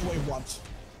put it the way once.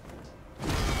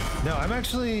 No, I'm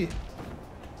actually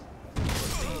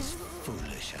These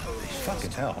foolish ambitions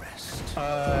fucking hell. to rest.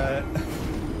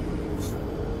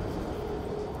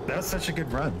 That was such a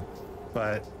good run,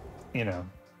 but you know,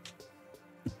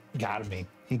 got me.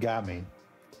 He got me.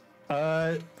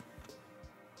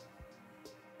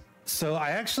 So I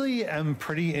actually am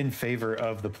pretty in favor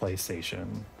of the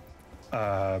PlayStation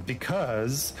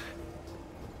because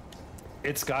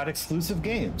it's got exclusive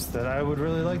games that I would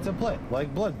really like to play,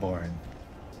 like Bloodborne.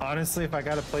 Honestly, if I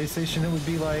got a PlayStation, it would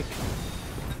be like,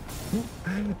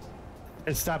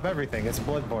 and stop everything. It's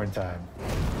Bloodborne time.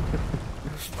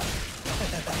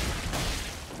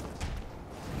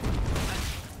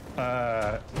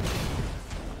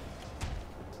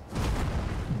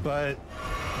 But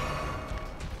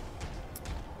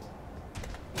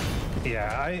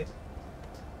yeah,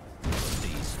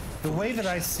 the way that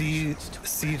I see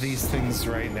these things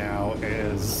right now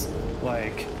is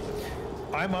like,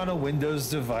 I'm on a Windows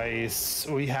device.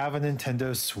 We have a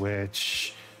Nintendo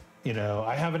Switch. You know,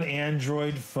 I have an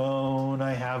Android phone.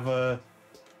 I have a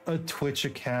Twitch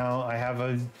account.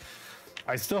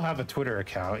 I still have a Twitter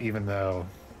account, even though.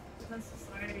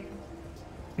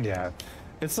 Yeah,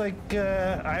 it's like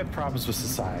I have problems with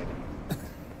society.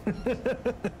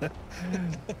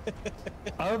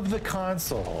 Of the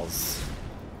consoles,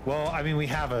 well, I mean, we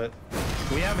have a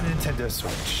Nintendo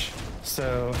Switch,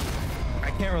 so I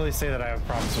can't really say that I have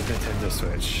problems with Nintendo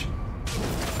Switch.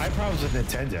 I have problems with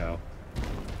Nintendo.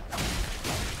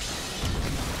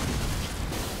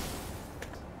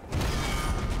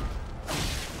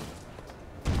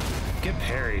 Get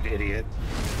parried, idiot.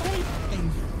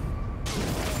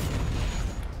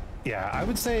 Yeah, I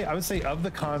would say of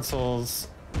the consoles,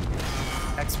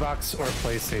 Xbox or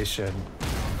PlayStation,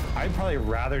 I'd probably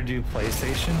rather do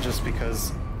PlayStation just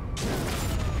because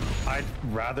I'd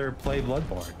rather play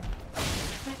Bloodborne.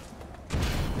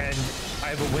 And I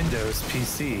have a Windows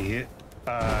PC.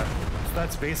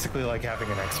 That's basically like having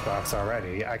an Xbox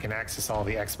already. I can access all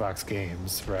the Xbox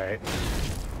games, right?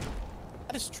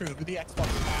 That is true with the Xbox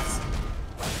Pass.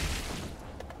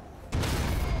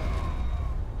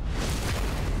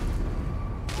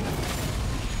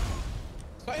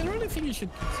 So I really think you should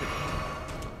consider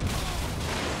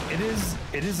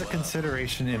it is a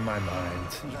consideration in my mind.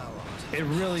 It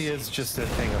really is just a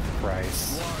thing of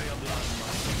price.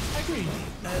 I agree.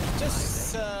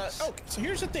 Okay, so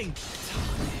here's the thing.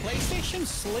 PlayStation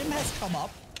Slim has come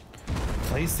up.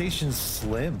 PlayStation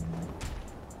Slim?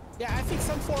 Yeah, I think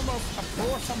some form of a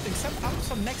Pro or something,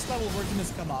 some next level version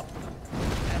has come up,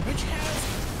 and which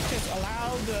has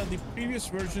allowed the previous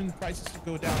version prices to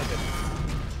go down a bit.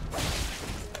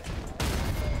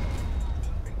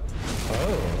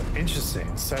 Oh,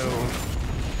 interesting. So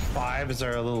 5s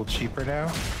are a little cheaper now?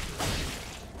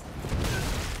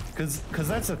 Because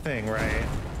that's the thing, right?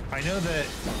 I know that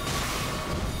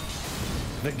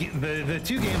the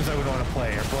two games I would want to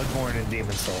play are Bloodborne and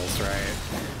Demon Souls, right?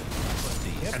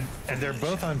 And they're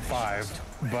both on 5,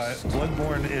 but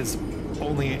Bloodborne is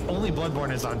only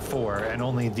Bloodborne is on 4, and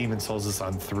only Demon Souls is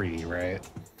on 3, right?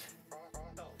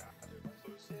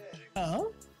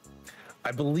 Oh?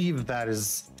 I believe that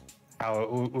is how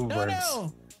it works.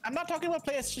 No, I'm not talking about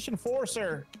PlayStation 4,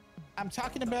 sir. I'm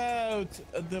talking about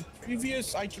the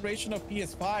previous iteration of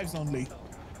PS5s only.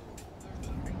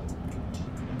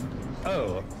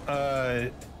 Oh,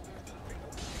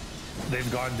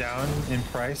 they've gone down in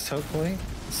price, hopefully,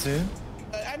 soon.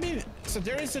 I mean, so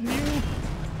there is a new,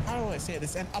 how do I say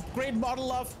this, an upgrade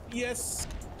model of PS5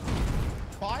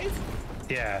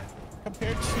 Yeah.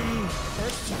 compared to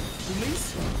first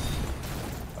release.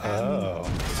 Oh.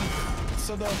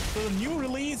 So the new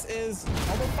release is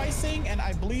overpricing, and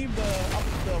I believe the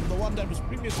one that was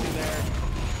previously there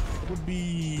would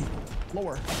be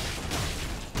lower.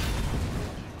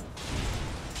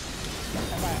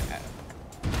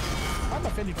 I'm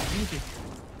offended by you.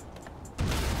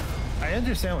 I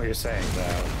understand what you're saying,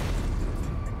 though.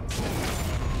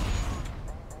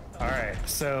 All right,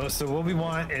 so what we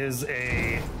want is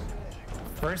a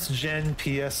first gen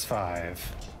PS5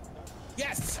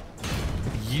 Yes.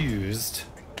 used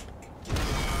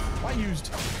Why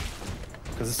used?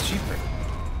 because it's cheaper.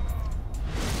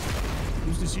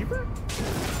 Used is cheaper?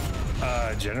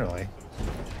 Generally.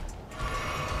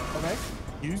 Okay.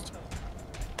 Used.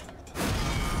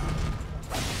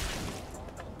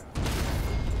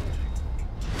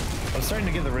 I'm starting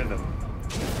to get the rhythm.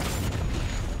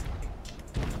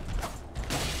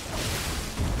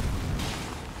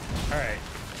 All right,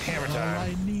 hammer All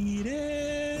I time. need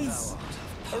is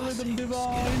a rhythm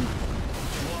divine.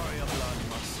 Warrior blood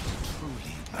must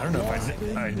truly. I don't know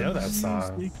if I know that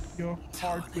song. Music, your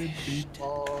heart will be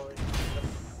mine.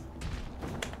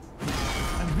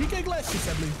 Enrique Iglesias,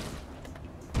 I believe.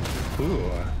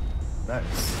 Ooh,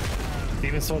 nice.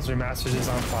 Demon Souls Remastered is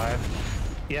on 5.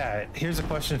 Yeah, here's a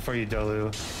question for you,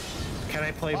 Dolu. Can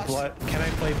I play What? Can I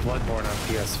play Bloodborne on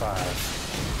PS5?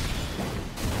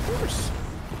 Of course.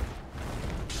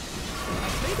 I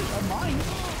played it on mine.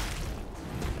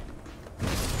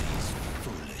 These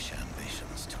foolish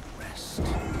ambitions to rest.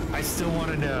 I still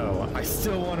want to know. I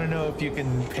still want to know if you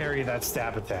can parry that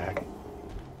stab attack.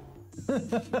 You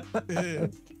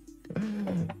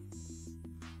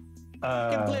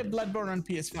can play Bloodborne on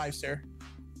PS5, sir.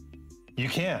 You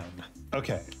can.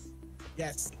 Okay.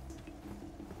 Yes.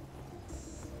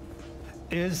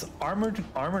 Is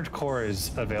Armored Core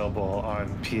is available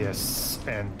on PS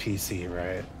and PC,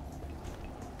 right?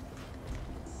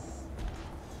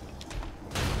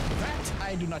 That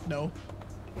I do not know.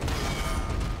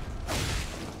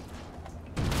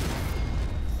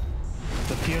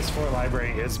 The PS4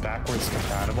 library is backwards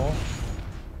compatible.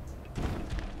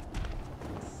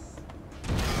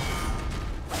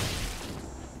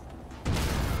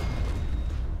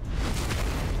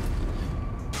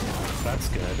 That's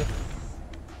good.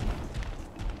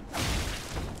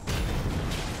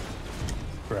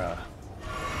 Bruh.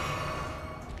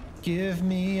 Give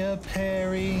me a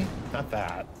parry. Not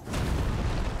that.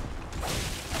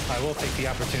 I will take the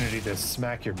opportunity to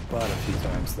smack your butt a few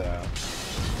times, though.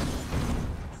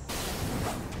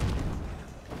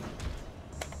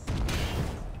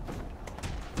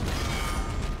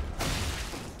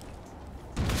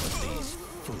 These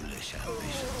foolish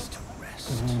ambitions to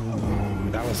rest.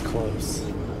 That was close.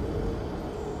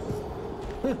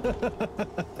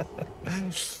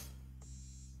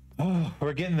 Oh,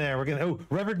 we're getting there. We're getting. Oh,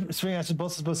 Revered Swing Action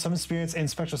boasts both summon spirits and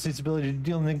spectral suit's ability to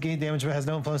deal negate damage, but has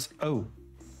no influence. Oh.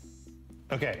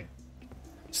 Okay.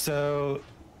 So,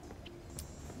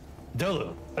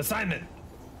 Dolu, assignment.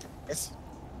 Yes.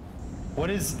 What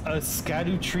is a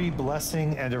Scadu Tree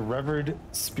Blessing and a Revered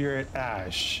Spirit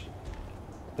Ash?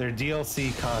 They're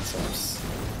DLC concepts.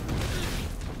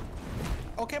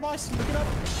 Okay, boys, look it up.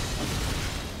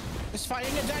 Just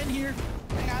fighting a giant here.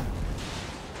 Hang on.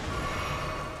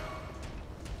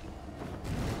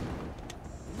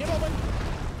 Get open.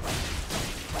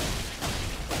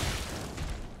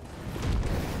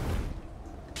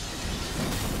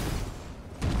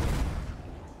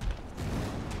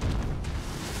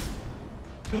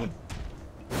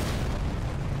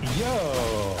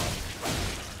 Yo!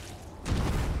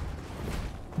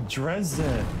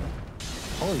 Dresden.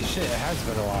 Holy shit, it has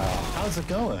been a while. How's it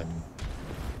going?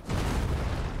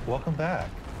 Welcome back,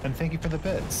 and thank you for the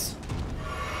bits.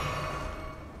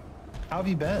 How have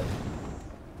you been?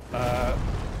 I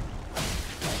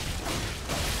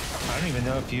don't even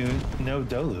know if you know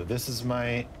Dolu. This is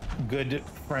my good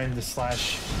friend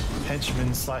slash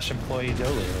henchman slash employee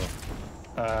Dolu.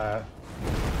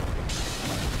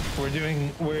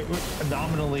 We're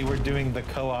nominally we're doing the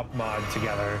co-op mod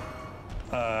together,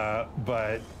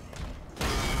 but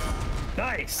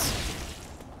nice.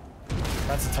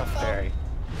 That's a tough parry.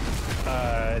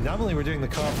 Nominally we're doing the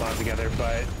co-op mod together,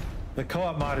 but the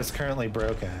co-op mod is currently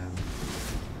broken.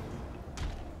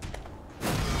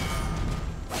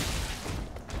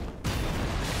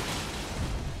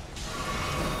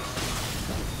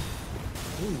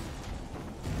 Ooh.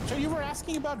 So you were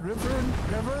asking about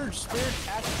Revered Spirit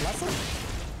Ash Blessing?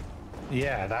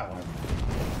 Yeah, that one.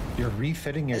 You're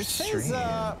refitting your It stream.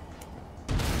 says,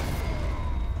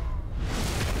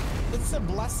 it's a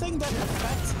blessing that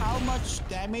affects how much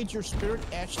damage your spirit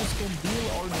ashes can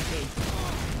deal or negate.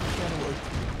 Can work.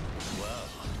 Well,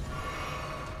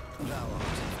 thou art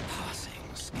of passing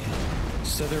skill.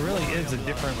 So there really is a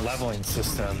different leveling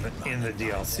system in the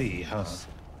DLC, huh?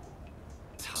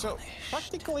 So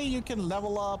practically you can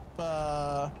level up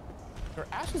your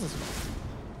ashes as well.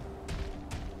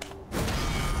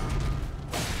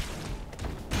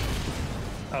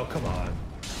 Oh, come on.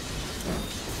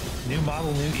 New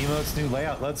model, new emotes, new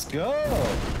layout. Let's go.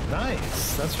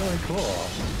 Nice. That's really cool.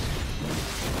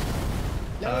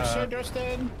 Yeah, sure,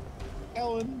 Justin.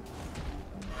 Ellen.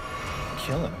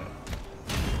 Killing it.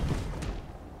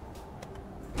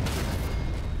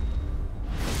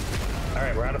 All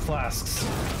right, we're out of flasks.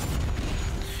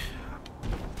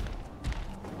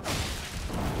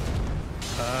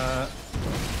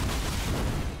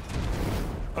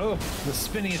 Oh, the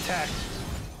spinny attack.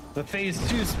 The phase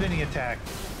 2 spinny attack.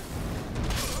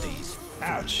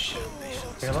 Ouch.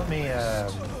 Here, let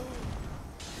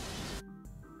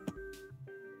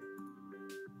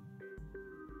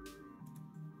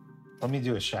me,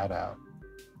 do a shout out.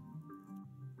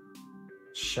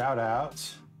 Shout out.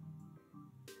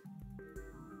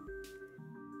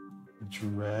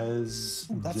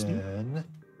 Dresden.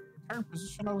 Current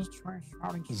position I was trying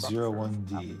shouting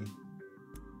 01D.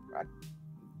 Right.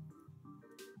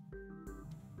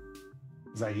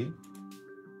 Is that you?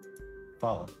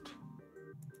 Followed.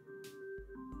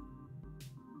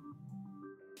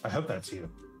 I hope that's you.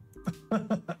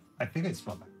 I think I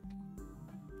spelled that.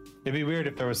 It'd be weird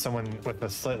if there was someone with a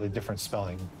slightly different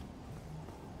spelling.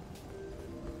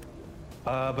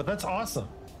 But that's awesome.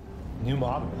 New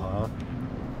model, huh?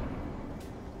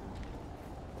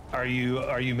 Are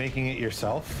you making it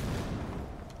yourself?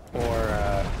 Or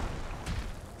are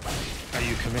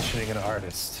you commissioning an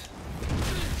artist?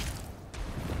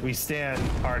 We stand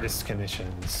artist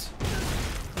commissions.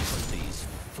 These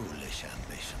foolish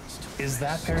ambitions. Is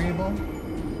that parryable?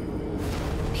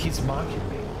 He's mocking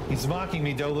me. He's mocking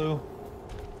me, Dolu.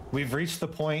 We've reached the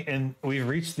point, and we've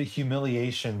reached the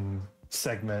humiliation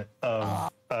segment of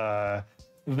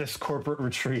this corporate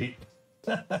retreat.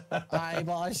 Hi,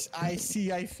 boss. I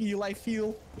see. I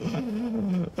feel.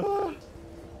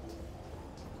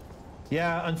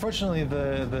 Yeah, unfortunately,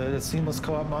 the seamless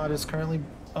co-op mod is currently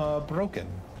broken.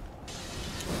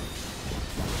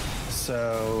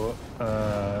 So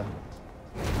I'm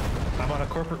on a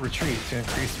corporate retreat to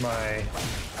increase my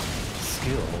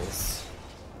skills.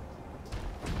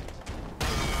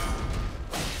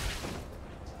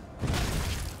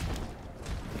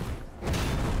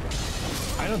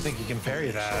 I don't think you can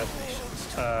parry that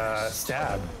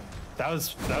stab. That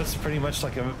was pretty much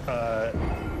like a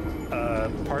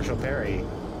partial parry,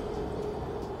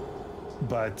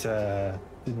 but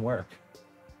didn't work.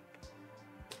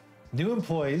 New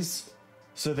employees,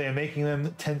 so they're making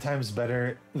them 10 times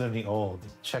better than the old.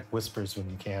 Check whispers when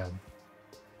you can.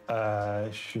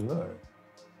 Sure.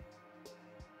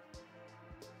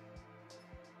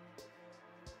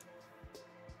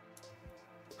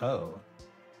 Oh.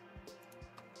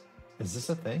 Is this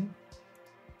a thing?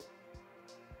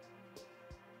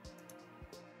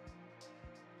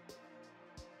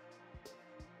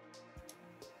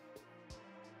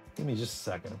 Give me just a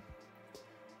second.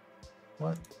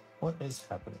 What is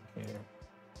happening here?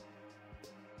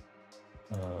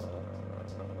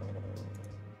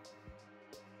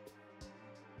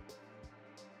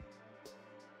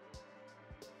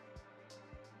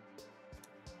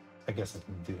 I guess I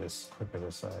can do this quicker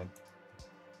this side.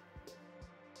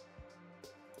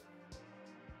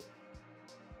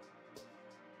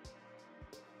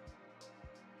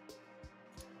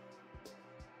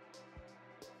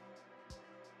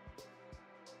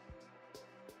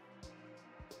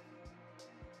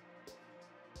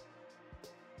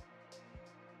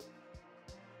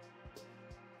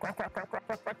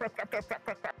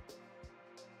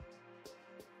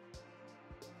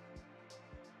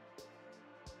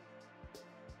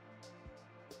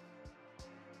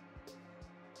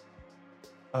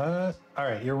 All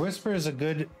right, your whisper is a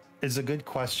good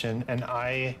question, and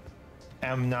I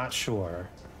am not sure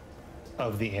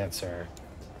of the answer.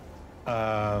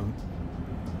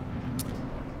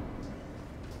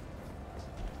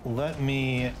 Let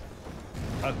me.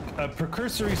 A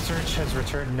precursory search has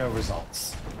returned no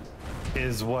results,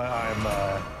 is what I'm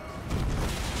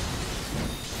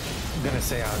gonna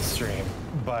say on stream.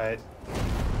 But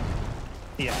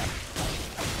yeah,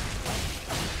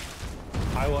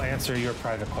 I will answer your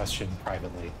private question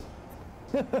privately.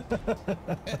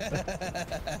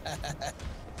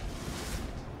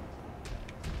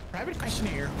 Private question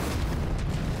here.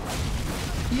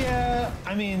 Yeah,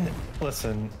 I mean,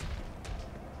 listen.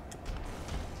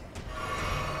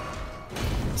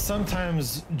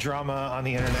 Sometimes drama on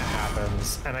the internet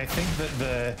happens, and I think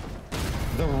that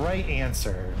the right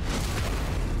answer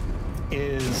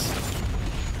is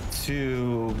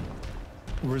to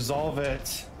resolve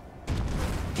it,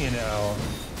 you know,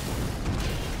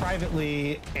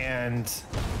 privately and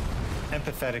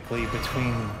empathetically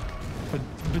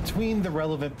between the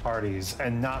relevant parties,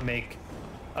 and not make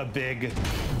a big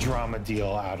drama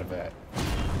deal out of it.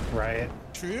 right?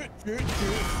 True.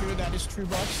 That is true,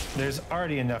 boss. There's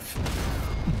already enough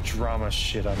drama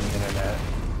shit on the internet.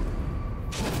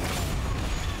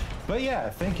 But yeah,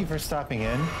 thank you for stopping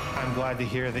in. I'm glad to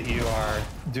hear that you are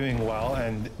doing well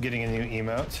and getting a new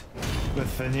emote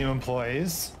with the new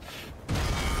employees.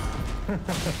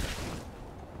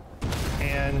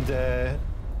 And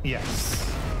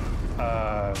yes,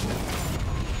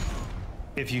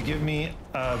 if you give me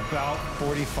about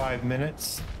 45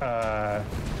 minutes,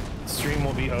 stream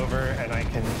will be over and I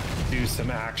can do some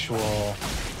actual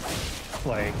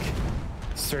like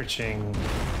searching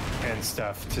and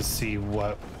stuff to see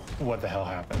what the hell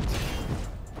happened.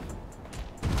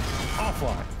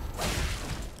 Offline,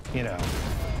 you know.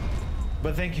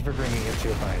 But thank you for bringing it to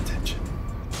my attention.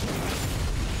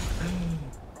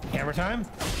 Hammer time?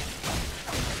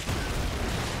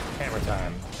 Hammer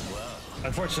time.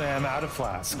 Unfortunately, I'm out of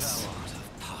flasks.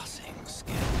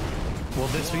 Will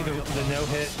this be the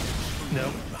no-hit?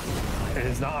 Nope. It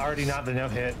is already not the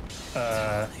no-hit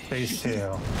phase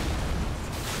 2.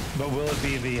 But will it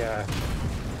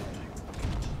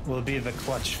be the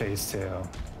clutch phase 2?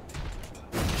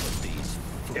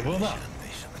 It will not.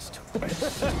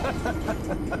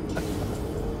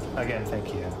 Again,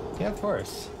 thank you. Yeah, of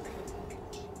course.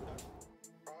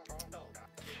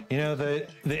 You know, the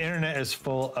internet is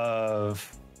full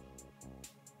of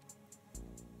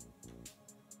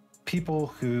people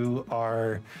who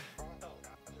are,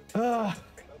 how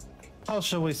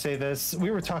shall we say this?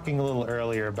 We were talking a little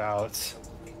earlier about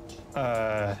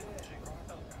the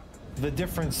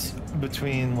difference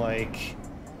between like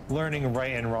learning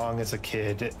right and wrong as a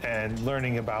kid and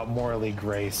learning about morally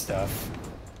gray stuff.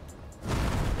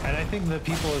 And I think the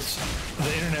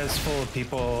internet is full of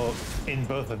people in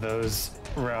both of those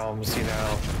realms, you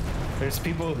know. There's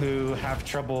people who have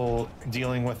trouble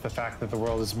dealing with the fact that the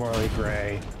world is morally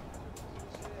gray.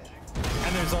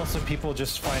 And there's also people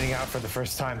just finding out for the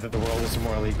first time that the world is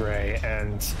morally gray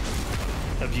and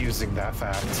abusing that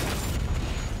fact.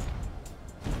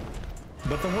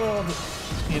 But the world,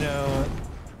 you know,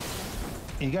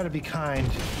 you gotta be kind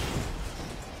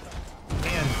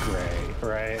and gray,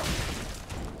 right?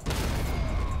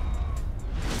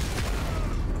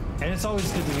 And it's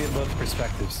always good to get both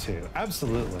perspectives too.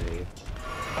 Absolutely.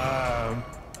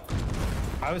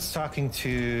 I was talking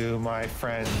to my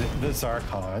friend, the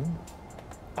Zarkon,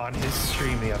 on his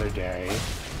stream the other day.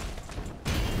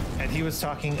 And he was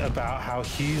talking about how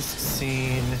he's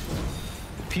seen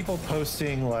people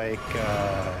posting like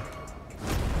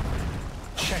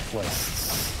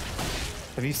checklists.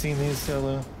 Have you seen these,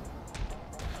 Solo?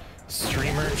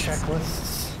 Streamer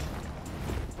checklists?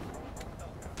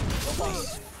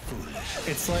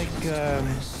 It's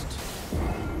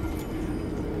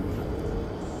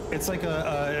like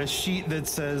a sheet that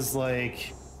says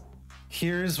like,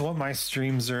 here's what my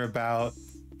streams are about.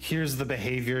 Here's the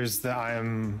behaviors that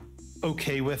I'm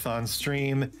okay with on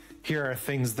stream. Here are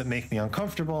things that make me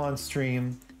uncomfortable on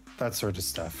stream. That sort of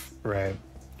stuff, right?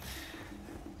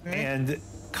 And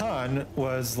Khan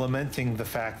was lamenting the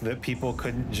fact that people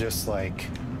couldn't just like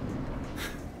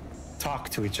talk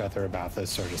to each other about this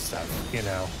sort of stuff, you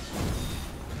know?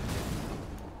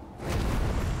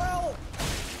 Well,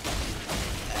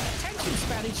 attention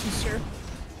Spanish, sir.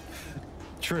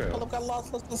 True. Well, I've got lots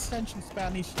of attention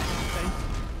Spanish.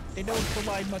 They don't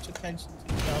provide much attention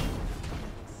to stuff.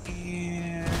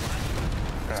 And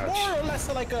it's more or less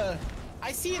like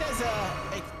I see it as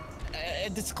a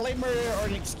disclaimer or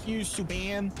an excuse to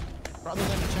ban rather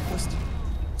than a checklist.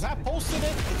 Because I posted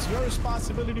it, it's your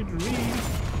responsibility to read.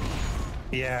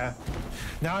 Yeah.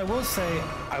 Now I will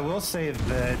say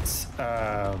that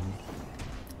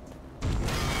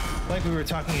like we were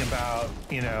talking about,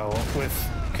 you know, with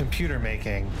computer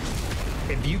making,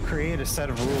 if you create a set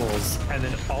of rules and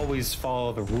then always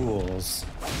follow the rules,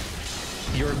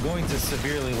 you're going to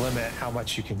severely limit how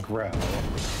much you can grow,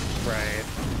 right?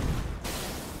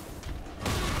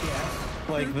 Yeah.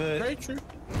 Like very true.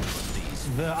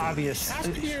 The obvious. There has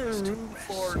to be a room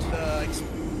for the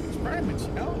experiments,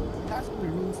 you know? There has to be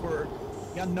room for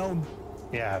the unknown.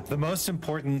 Yeah, the most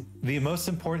important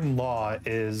law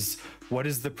is what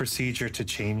is the procedure to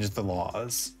change the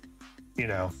laws, you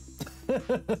know?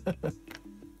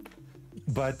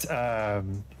 But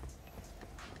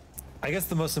I guess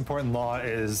the most important law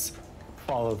is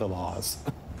follow the laws.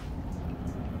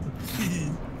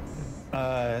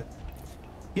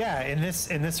 Yeah, in this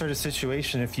sort of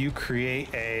situation, if you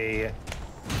create a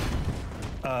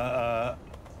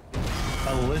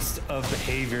list of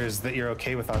behaviors that you're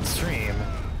okay with on stream,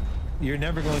 you're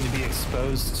never going to be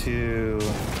exposed to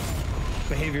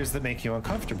behaviors that make you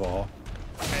uncomfortable,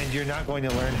 and you're not going to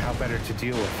learn how better to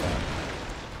deal with them.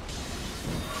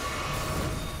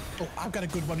 Oh, I've got a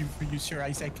good one for you, Sir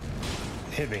Isaac.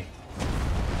 Hit me.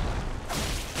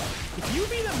 If you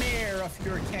be the mayor of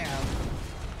your town,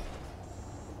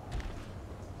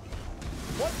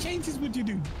 what changes would you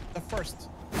do? The first.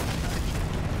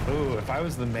 Ooh, if I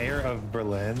was the mayor of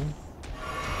Berlin,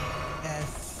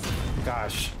 Yes.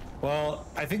 gosh. Well,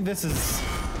 I think this is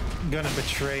gonna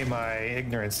betray my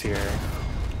ignorance here.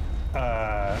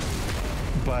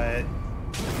 But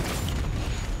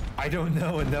I don't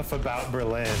know enough about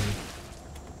Berlin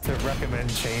to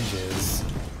recommend changes.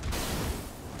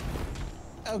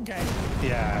 Okay.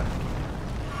 Yeah.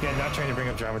 Yeah, not trying to bring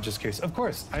up drama, just curious. Of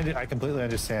course, I completely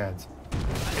understand.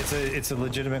 It's a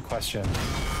legitimate question.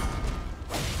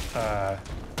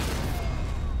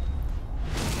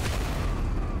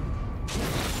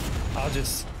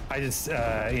 I just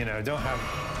you know, don't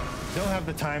have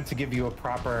the time to give you a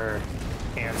proper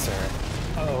answer.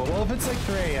 Oh, well, if it's like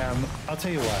 3 a.m., I'll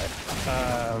tell you what.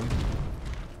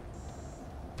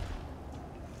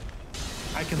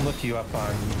 I can look you up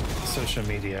on social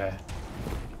media.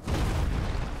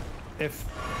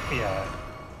 Yeah.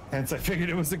 Hence, I figured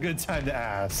it was a good time to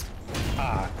ask.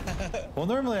 Well,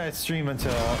 normally I stream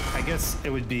until, I guess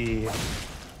it would be...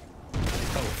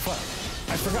 Oh, fuck.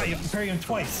 I forgot you have to parry him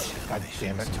twice. God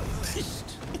damn it.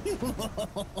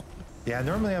 Yeah,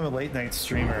 normally I'm a late night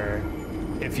streamer.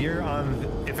 If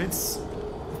it's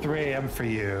 3 a.m. for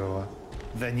you,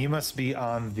 then you must be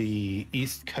on the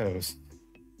East Coast.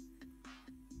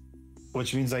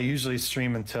 Which means I usually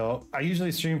stream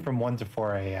from 1 to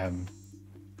 4 a.m.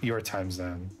 your time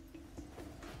zone.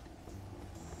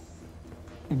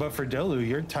 But for Dolu,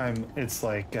 your time, it's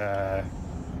like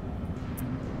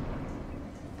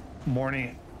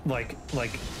morning, like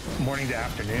morning to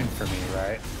afternoon for me,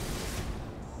 right?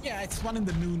 Yeah, it's 1 in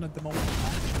the noon at the moment.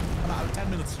 About 10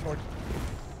 minutes short.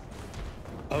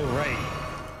 Oh, right.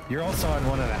 You're also on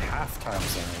 1.5 time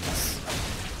zones.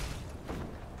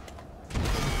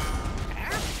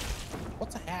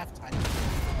 What's a half time?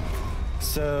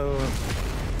 So,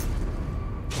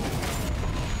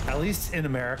 at least in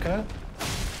America,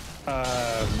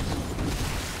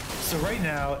 so right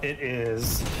now it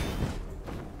is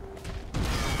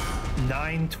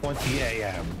 9:20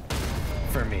 a.m.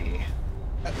 for me.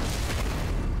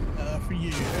 For you,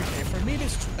 okay. For me,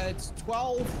 it's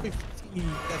 12:15.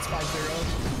 That's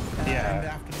 50. Yeah. In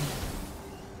the afternoon.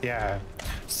 Yeah.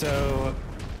 So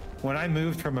when I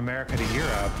moved from America to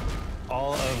Europe,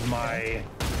 all of my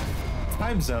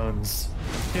time zones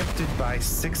shifted by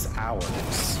 6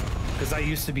 hours. Because I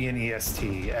used to be in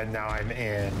EST and now I'm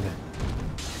in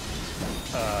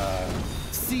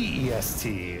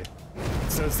CEST.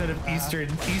 So instead of Eastern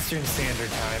Standard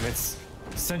Time, it's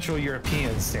Central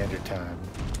European Standard Time.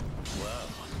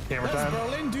 Camera Does time?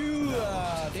 Berlin do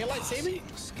daylight saving?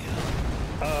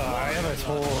 I have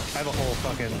a whole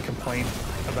fucking complaint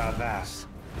about that.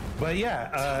 But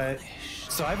yeah,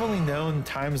 so I've only known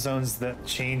time zones that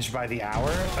change by the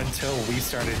hour until we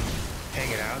started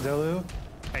hanging out, Dolu.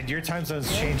 And your time zones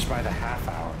changed by the half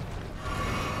hour.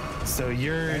 So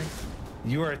you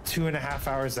are 2.5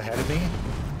 hours ahead of me.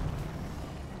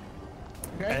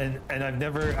 Okay. And I've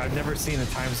never seen a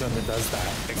time zone that does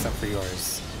that except for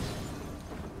yours.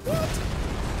 What?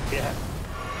 Yeah.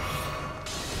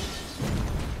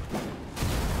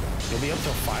 You'll be up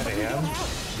till 5 a.m.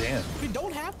 Damn. We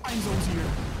don't have time zones here.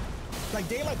 Like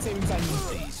daylight savings, I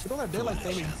mean. We don't have daylight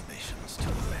savings. Ambitions to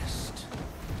rest.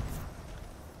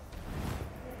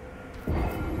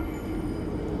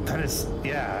 That is,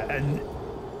 yeah, and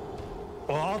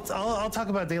well, I'll talk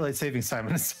about daylight savings time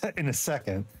in a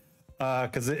second,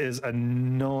 because it is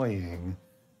annoying,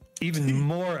 even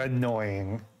more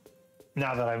annoying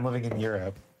now that I'm living in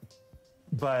Europe.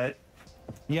 But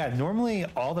yeah, normally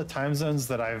all the time zones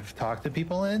that I've talked to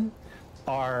people in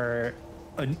are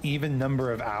an even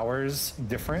number of hours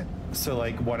different. So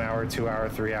like 1 hour, 2 hour,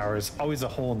 3 hours, always a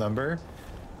whole number.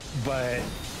 But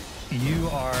you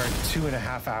are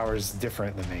 2.5 hours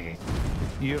different than me.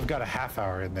 You've got a half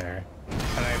hour in there.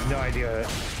 And I have no idea,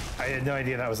 I had no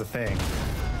idea that was a thing.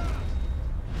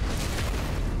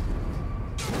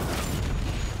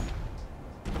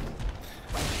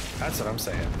 That's what I'm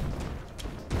saying.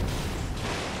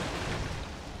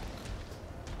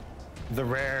 The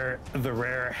rare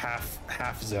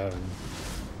half zone.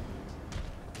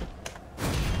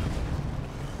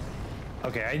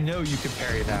 Okay, I know you can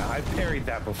parry that. I've parried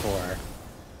that before.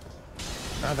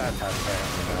 Not that time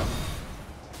fast enough.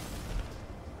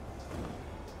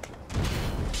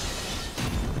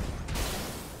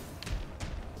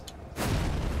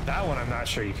 That one I'm not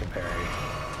sure you can parry.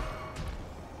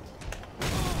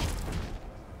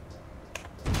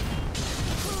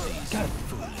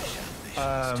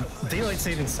 Daylight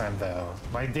savings time, though.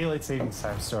 My daylight savings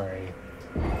time story.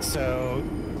 So,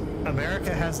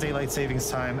 America has daylight savings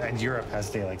time and Europe has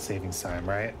daylight savings time,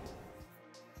 right?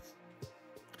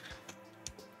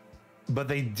 But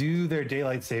they do their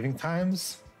daylight saving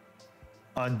times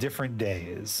on different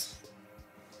days.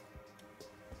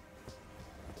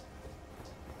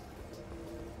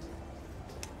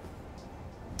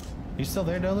 You still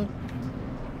there, Dolu?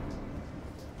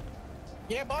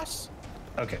 Yeah, boss.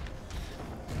 Okay.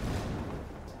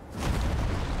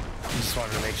 Just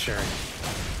wanted to make sure.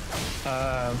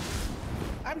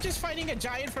 I'm just fighting a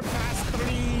giant for the past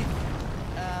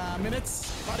 3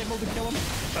 minutes. Not able to kill him.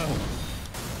 Oh,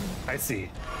 I see.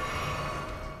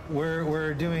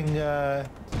 We're doing as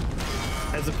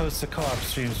opposed to co-op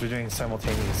streams, we're doing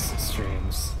simultaneous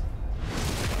streams.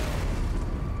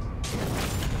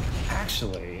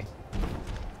 Actually,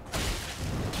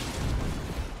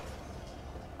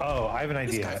 oh, I have an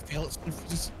idea. This guy fails.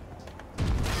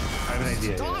 I have an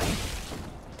idea.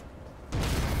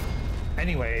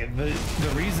 Anyway, the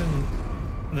reason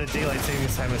the daylight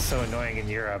savings time is so annoying in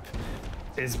Europe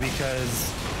is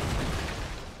because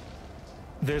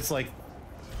there's like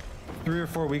 3 or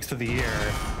 4 weeks of the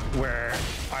year where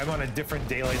I'm on a different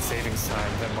daylight savings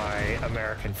time than my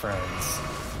American friends.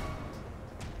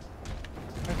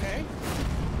 Okay.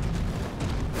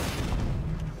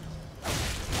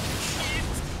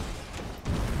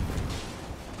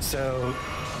 So,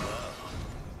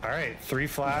 all right, 3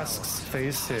 flasks,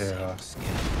 phase 2. Warrior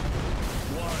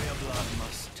blood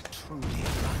must truly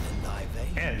run in thy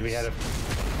veins. And we had a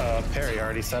parry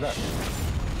already set up.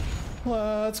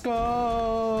 Let's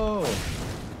go! All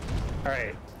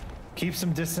right, keep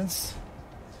some distance.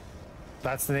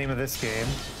 That's the name of this game,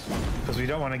 because we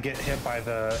don't want to get hit by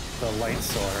the light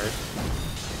sword.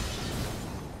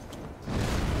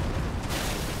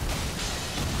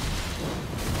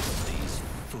 These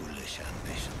foolish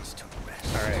ambitions to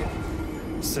rest. All right,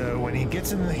 so when he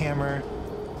gets in the hammer,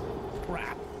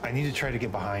 Crap. I need to try to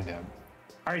get behind him.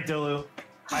 All right, Dolu,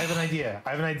 I have an idea.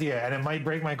 And it might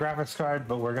break my graphics card,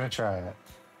 but we're gonna try it.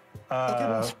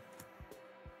 boss.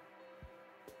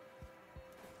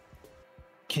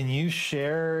 Can you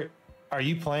share? Are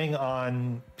you playing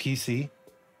on PC?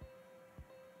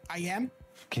 I am.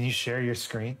 Can you share your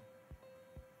screen?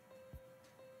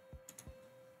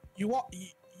 You want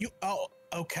you? Oh,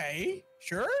 okay.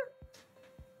 Sure.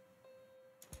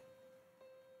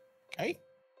 Okay.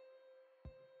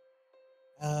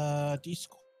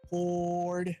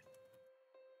 Discord.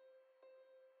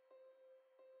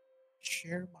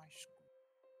 Share my screen.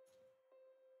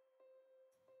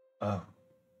 Oh.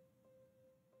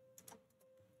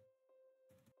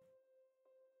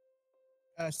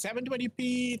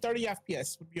 720p, 30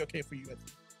 FPS would be okay for you.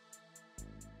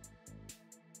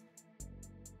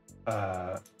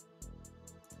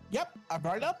 Yep, I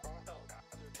brought it up.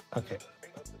 Okay.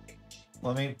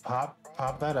 Let me pop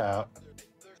that out.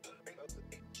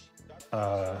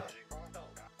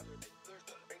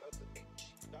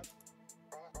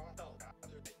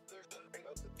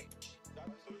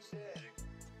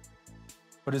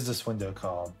 What is this window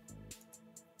called?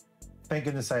 Thank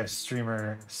goodness I have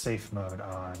streamer safe mode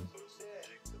on.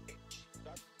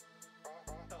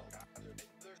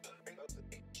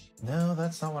 No,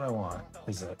 that's not what I want,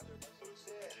 is it?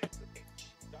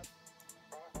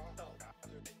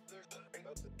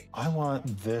 I want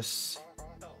this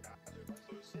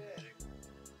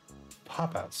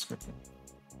pop-out screen.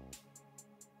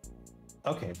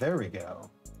 Okay, there we go.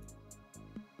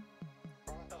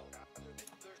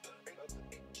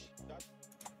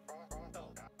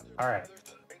 All right.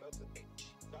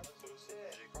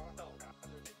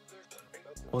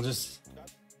 We'll just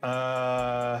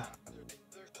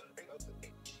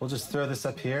throw this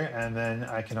up here, and then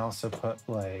I can also put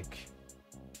like.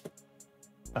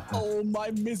 Oh, my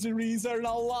miseries are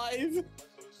now live.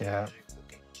 Yeah.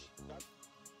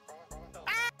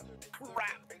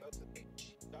 Crap.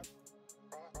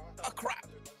 Oh crap.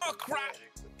 Oh crap.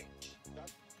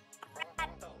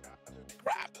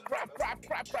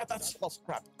 Crap. That's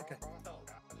crap. Okay.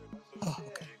 Oh,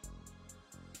 okay.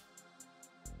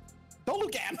 Don't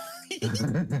look at me.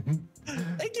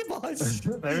 Thank you, boss.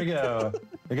 There we go.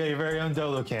 We got your very own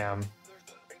Dolo cam.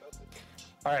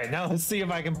 All right, now let's see if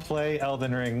I can play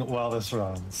Elden Ring while this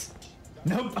runs.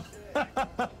 Nope.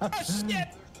 Oh shit.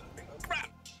 Crap.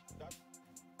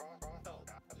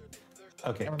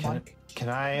 Okay, Never mind. can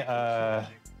I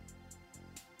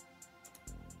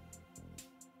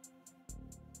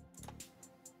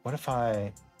what if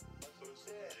I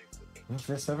move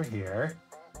this over here,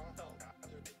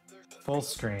 full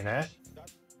screen it,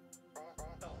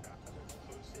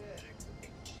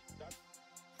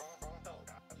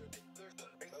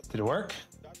 Did it work?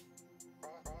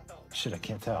 Shit, I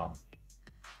can't tell.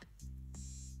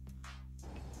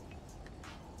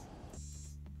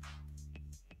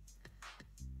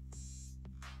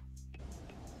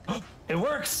 It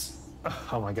works!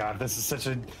 Oh my god, this is such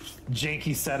a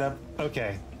janky setup.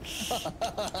 Okay.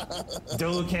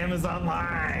 Dolocam is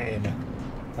online!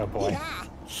 Oh boy. Yeah.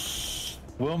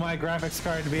 Will my graphics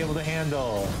card be able to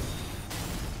handle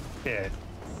it?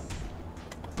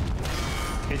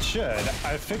 It should.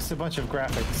 I fixed a bunch of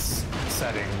graphics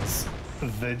settings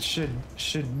that should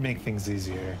make things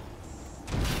easier.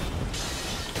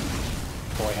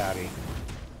 Boy howdy.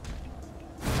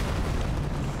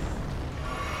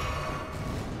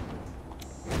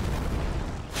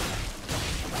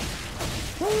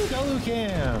 Woo,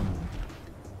 Dolocam!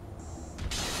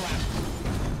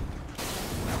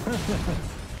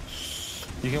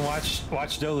 You can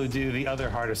watch Dolu do the other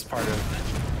hardest part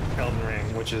of Elden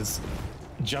Ring, which is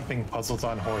jumping puzzles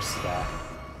on horseback.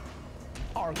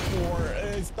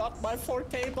 Hardcore is not my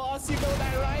forte, boss. You know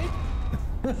that, right?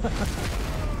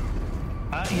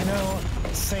 You know,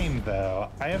 same though.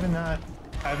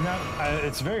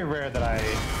 It's very rare that I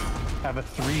have a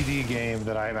 3D game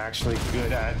that I'm actually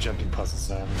good at jumping puzzles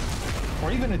in,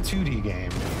 or even a 2D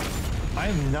game.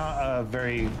 I'm not a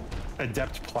very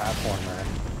adept platformer.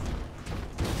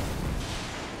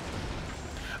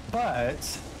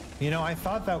 But, you know, I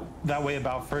thought that way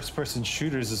about first-person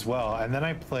shooters as well, and then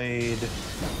I played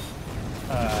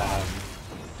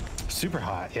Super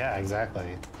Hot. Yeah,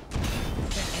 exactly.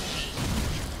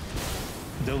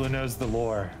 Dolu knows the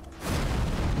lore.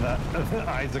 The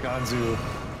Isaac Anzu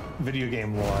video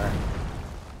game lore.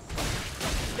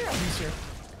 Yeah, he's here.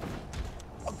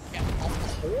 Oh, yeah,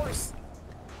 of course.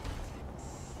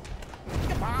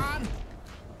 Come on.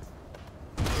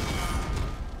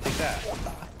 Take that.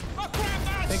 Oh, crap!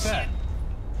 Ah, Take that.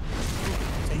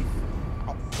 Safe.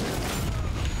 Oh.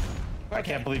 I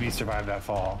can't believe you survived that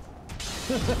fall.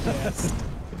 Yes.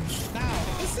 Now,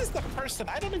 this is the person.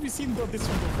 I don't know if you've seen this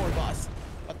one before, boss,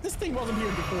 but this thing wasn't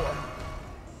here before.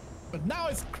 But now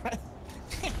it's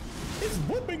it's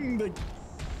whooping the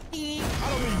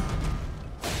out of me.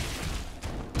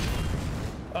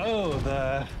 Oh,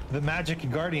 the magic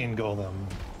guardian golem.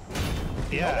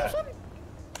 Yeah.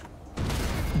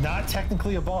 Not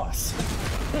technically a boss,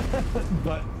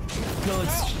 but still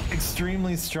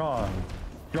extremely strong.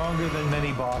 Stronger than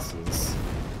many bosses.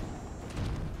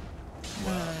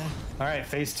 All right,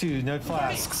 phase 2, no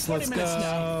flasks. 40 Let's minutes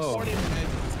now. go.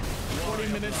 40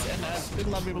 minutes, and I still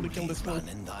not be able to kill this fool.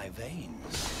 In thy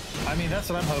veins. I mean,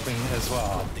 that's what I'm hoping as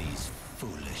well. These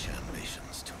foolish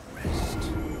ambitions to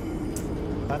rest.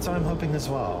 That's what I'm hoping as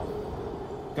well.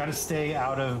 Got to stay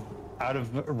out of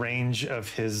range of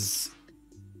his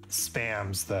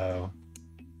spams, though.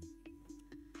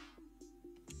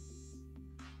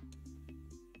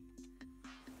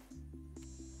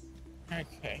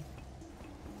 Okay.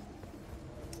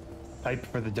 Hype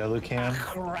for the Dolu cam.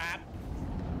 Crap.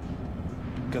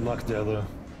 Good luck, Dolu.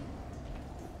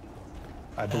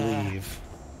 I believe.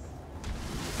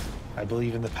 I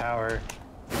believe in the power.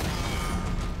 The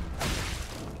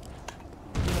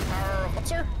power of what,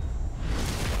 sir?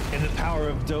 In the power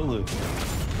of Dolu.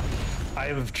 I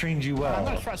have trained you well. I'm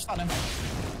gonna try to stun him.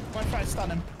 I'm gonna try to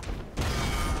stun him.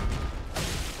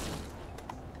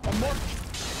 One more.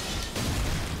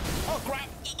 Oh crap!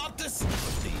 Not this.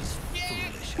 These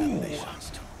foolish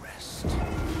ambitions to rest.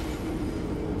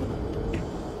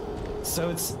 So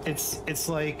it's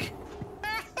like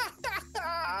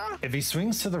if he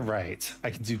swings to the right, I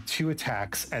can do 2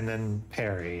 attacks and then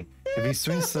parry. If he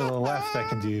swings to the left, I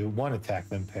can do 1 attack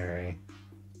then parry.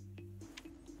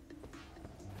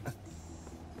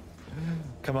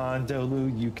 Come on,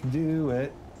 Dolu, you can do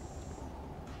it.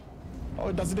 Oh,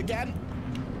 it does it again.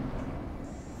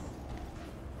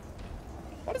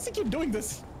 Why does he keep doing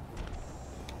this?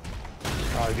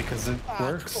 Probably because it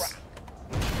works. Crap.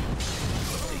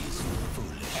 These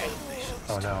foolish ambitions.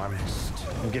 Oh no, I'm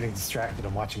getting distracted.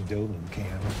 I'm watching Dolu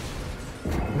cam. Oh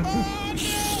no!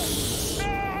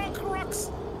 No, crux.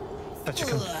 Such a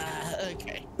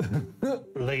Okay.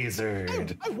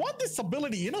 lasered. I want this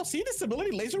ability. You know, see this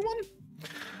ability, laser one?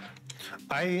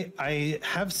 I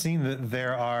have seen that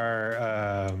there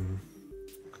are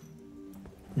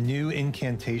new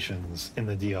incantations in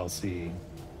the DLC.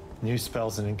 New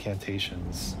spells and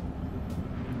incantations.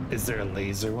 Is there a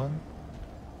laser one?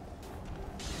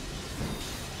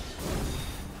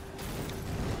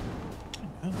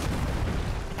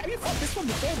 Have you fought this one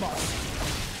before, boss?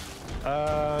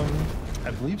 I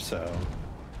believe so.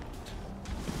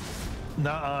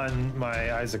 Not on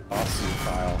my Isaac Basu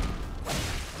file.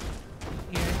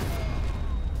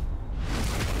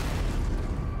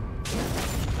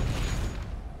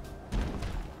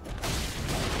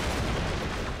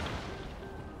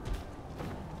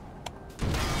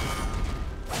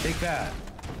 Take that,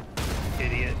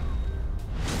 idiot.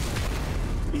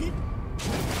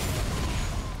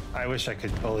 I wish I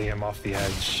could bully him off the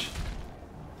edge.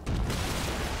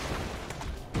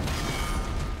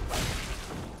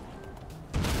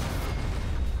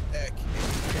 Okay,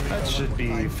 That should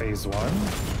be phase 1.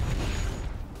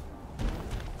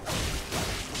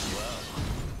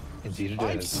 Indeed it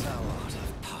is. Thou art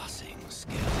of passing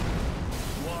skill.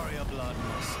 Warrior blood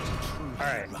must truly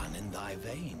Alright. run in thy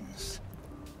veins.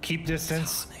 Keep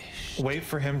distance. Wait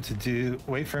for him to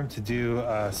do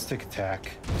a stick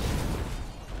attack.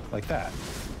 Like that.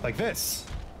 Like this.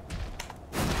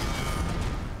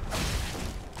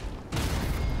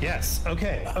 Yes.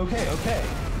 Okay.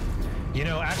 You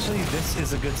know, actually, this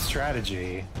is a good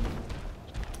strategy.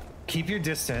 Keep your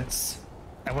distance,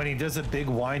 and when he does a big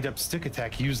wind-up stick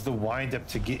attack, use the wind-up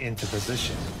to get into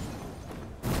position.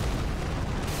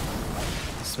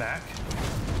 Smack.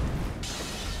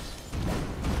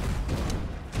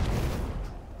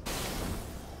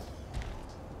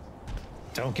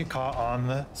 Don't get caught on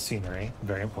the scenery.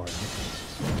 Very important.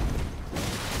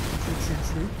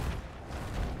 True.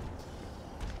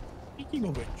 Speaking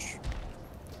of which.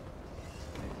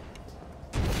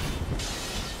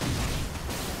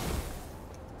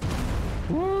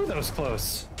 Woo, that was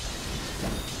close.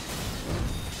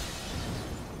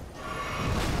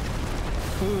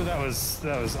 Ooh, that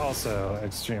was also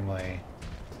extremely.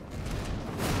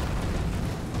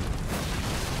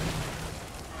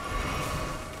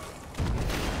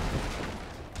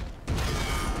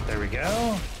 There we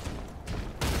go.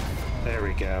 There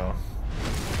we go.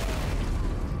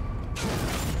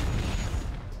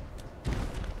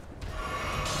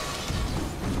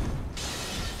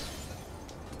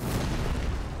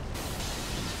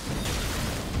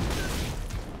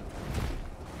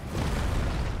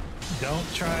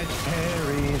 Don't try to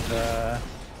parry the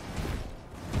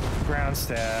ground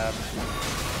stab.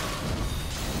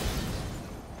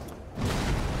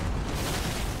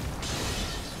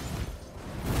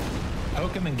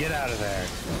 Poke him and get out of there.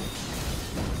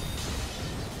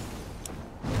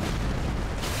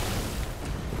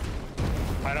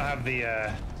 I don't have the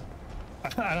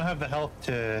I don't have the health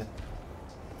to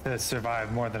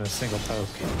survive more than a single poke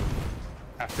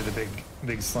after the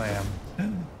big slam.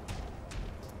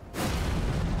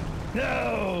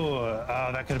 No!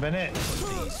 Oh, that could have been it.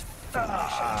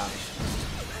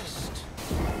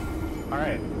 All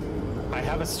right. I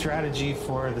have a strategy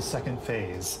for the second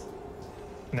phase.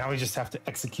 Now we just have to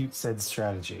execute said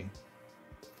strategy.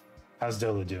 How's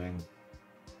Dolo doing?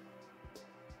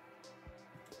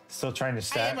 Still trying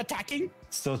to I am attacking.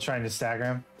 Still trying to stagger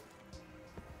him?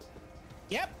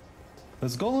 Yep.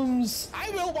 Those golems... I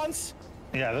will once.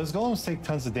 Yeah, those golems take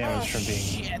tons of damage from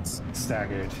being shit.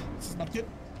 staggered. This is not good.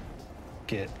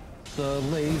 Get the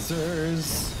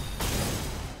lasers.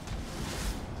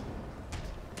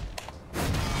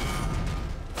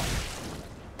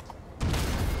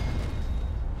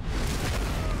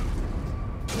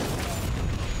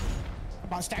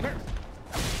 Come on, stagger.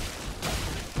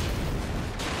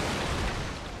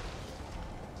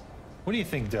 What do you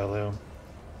think, Dolu?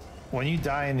 When you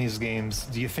die in these games,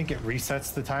 do you think it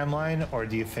resets the timeline, or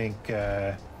do you think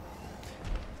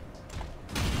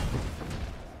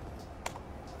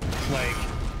like,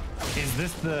 is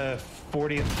this the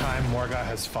 40th time Morgoth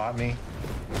has fought me?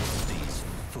 These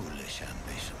foolish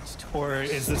ambitions to Or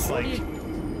is this like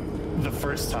the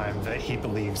first time that he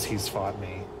believes he's fought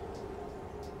me?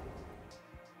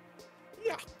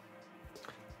 Yeah.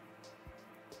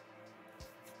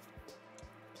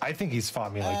 I think he's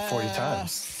fought me like 40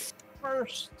 times.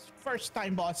 First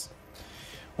time, boss.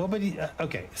 Well, but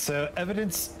okay, so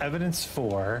evidence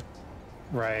 4,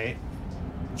 right?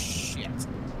 Shit.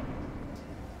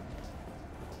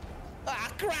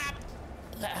 Ah, crap.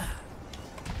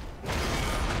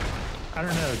 I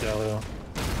don't know, Delu.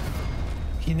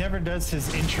 He never does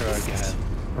his intro again,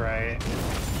 right?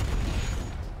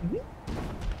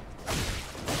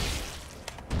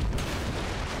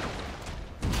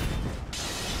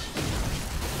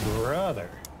 Brother.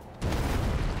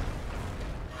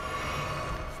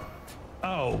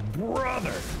 Oh,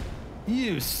 brother.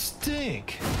 You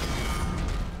stink.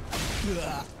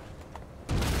 Ugh.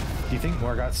 Do you think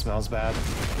Morgoth smells bad?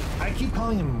 I keep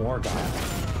calling him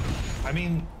Morgoth. I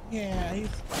mean, Yeah, he's...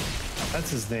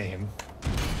 that's his name.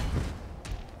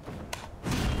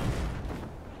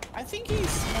 I think he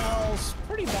smells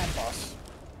pretty bad, boss.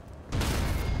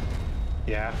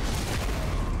 Yeah.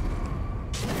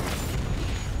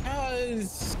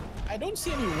 I don't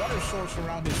see any water source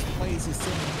around this place he's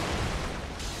sitting.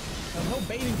 There's no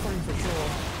baiting for him for sure.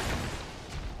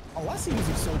 Unless he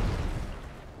uses soap.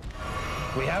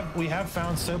 We have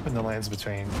found soap in the lands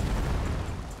between.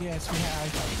 Yes, we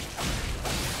have.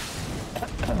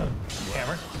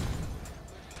 Hammer.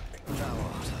 Thou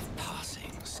art of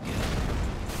passing skill.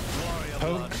 Warrior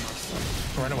Poke. blood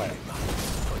must Run away.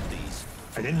 put these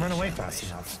I didn't run away foolish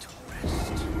fast enough.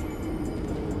 ambitions to rest.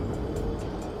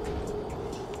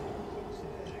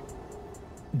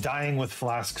 Dying with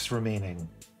flasks remaining.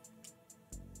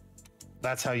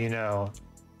 That's how you know.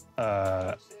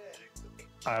 That's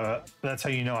how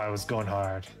you know I was going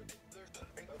hard.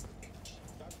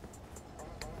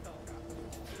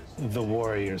 The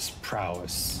warrior's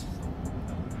prowess.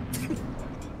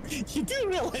 You do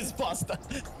realize, Pasta,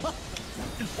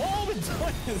 all we're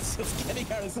doing is just getting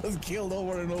ourselves killed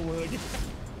over and over again.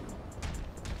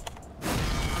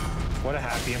 What a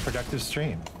happy and productive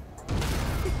stream.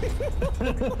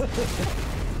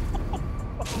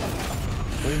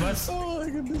 We must. Oh my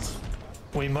goodness.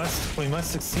 We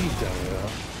must succeed,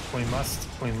 W.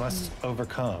 We must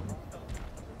overcome.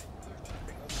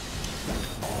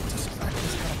 Oh, this is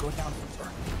gonna go down for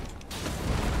sure.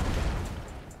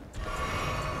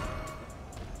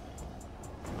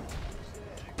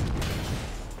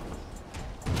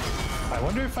 I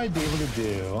wonder if I'd be able to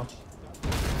do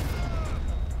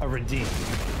a redeem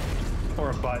or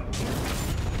a button.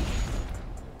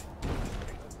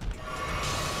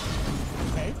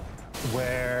 Okay.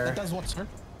 Where That does what, sir?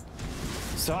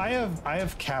 so I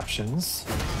have captions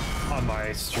on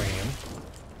my stream.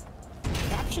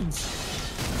 Captions.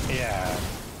 Yeah.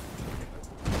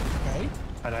 Okay.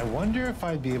 And I wonder if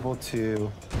I'd be able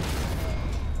to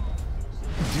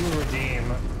do a redeem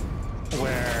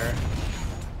where,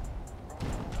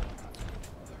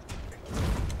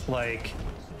 like,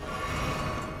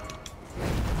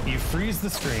 you freeze the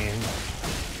screen,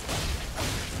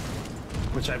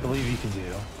 which I believe you can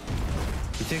do.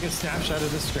 You take a snapshot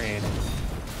of the screen,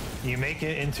 you make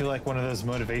it into like one of those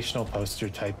motivational poster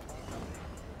type,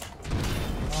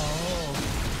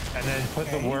 and then put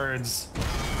the words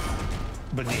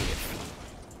beneath.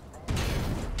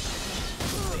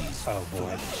 Oh boy.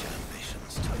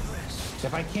 Ambitions to rest.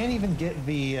 If I can't even get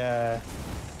the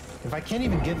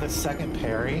second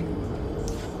parry,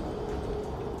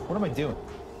 what am I doing?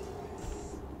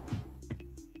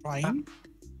 Ryan?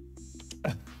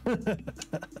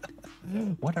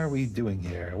 What are we doing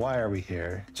here? Why are we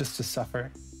here? Just to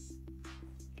suffer?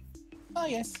 Oh,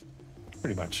 yes.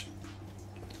 Pretty much.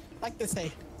 Like to say,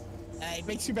 it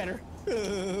makes you better.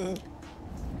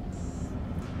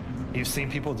 You've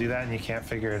seen people do that and you can't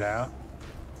figure it out?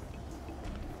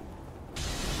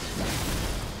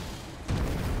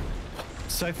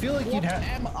 So I feel like What you'd have,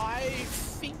 am I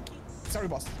thinking? Sorry,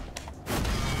 boss.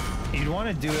 you'd want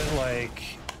to do it like,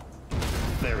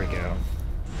 there we go.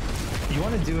 You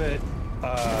want to do it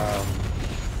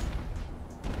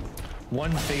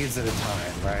one phase at a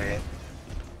time, right?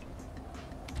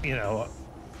 You know,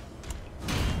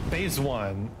 phase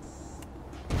one,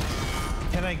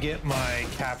 can I get my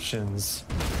captions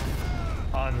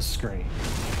on screen?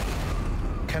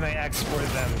 Can I export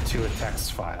them to a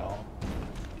text file?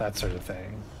 That sort of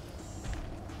thing.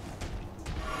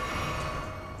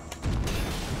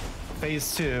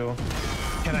 Phase two,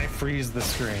 can I freeze the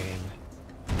screen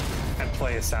and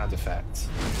play a sound effect?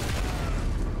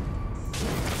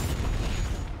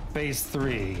 Phase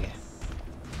three,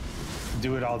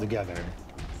 do it all together.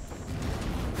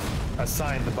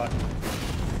 Assign the button.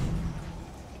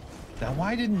 Now,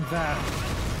 why didn't that?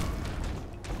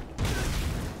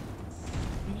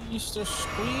 The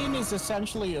screen is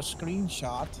essentially a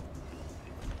screenshot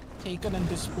taken and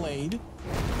displayed.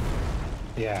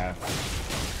 Yeah.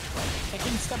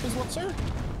 Second step is what, sir?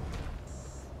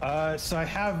 So I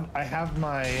have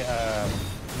my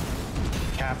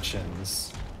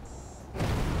captions.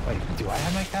 Wait, do I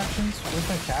have my captions? Where's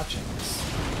my captions?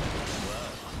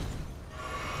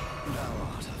 Thou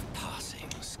art of passing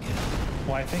skill.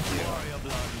 Why, thank you. Warrior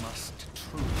blood must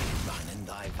truly run in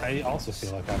thy I veins. also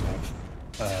feel like I have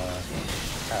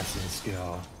passing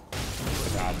skill.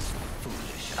 God,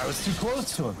 Foolish I was too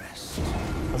close to him. rest.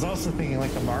 I was also thinking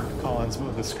like the Mark Collins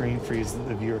with the screen freeze that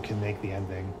the viewer can make the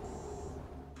ending.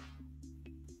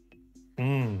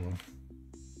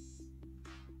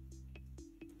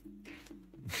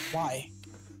 Why?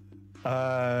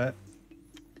 I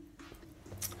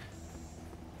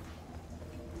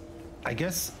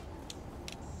guess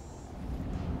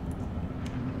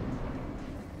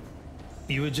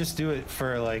you would just do it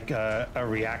for like a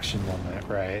reaction moment,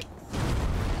 right?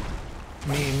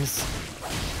 Memes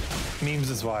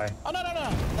is why. Oh, no.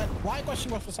 That why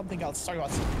question was for something else. Sorry,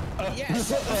 boss. Yes,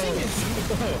 the thing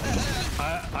is...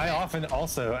 I often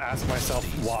also ask myself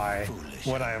why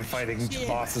when I am fighting Yes.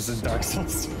 bosses in Dark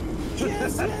Souls.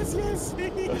 Yes, yes, yes.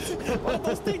 One of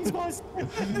those things was.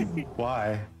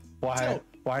 Why? So-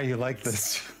 Why are you like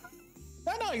this?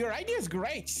 No, your idea is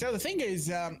great. So the thing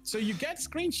is, so you get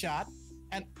screenshot,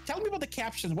 and tell me about the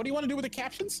captions. What do you want to do with the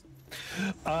captions?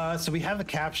 So we have the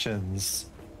captions,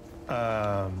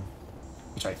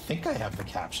 which I think I have the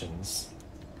captions.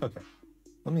 Okay,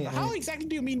 let me How exactly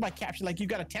do you mean by caption? Like you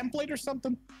got a template or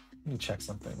something? let me check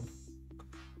something.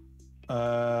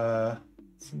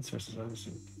 Since versus others.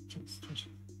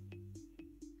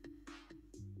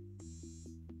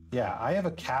 Yeah, I have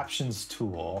a captions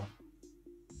tool.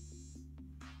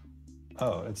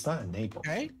 Oh, it's not enabled.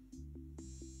 Okay.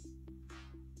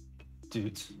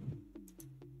 Dude.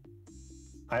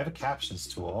 I have a captions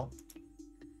tool.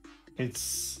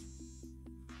 It's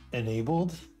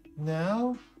enabled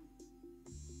now.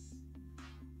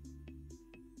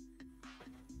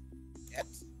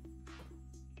 Yes.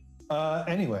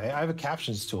 Anyway, I have a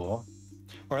captions tool,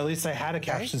 or at least I had a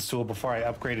captions tool before I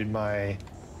upgraded my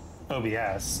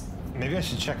OBS. Maybe I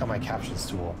should check on my captions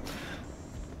tool.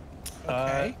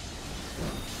 Okay.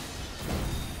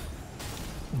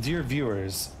 Dear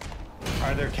viewers,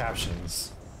 are there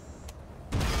captions?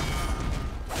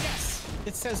 Yes.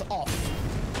 It says off.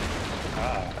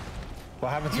 What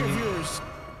happens Dear when you... viewers,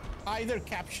 either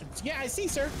captions. Yeah, I see,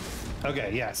 sir.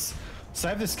 Okay, yes. So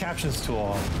I have this captions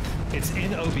tool. It's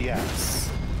in OBS.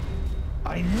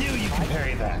 I knew you could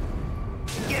parry that.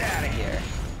 Get out of here.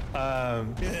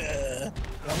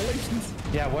 Revelations.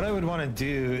 Yeah, what I would want to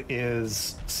do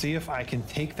is see if I can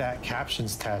take that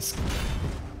captions test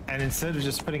and instead of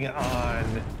just putting it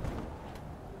on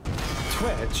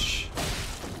Twitch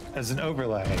as an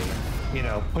overlay, you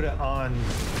know, put it on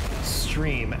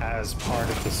stream as part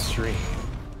of the stream.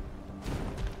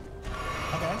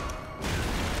 Okay.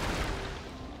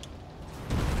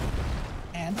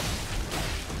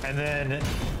 And then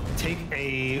take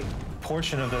a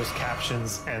portion of those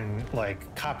captions and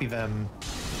like copy them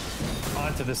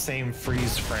onto the same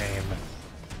freeze frame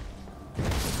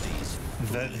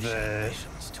that the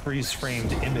freeze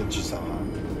framed image is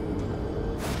on.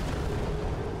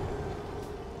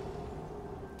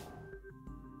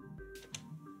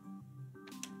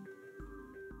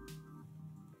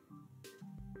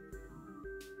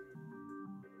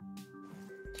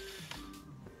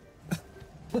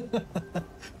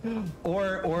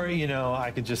 Or you know,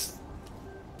 I could just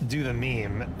do the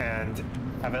meme and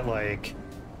have it like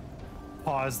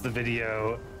pause the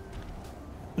video,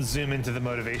 zoom into the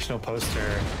motivational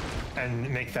poster, and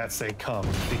make that say "come,"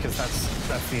 because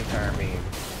that's the entire meme.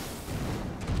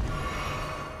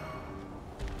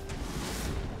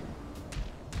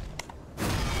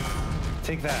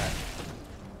 Take that,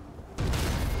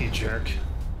 you jerk.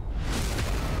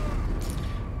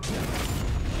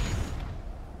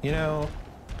 You know,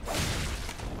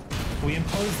 we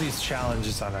impose these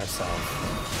challenges on ourselves,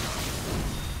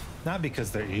 not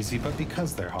because they're easy, but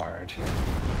because they're hard.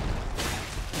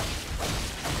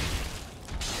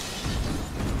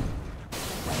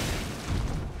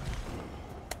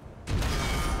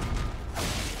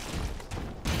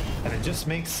 And it just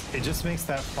makes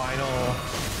that final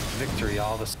victory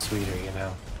all the sweeter, you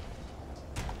know.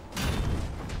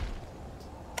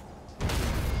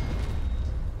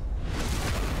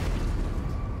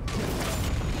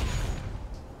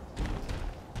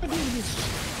 What is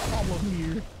this problem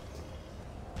here?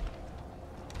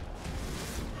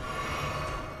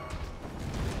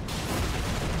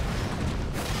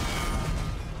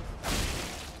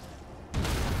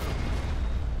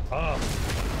 Oh,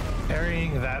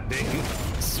 parrying that big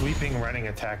sweeping running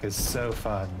attack is so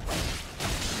fun.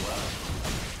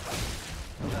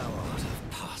 Thou art of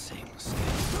passing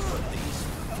skill, these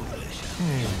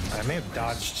foolish I may have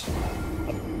dodged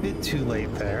a bit too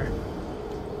late there.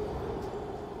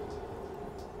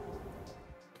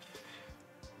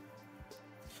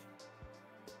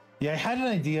 Yeah, I had an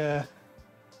idea.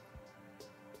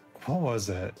 What was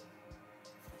it?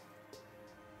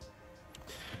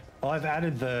 Well, I've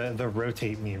added the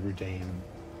rotate me redeem.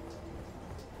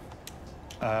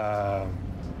 Ow.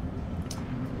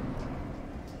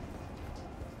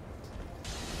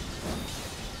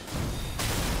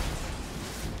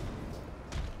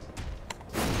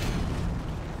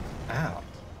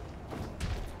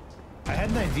 I had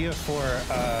an idea for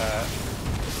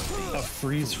a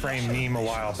freeze frame meme a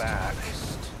while back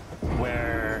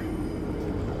where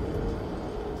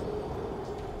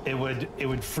it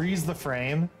would freeze the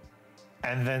frame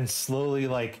and then slowly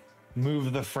like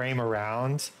move the frame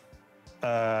around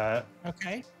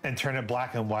Okay. and turn it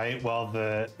black and white while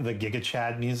the Giga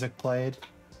Chad music played.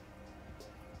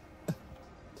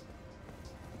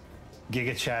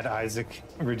 Giga Chad Isaac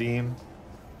redeem.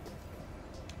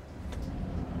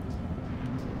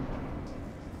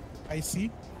 I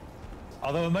see.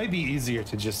 Although it might be easier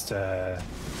to just make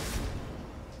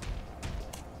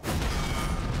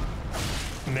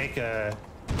a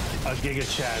Giga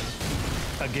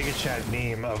Chad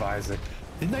meme of Isaac.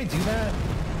 Didn't I do that?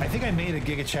 I think I made a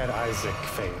Giga Chad Isaac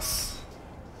face.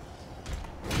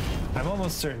 I'm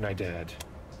almost certain I did.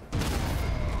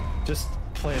 Just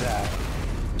play that.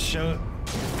 Show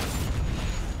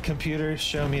computer,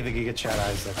 show me the Giga Chad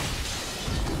Isaac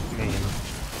meme.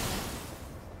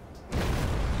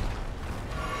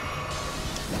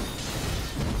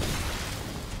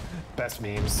 Best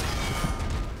memes.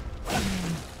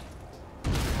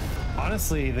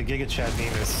 Honestly, the Giga Chad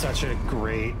meme is such a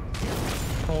great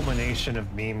culmination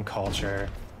of meme culture.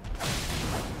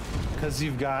 Because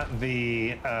you've got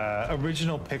the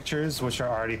original pictures, which are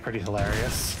already pretty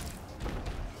hilarious.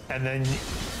 And then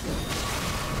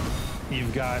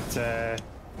you've got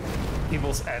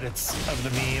people's edits of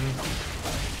the meme.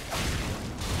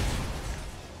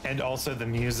 And also the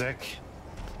music.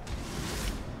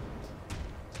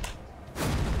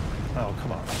 Oh,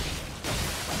 come on.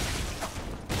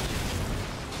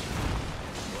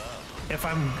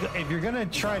 If you're gonna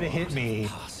try to hit me,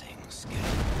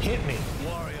 hit me.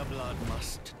 Warrior blood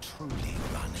must truly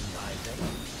run in thy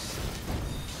veins.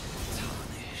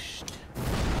 Tarnished.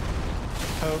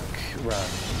 Poke, run.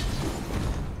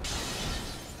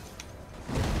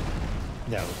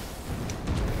 No.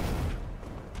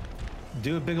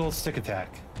 Do a big old stick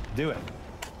attack. Do it.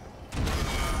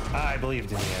 I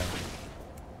believed in you.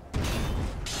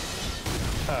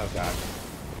 Oh god.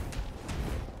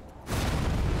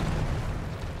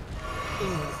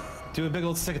 Do a big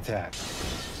old stick attack.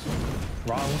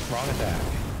 Wrong attack.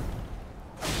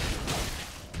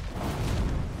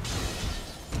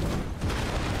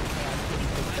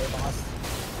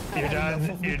 You're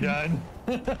done. You're done.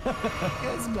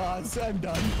 Yes, boss. I'm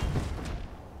done.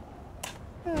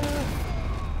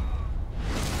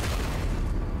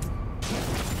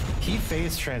 He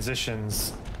phase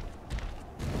transitions.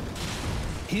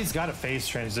 He's got a phase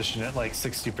transition at like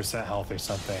 60% health or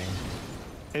something.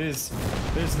 It is.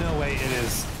 There's no way it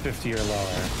is 50 or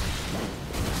lower.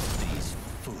 These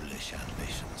foolish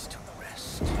ambitions to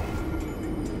rest.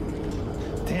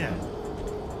 Damn.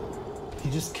 He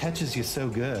just catches you so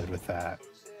good with that.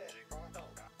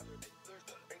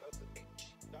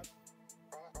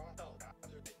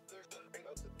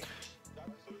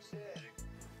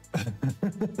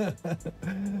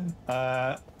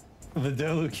 The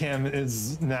Dolu cam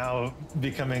is now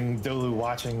becoming Dolu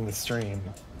watching the stream.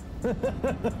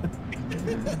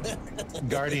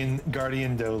 Guardian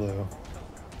Dolu.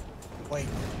 Wait,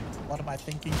 what am I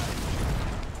thinking?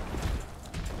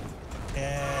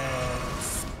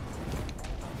 Yes.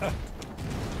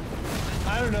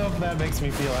 I don't know if that makes me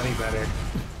feel any better.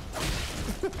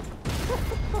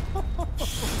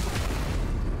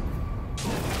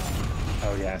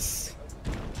 Oh yes.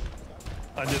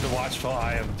 Under the watchful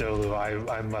eye of Dolu,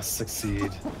 I must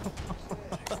succeed.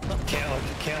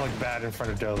 Can't look bad in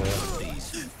front of Dolu.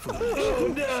 Oh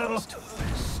no!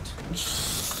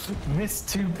 Missed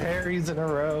 2 parries in a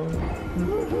row.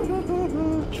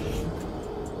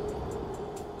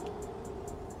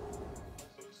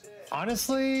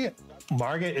 Honestly,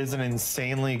 Margit is an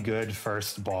insanely good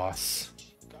first boss.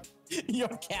 Your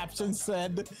caption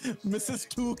said, "Misses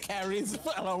 2 carries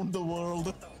around the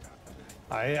world."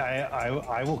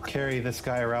 I will carry this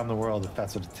guy around the world if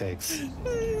that's what it takes.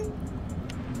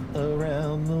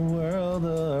 Around the world,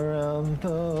 around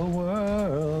the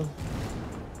world.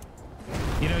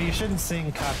 You know, you shouldn't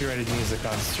sing copyrighted music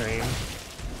on stream.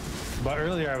 But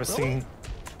earlier I was singing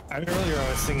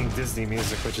Disney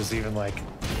music, which is even like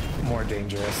more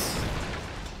dangerous.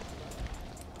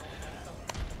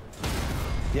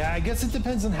 Yeah, I guess it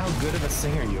depends on how good of a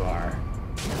singer you are.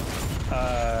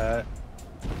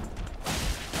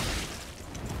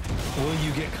 Will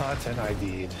you get content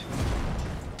ID'd?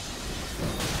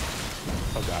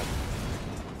 Oh god.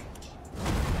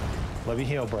 Let me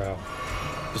heal, bro.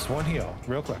 Just one heal,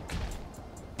 real quick.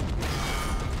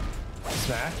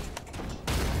 Smack.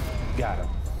 Got him.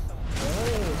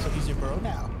 Oh, so he's your bro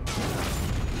now.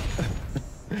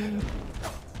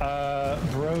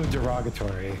 Bro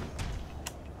derogatory.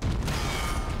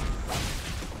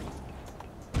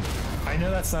 I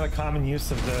know that's not a common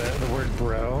use of the word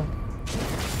bro.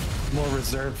 More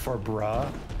reserved for bruh.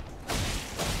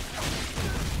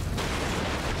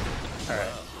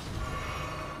 Alright.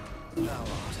 Thou art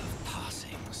of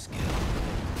passing skill.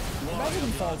 Imagine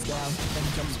he falls down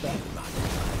and jumps back.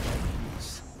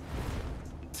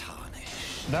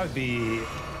 Tarnished. That would be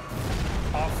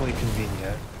awfully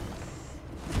convenient.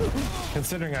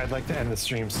 Considering I'd like to end the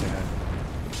stream soon.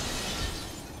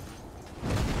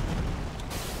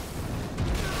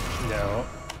 know,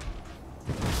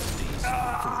 These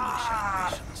foolish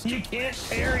ambitions. you can't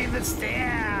parry the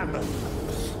stab.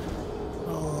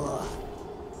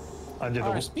 Under the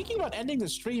Alright, speaking about ending the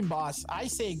stream, boss, I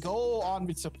say go on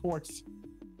with support.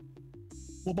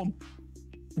 Boom.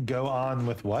 go on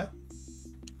with what?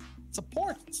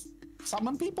 Support.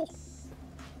 Summon people.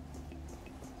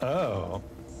 Oh.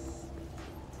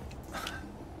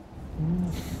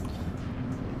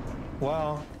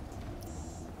 Well,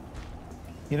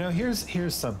 you know, here's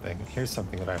something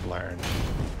that I've learned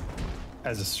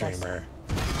as a streamer.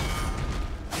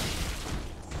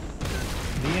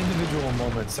 The individual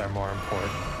moments are more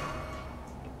important.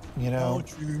 You know,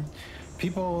 true.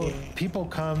 people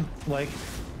come, like,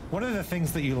 one of the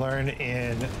things that you learn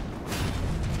in,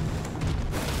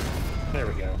 there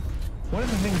we go. One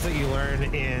of the things that you learn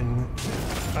in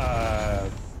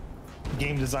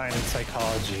game design and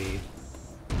psychology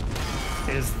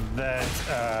is that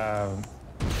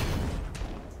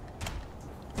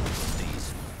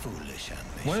These foolish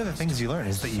ambitions. one of the things you learn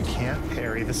is that you can't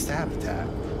parry the stab attack.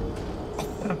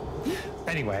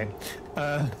 Anyway,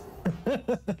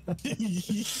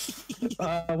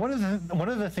 one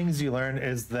of the things you learn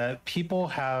is that people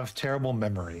have terrible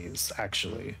memories.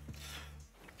 Actually,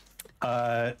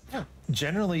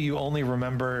 generally, you only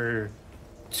remember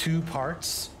 2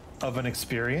 parts of an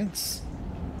experience.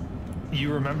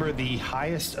 You remember the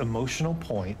highest emotional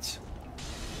point,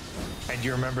 and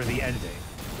you remember the ending.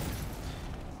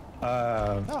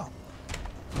 Oh.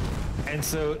 And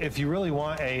so if you really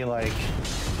want a, like,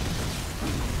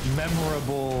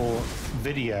 memorable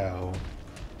video,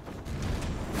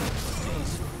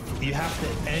 you have to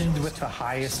end with the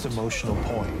highest emotional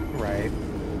point, right?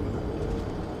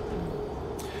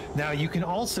 Now you can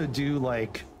also do,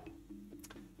 like,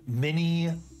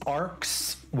 mini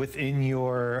arcs within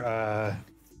your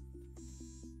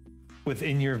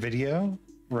video,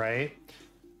 right?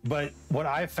 But what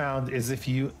I found is if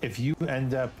you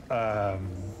end up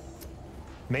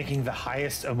making the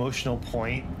highest emotional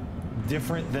point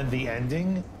different than the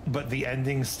ending, but the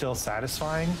ending's still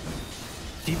satisfying,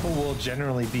 people will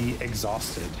generally be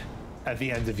exhausted at the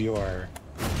end of your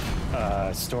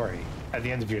story, at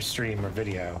the end of your stream or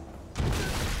video.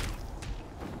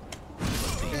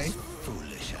 These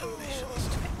foolish ambitions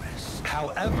to rest.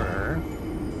 However,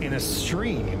 in a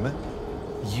stream,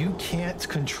 you can't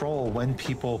control when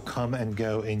people come and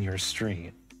go in your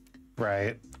stream,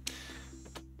 right?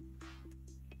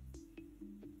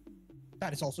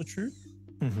 That is also true.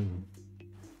 Are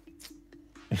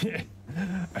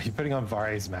you putting on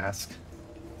Vare's mask?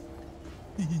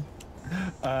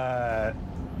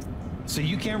 So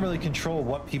you can't really control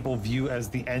what people view as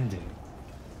the ending.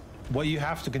 What you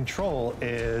have to control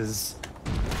is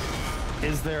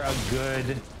there a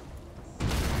good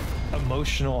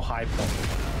emotional high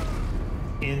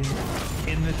point in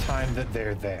the time that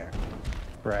they're there,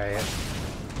 right?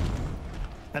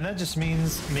 And that just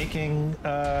means making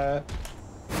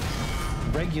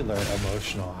regular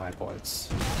emotional high points.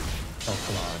 Oh,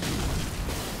 come on.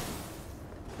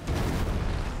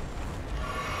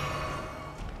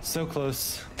 So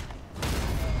close.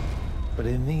 But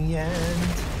in the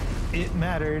end, it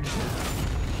mattered.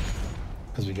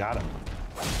 Because we got him.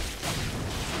 But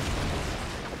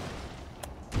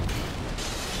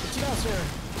you know, sir,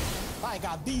 my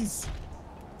God, these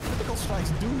critical strikes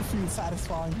do feel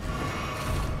satisfying.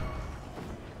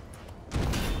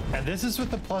 And this is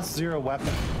with the +0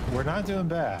 weapon. We're not doing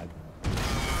bad.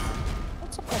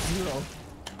 What's a +0?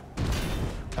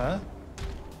 Huh?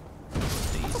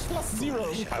 What's a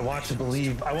 +0? I want to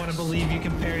believe you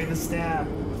can parry the stab.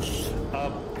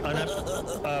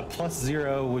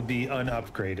 +0 would be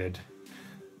unupgraded.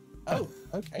 Oh,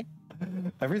 okay.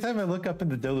 Every time I look up in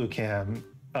the Dolu cam,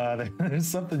 there's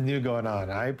something new going on.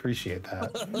 I appreciate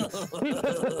that.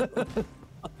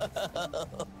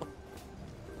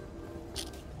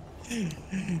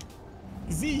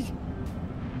 Z,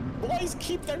 boys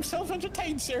keep themselves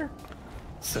entertained, sir.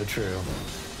 So true.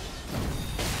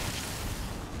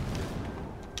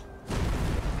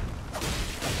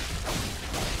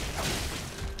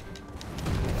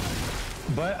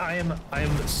 But I am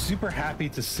super happy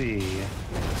to see.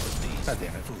 God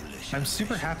damn it. I'm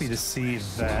super happy to see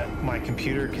that my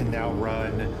computer can now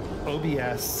run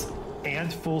OBS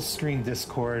and full screen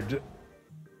Discord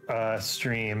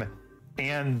stream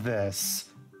and this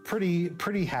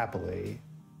pretty happily.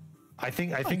 I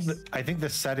think the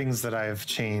settings that I've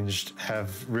changed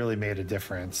have really made a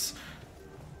difference.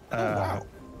 Oh, wow.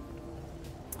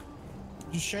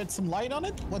 You shed some light on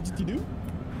it? What did you do?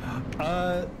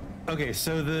 Okay,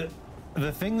 so the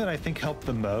thing that I think helped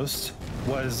the most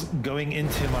was going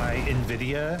into my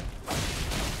NVIDIA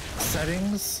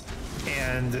settings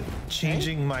and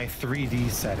changing my 3D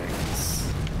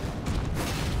settings.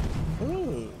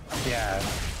 Ooh. Yeah.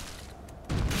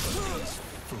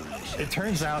 It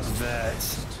turns out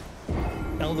that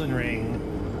Elden Ring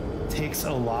takes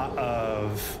a lot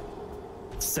of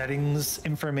settings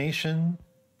information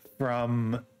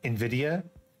from NVIDIA.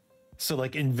 So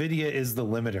like NVIDIA is the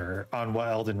limiter on what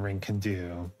Elden Ring can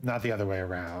do, not the other way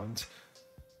around.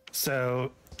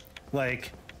 So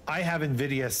like I have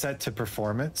NVIDIA set to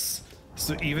performance.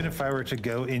 So even if I were to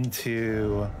go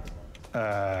into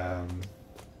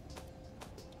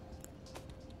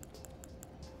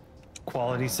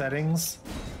quality settings,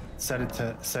 set it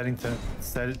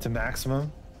to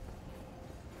maximum,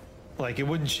 like it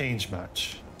wouldn't change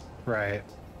much, right?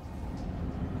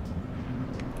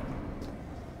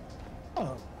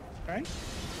 Oh, right.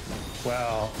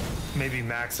 Well, maybe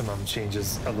maximum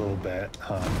changes a little bit,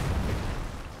 huh?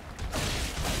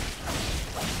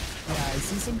 Yeah, I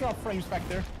see some drop frames back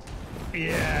there.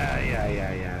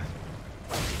 Yeah.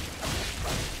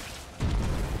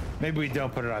 Maybe we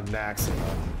don't put it on maximum.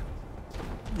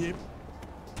 Yep.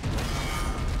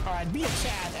 All right, be a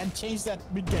Chad and change that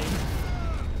mid-game.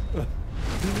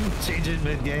 Change it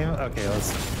mid-game? Okay,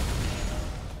 let's...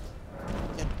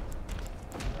 Yep.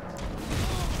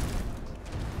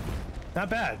 Not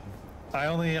bad. I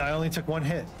only took one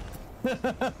hit.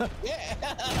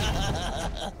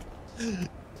 Yeah.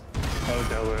 Oh,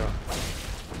 Dolu.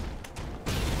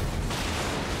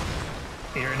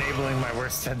 You're enabling my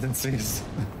worst tendencies.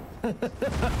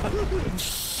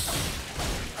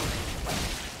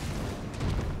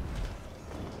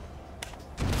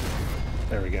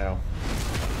 There we go.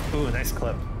 Ooh, nice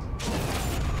clip.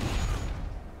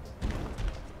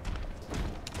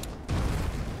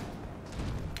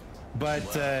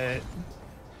 But,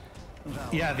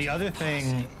 yeah, the other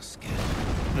thing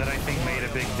that I think made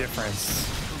a big difference...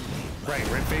 Right,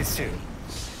 we're in phase 2.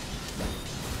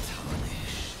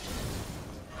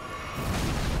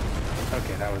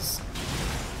 Okay, that was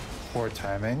poor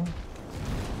timing.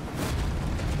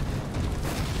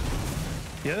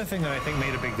 The other thing that I think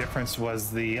made a big difference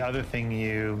was the other thing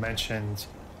you mentioned.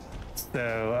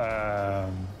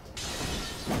 So,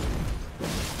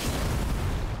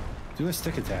 do a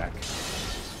stick attack.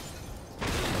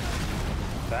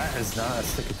 That is not a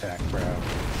stick attack, bro.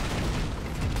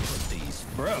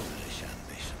 Bro.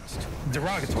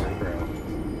 Derogatory, bro.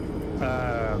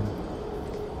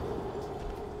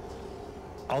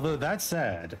 Although that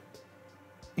said,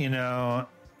 you know,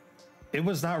 it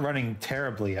was not running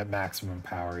terribly at maximum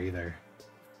power either.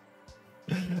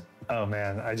 Oh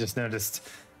man, I just noticed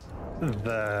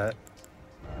the...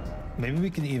 Maybe we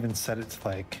can even set it to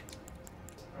like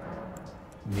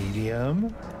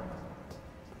medium.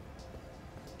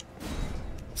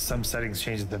 Some settings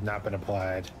changes have not been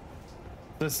applied.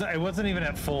 It wasn't even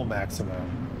at full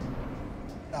maximum.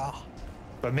 Oh.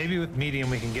 But maybe with medium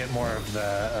we can get more of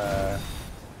the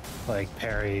like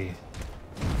parry.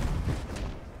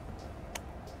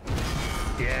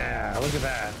 Yeah, look at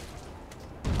that.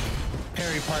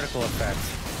 Parry particle effect.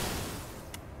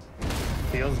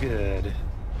 Feels good.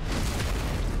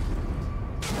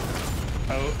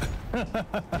 Oh.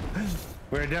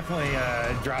 We're definitely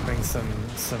dropping some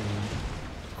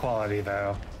quality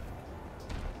though.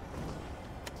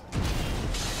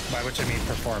 By which I mean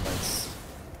performance.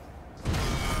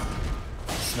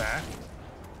 Smack.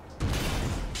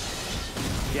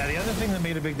 Yeah, the other thing that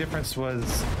made a big difference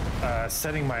was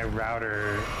setting my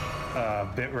router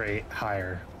bitrate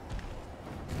higher.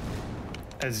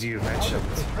 As you mentioned.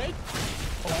 Bitrate?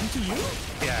 Oh, MTU?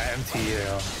 Yeah,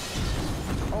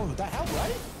 MTU. Oh, that helped,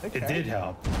 right? Okay. It did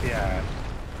help, yeah.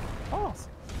 Oh.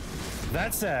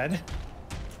 That said,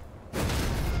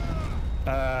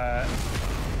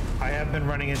 I have been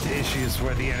running into issues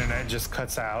where the internet just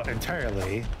cuts out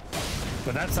entirely,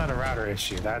 but that's not a router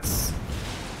issue. That's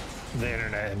the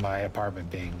internet in my apartment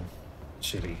being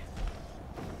shitty.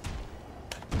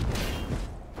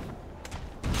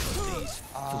 These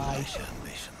foolish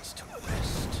ambitions to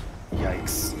rest.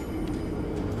 Yikes.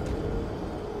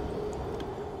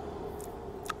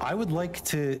 I would like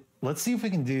to, let's see if we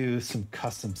can do some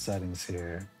custom settings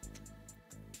here.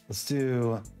 Let's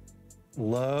do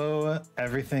low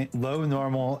everything, low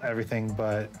normal everything,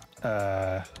 but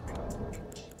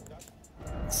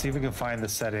see if we can find the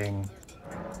setting.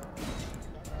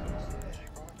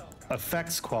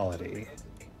 Effects quality.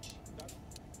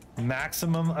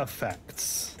 Maximum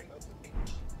effects.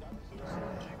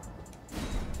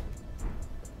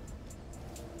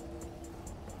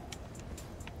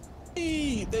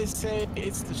 They say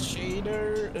it's the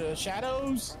shader,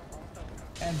 shadows,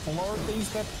 and blur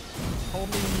things that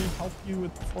totally help you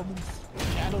with performance.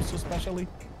 Shadows especially.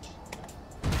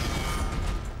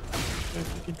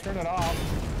 if you can turn it off.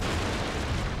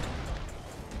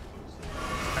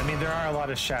 I mean, there are a lot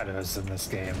of shadows in this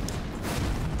game.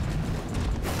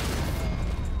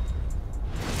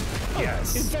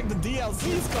 Yes. In fact, the DLC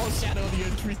is called Shadow of the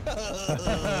Entry.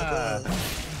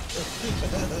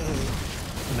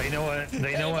 They know what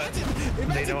they know what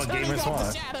they know what gamers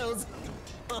want. Shadows.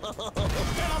 Turn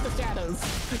off the shadows.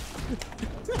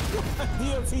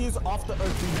 DLC is off the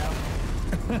earth now.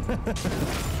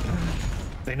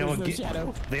 They know There's no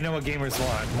shadow. they know what gamers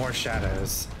want. More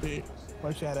shadows.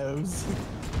 More shadows.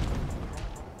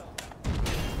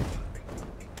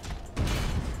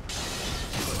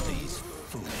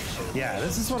 Yeah,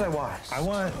 this is what I want. I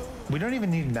want. We don't even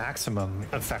need maximum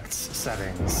effects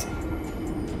settings.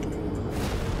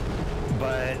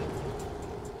 But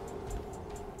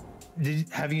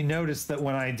have you noticed that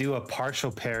when I do a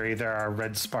partial parry, there are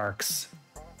red sparks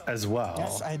as well?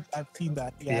 Yes, I've seen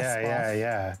that. Yes,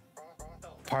 Yeah.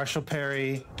 Partial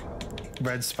parry,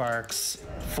 red sparks,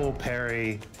 full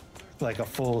parry, like a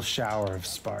full shower of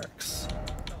sparks.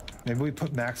 Maybe we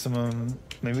put maximum,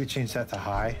 maybe we change that to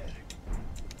high.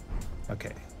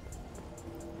 Okay.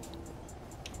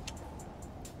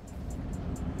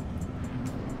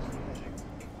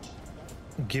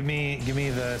 Give me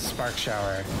the spark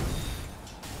shower.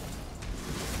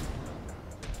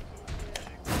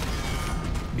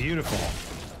 Beautiful.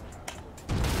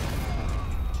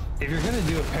 If you're gonna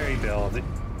do a parry build,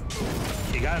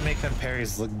 you gotta make them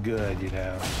parries look good, you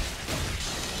know.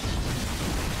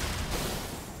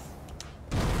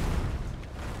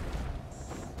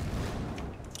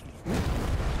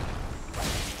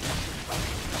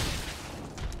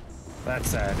 That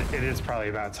said, it is probably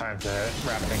about time to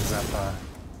wrap things up, huh?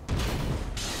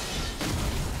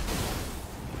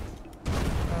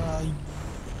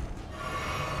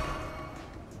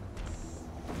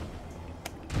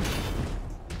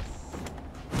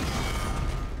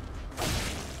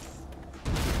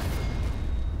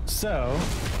 So,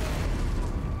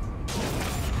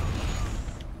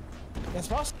 Yes,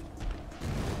 boss.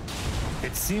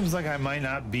 it seems like I might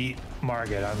not beat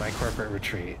Margit on my corporate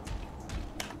retreat.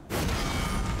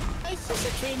 It's just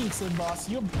a training sim, boss.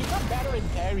 You become better in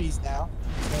parries now,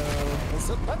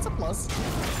 so that's a plus.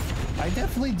 I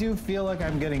definitely do feel like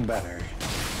I'm getting better.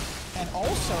 And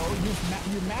also,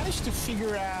 you managed to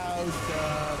figure out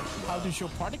how to show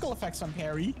particle effects on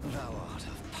parry. Thou art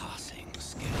of passing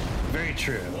skill. Very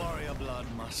true. Warrior blood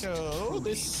must. So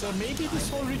this maybe this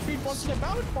whole retreat wasn't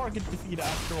about target defeat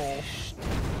after all.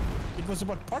 It was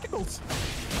about particles.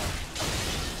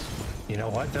 You know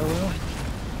what, though, Lou?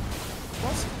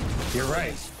 What? You're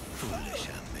right. Foolish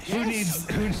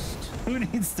ambition. Who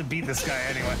needs to beat this guy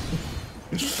anyway?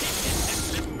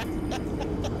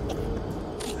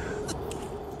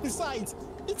 Besides,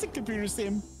 it's a computer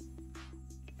sim.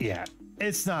 Yeah,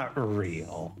 it's not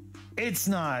real. It's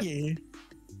not Yeah.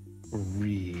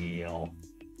 real.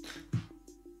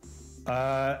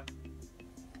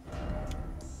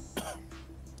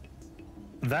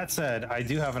 That said, I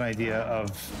do have an idea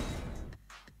of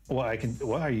what I can.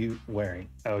 What are you wearing?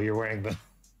 Oh, you're wearing the.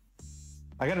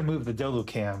 I got to move the Dolu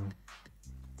cam.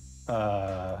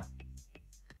 There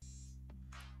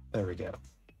we go.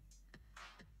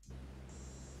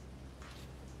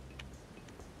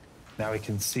 Now we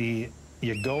can see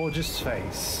your gorgeous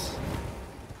face.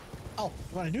 Oh,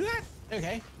 you want to do that?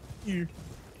 Okay. You.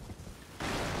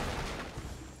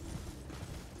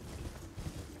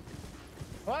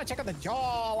 Oh, check out the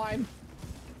jawline.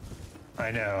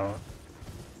 I know.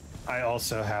 I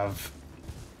also have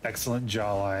excellent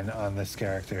jawline on this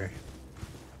character.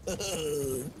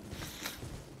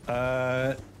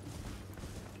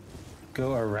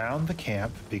 Go around the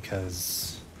camp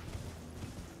because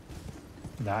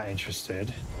not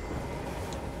interested.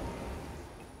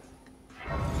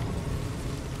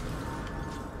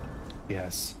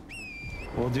 Yes.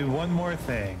 We'll do one more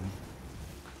thing.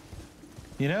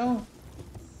 You know,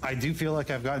 I do feel like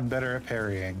I've gotten better at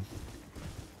parrying.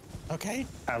 Okay.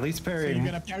 At least So parrying. you're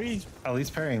gonna parry? At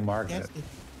least parrying Margaret.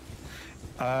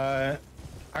 Yes.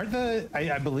 Aren't the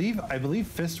I believe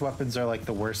fist weapons are like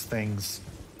the worst things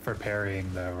for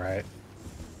parrying though, right?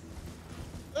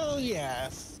 Oh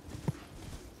yes.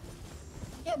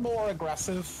 They're more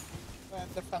aggressive than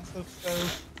defensive,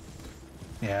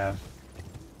 so. Yeah.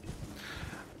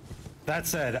 That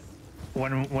said,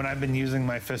 when I've been using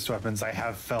my fist weapons, I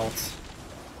have felt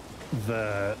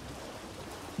the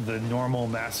normal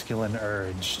masculine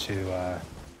urge to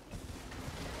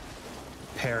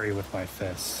parry with my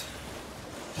fists.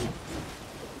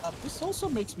 This also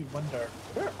makes me wonder,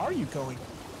 where are you going?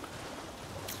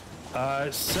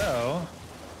 So,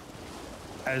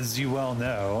 as you well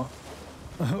know,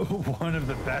 one of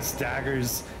the best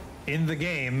daggers in the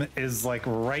game is like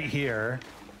right here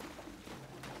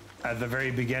at the very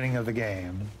beginning of the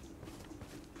game.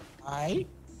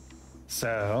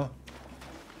 So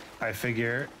I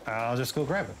figure I'll just go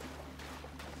grab it.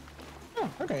 Oh,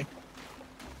 okay.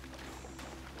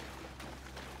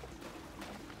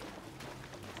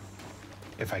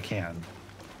 If I can.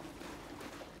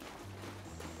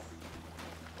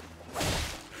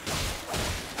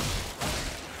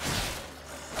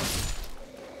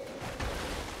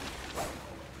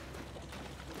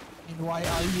 And why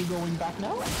are you going back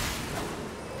now?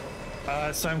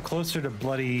 So I'm closer to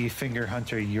Bloody Finger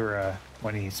Hunter Yura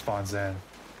when he spawns in.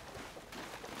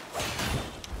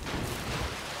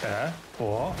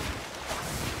 Oh.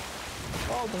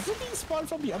 Oh, doesn't he spawn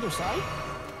from the other side?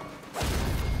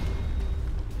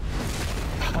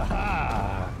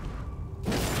 Haha!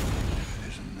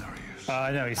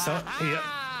 No,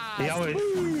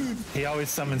 he always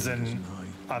summons in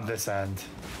on this end.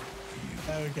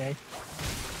 Okay.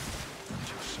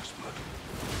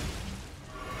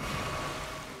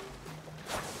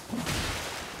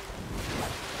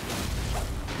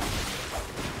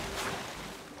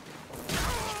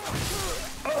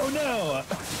 Oh no!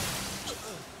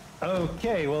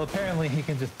 Okay, well apparently he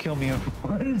can just kill me in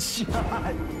one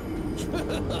shot.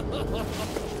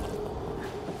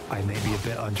 I may be a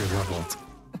bit under-leveled.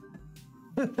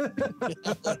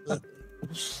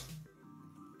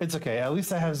 It's okay, at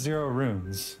least I have 0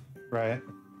 runes, right?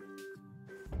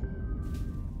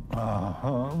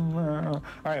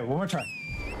 Alright, one more try.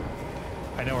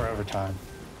 I know we're over time.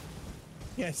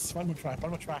 Yes, one more try,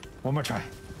 one more try. One more try.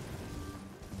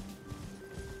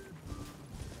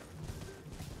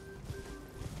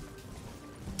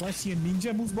 Want to see a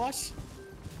ninja move, boss?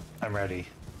 I'm ready.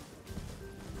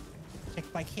 Check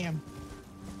my cam.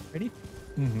 Ready?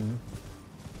 Mm-hmm.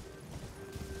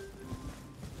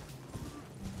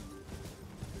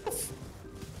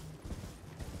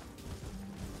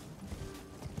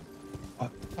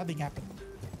 What? Nothing happened.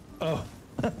 Oh.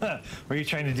 Were you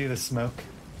trying to do the smoke?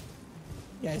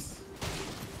 Yes.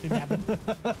 Didn't happen.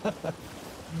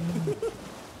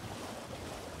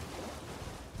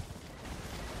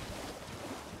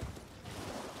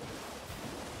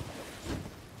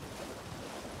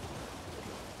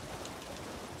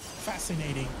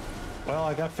 Fascinating. Well,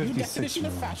 I got New 56 definition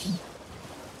of runes. fashion.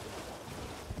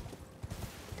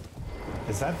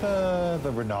 Is that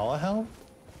the Renala helm?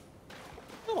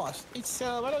 No, boss. It's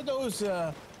one of those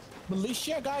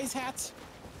militia guys' hats.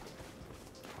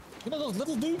 You know those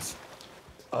little dudes?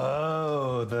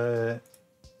 Oh, the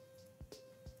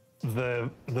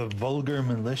vulgar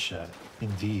militia,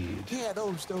 indeed. Yeah,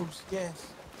 those,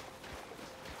 yes.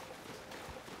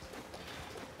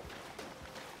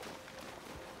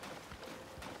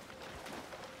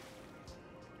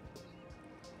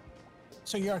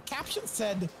 So your caption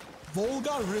said,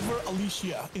 Volga River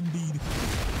Alicia, indeed.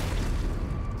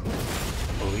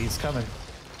 Oh, he's coming.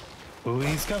 Oh,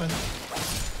 he's coming.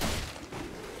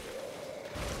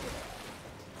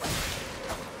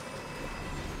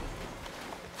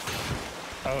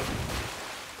 Oh.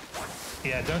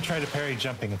 Yeah, don't try to parry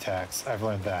jumping attacks. I've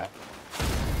learned that.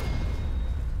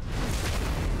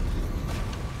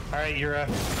 All right, Yura.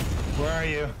 Where are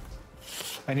you?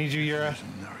 I need you, Yura.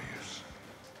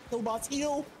 Killbots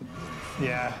heal.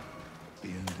 Yeah. The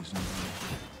end is nigh.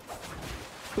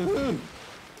 Ooh.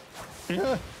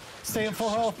 Yeah. Stay at full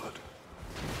health.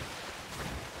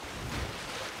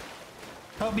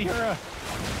 Help me, Yura.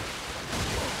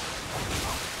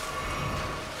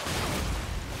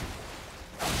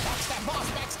 Backstab, boss,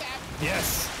 backstab.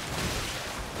 Yes.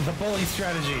 The bully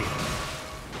strategy.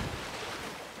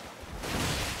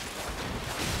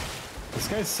 This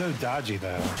guy's so dodgy,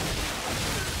 though.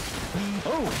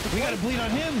 Oh, we gotta bleed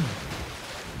on him.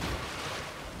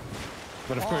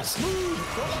 But of course, Smooth.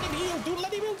 Don't let him heal. Don't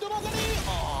let him heal. Do not let him heal.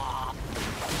 Aw.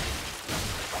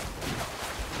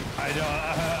 I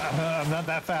don't. I'm not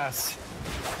that fast.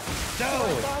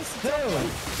 No.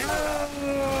 No.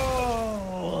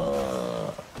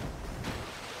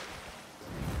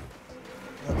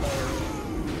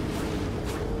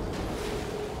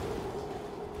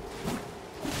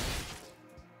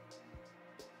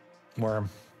 Worm.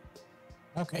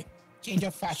 Okay. Change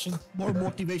of fashion. More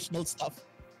motivational stuff.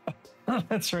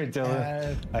 That's right,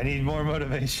 Dylan. I need more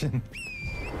motivation.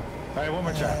 All right, one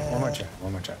more try. One more try.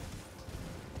 One more try.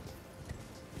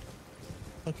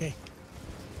 Okay.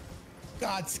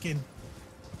 Godskin.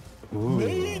 Ooh.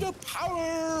 May the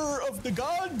power of the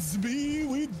gods be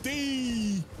with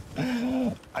thee.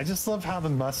 I just love how the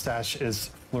mustache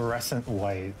is fluorescent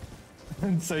white.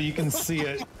 And so you can see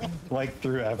it like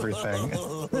through everything.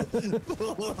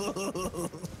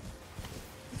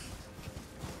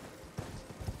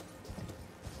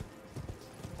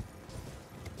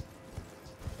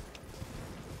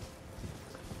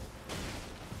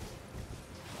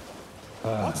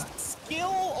 What's the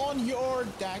skill on your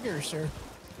dagger, sir?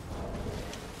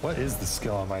 What is the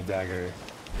skill on my dagger?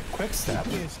 Quick step.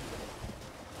 Yes.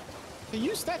 So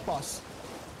use that, boss.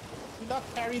 Do not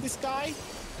carry this guy.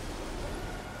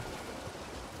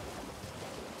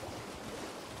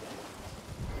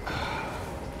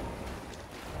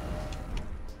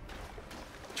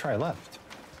 Try left.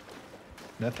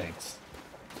 No thanks.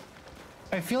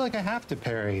 I feel like I have to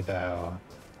parry though.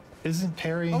 Isn't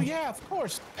parrying? Oh yeah, of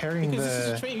course. Parrying because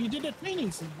the. this is you did a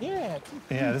training sim. Yeah.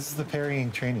 Yeah, this is the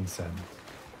parrying training sim.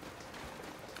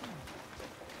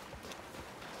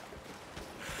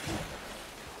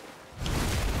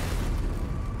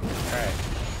 All right.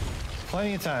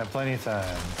 Plenty of time. Plenty of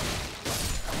time.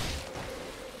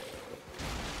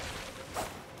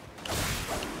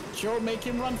 Sure, make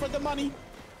him run for the money.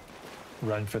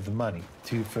 Run for the money.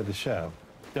 2 for the show.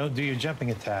 Don't do your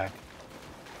jumping attack.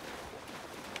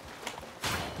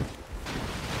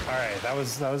 All right, that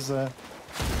was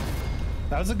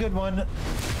a good one,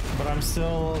 but I'm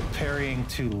still parrying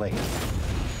too late.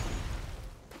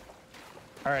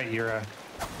 All right, Yura,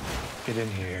 get in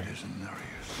here.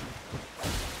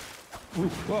 Ooh,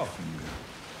 whoa!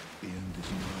 The end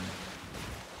is mine.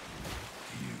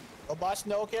 You. Oh, boss,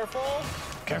 no, careful.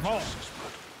 Careful!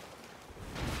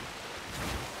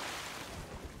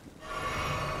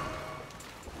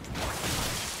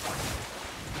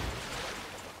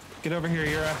 Get over here,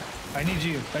 Yura. I need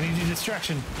you. I need you.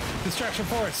 Distraction. Distraction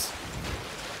force.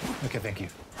 Okay, thank you.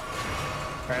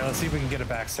 All right, let's see if we can get a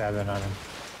backstab in on him.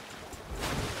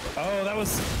 Oh, that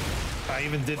was... I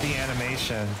even did the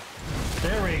animation.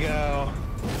 There we go.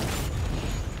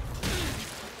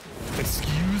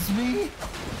 Excuse me?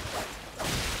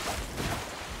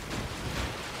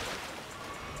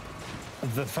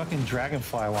 The fucking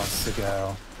dragonfly wants to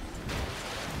go.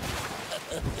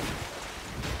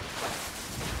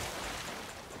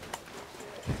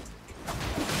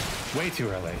 Way too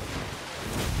early.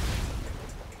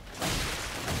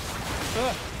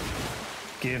 Ugh.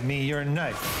 Give me your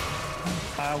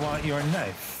knife. I want your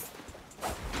knife.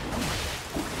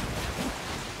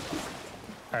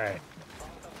 All right.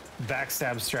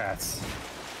 Backstab strats.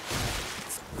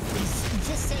 He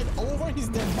just said over his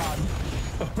dead body.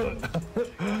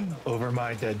 Over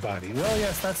my dead body. Well,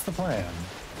 yes, that's the plan.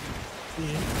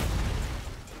 Yeah.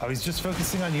 Oh, he's just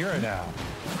focusing on Yura now.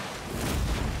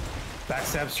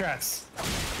 Backstab strats.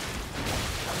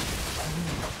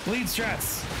 Bleed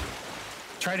strats.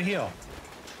 Try to heal.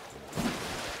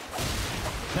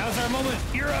 Now's our moment.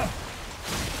 Yura.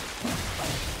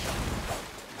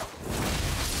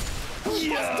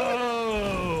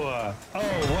 Yo!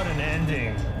 Oh, what an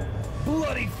ending.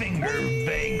 Bloody finger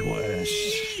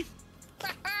vanquish.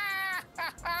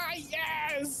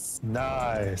 Yes!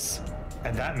 Nice.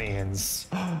 And that means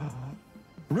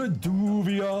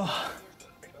Reduvia.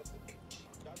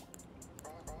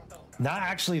 Not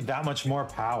actually that much more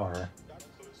power,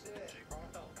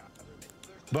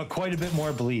 but quite a bit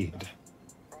more bleed,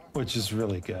 which is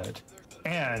really good.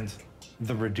 And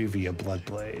the Reduvia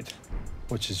Bloodblade,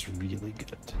 which is really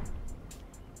good.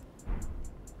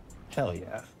 Hell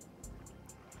yeah.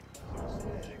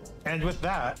 And with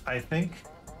that, I think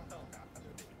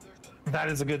that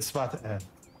is a good spot to end.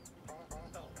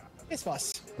 Yes,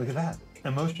 boss. Look at that.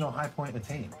 Emotional high point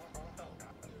attained.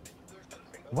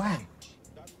 Wow.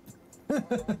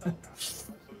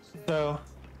 So,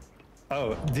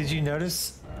 oh, did you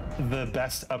notice the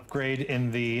best upgrade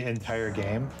in the entire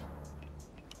game?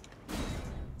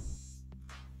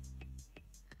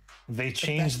 They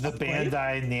changed the upgrade?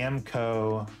 Bandai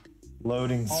Namco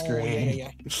loading screen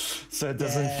yeah. so it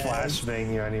doesn't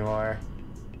flashbang you anymore.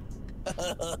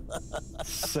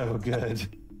 So good.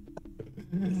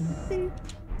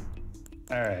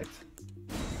 All right.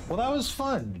 Well, that was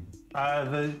fun.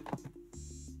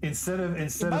 Instead You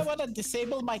might of want to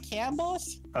disable my cam,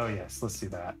 boss. oh yes, let's do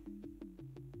that.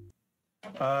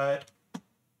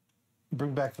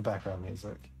 Bring back the background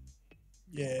music.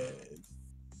 Yes.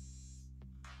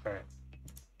 All right.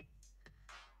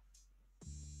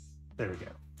 There we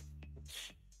go.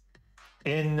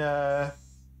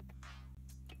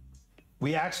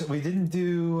 We didn't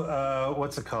do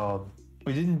what's it called?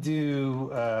 We didn't do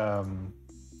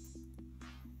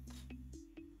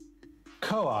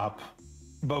co-op,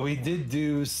 but we did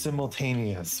do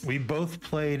simultaneous. We both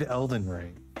played Elden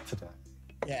Ring today.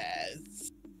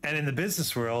 Yes. And in the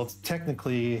business world,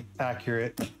 technically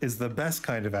accurate is the best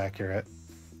kind of accurate.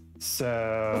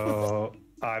 So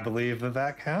I believe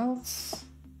that counts.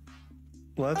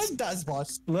 That does,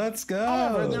 boss. Let's go.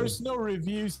 However, there's no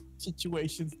review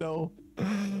situations though.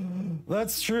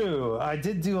 That's true. I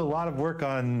did do a lot of work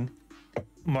on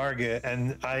Margit,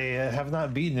 and I have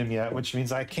not beaten him yet, which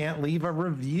means I can't leave a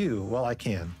review. Well, I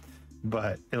can,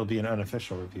 but it'll be an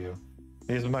unofficial review.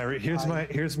 Here's my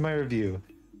review.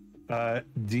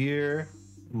 Dear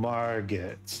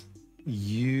Margit,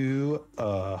 you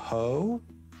a hoe.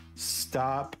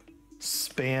 Stop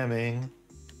spamming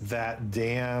that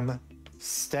damn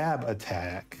stab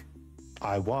attack.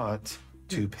 I want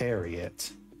to parry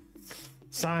it.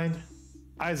 Signed,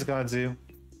 Isaac Anzu,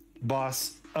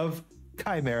 boss of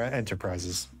Chimera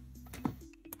Enterprises.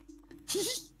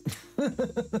 Can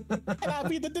I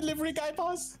be the delivery guy,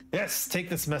 boss? Yes, take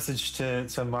this message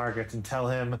to Margaret and tell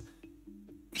him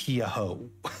he a hoe.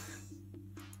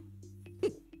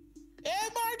 Hey,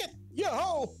 Margaret, you a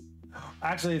hoe.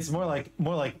 Actually, it's more like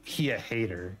he a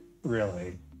hater,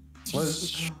 really.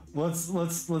 Let's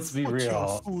be Put real.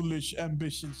 your foolish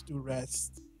ambitions to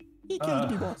rest. He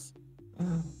killed me, boss.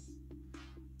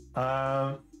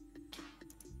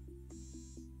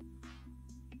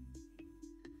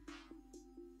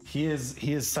 He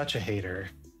is such a hater.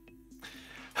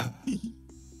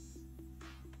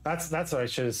 That's what I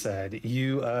should have said.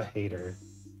 You a hater.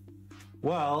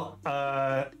 Well,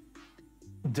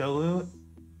 Dolu,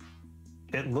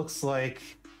 it looks like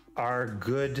our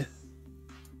good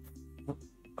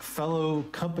fellow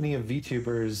company of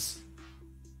VTubers,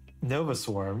 Nova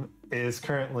Swarm, is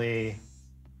currently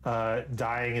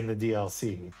dying in the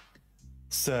DLC.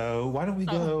 So why don't we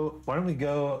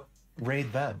go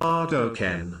raid them?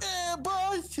 Ken.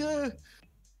 Boss,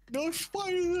 no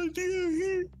spoilers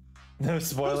here. No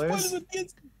spoilers?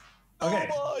 Okay.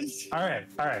 Boss. All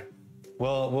right.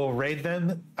 We'll raid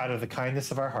them out of the kindness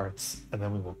of our hearts, and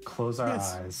then we will close our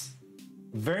eyes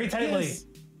very tightly.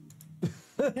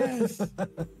 Yes.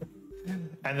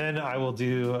 And then I will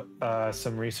do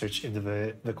some research into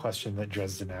the question that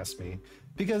Dresden asked me,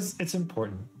 because it's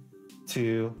important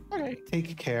to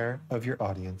take care of your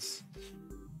audience.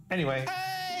 Anyway.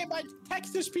 Hey, my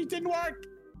text to speech didn't work.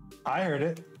 I heard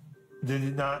it. Did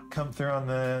it not come through on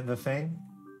the thing?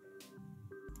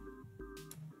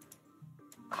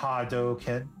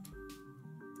 Hadoken.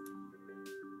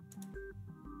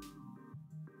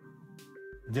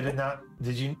 Did it not?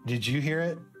 Did you hear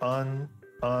it on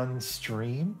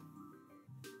stream?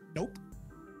 Nope.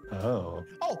 Oh.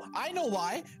 Oh, I know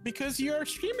why. Because your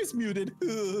stream is muted.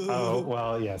 Oh,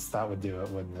 well, yes, that would do it,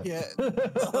 wouldn't it? Yeah.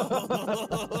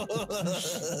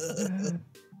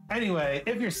 Anyway,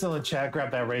 if you're still in chat,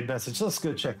 grab that raid message. Let's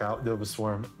go check out Nova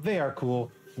Swarm. They are cool.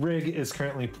 Rig is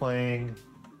currently playing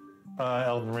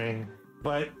Elden Ring.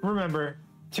 But remember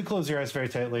to close your eyes very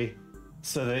tightly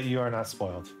so that you are not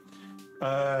spoiled.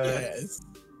 Yes.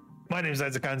 My name is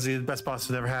Isaac Anzu, the best boss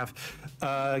you'll ever have.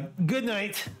 Good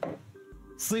night.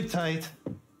 Sleep tight.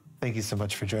 Thank you so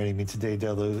much for joining me today,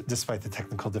 Delu, despite the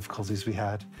technical difficulties we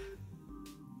had.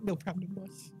 No problem,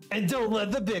 boss. And don't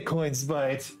let the Bitcoins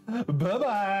bite.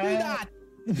 Bye-bye. Do not.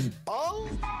 Oh.